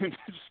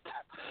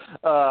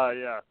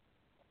 yeah.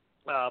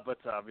 But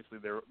obviously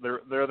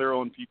they're their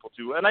own people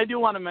too. And I do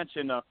want to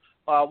mention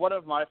one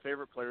of my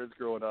favorite players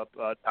growing up,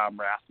 Tom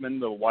Rathman,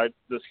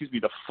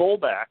 the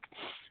fullback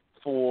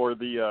for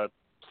the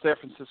San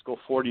Francisco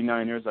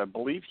 49ers. I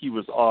believe he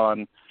was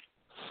on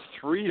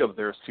 3 of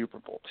their Super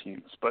Bowl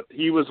teams, but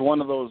he was one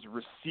of those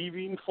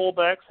receiving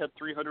fullbacks, had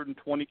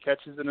 320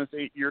 catches in his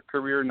 9-year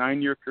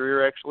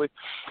career actually.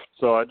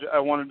 So I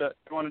wanted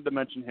to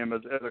mention him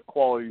as a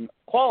quality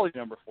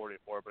number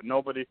 44, but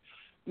nobody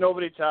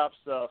tops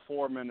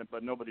Foreman,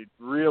 but nobody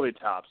really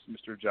tops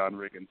Mr. John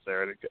Riggins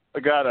there. I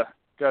gotta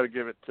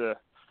give it to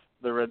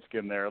the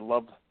Redskin there.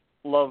 Love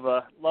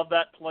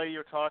that play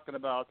you're talking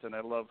about, and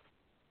I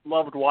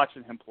loved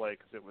watching him play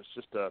because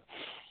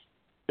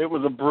it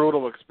was a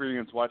brutal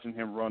experience watching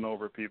him run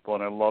over people,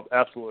 and I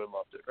absolutely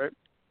loved it. Right?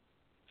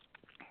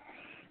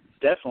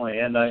 Definitely,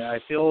 and I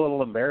feel a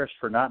little embarrassed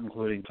for not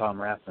including Tom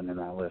Rathman in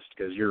that list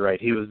because you're right.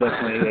 He was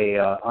definitely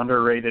a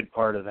underrated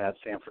part of that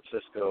San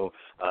Francisco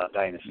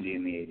dynasty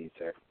in the 80s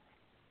there.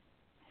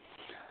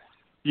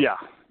 Yeah,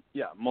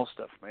 most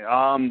definitely.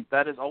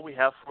 That is all we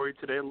have for you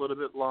today, a little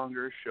bit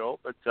longer show,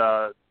 but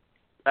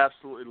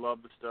absolutely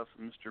love the stuff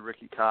from Mr.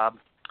 Ricky Cobb.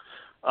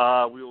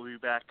 We will be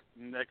back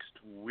next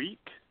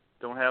week.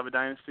 Don't have a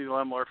Dynasty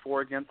Dilemma or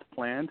 4 Against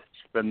planned.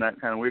 It's been that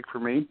kind of week for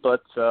me,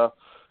 but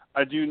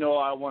I do know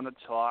I want to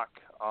talk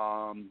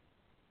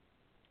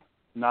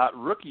not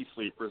rookie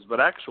sleepers,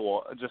 but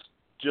actual just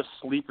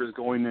sleepers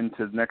going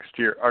into next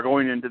year or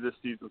going into this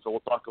season. So we'll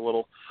talk a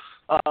little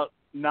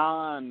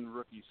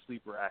non-rookie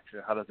sleeper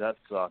action. How does that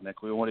sound,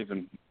 Nick? We won't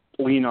even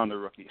lean on the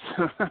rookies.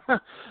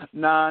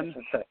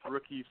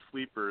 Non-rookie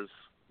sleepers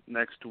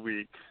next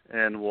week,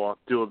 and we'll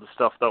do the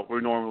stuff that we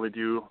normally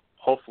do.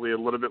 Hopefully, a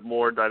little bit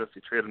more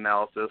dynasty trade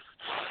analysis,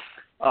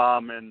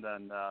 and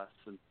then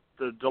some.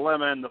 The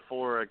dilemma and the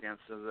 4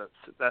 against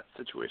that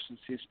situation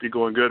seems to be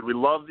going good. We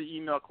love the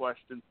email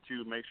questions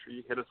too. Make sure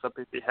you hit us up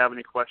if you have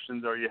any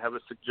questions or you have a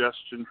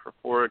suggestion for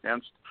 4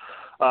 against.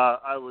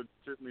 I would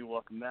certainly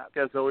welcome that.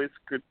 As always,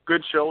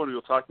 good show, and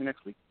we'll talk to you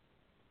next week.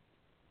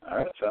 All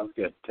right, sounds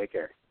good. Take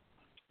care.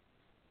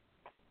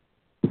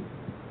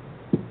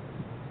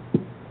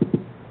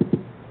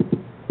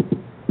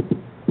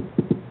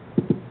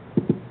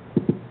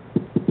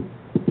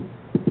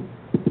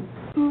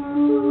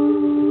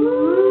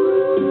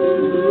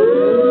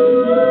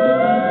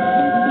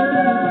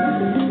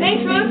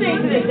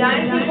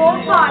 Dynasty Bowl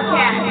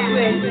Podcast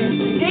with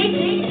JT,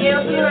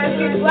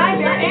 ALCUSU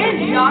Swagger, and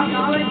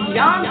Joshua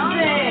Johnson.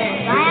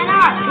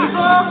 Sayonara,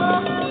 people.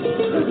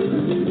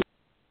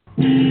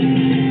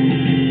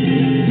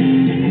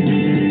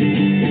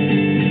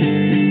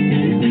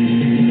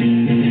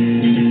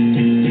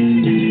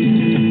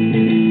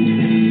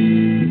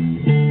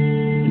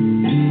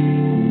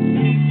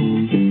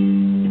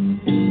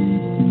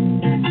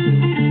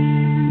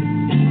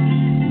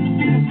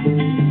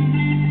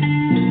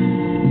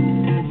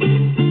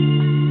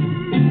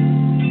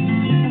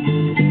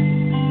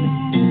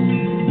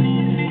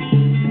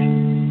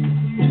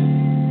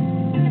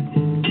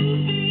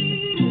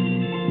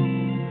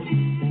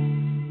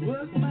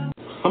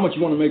 How much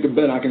you want to make a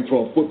bet I can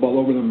throw a football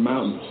over the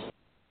mountains?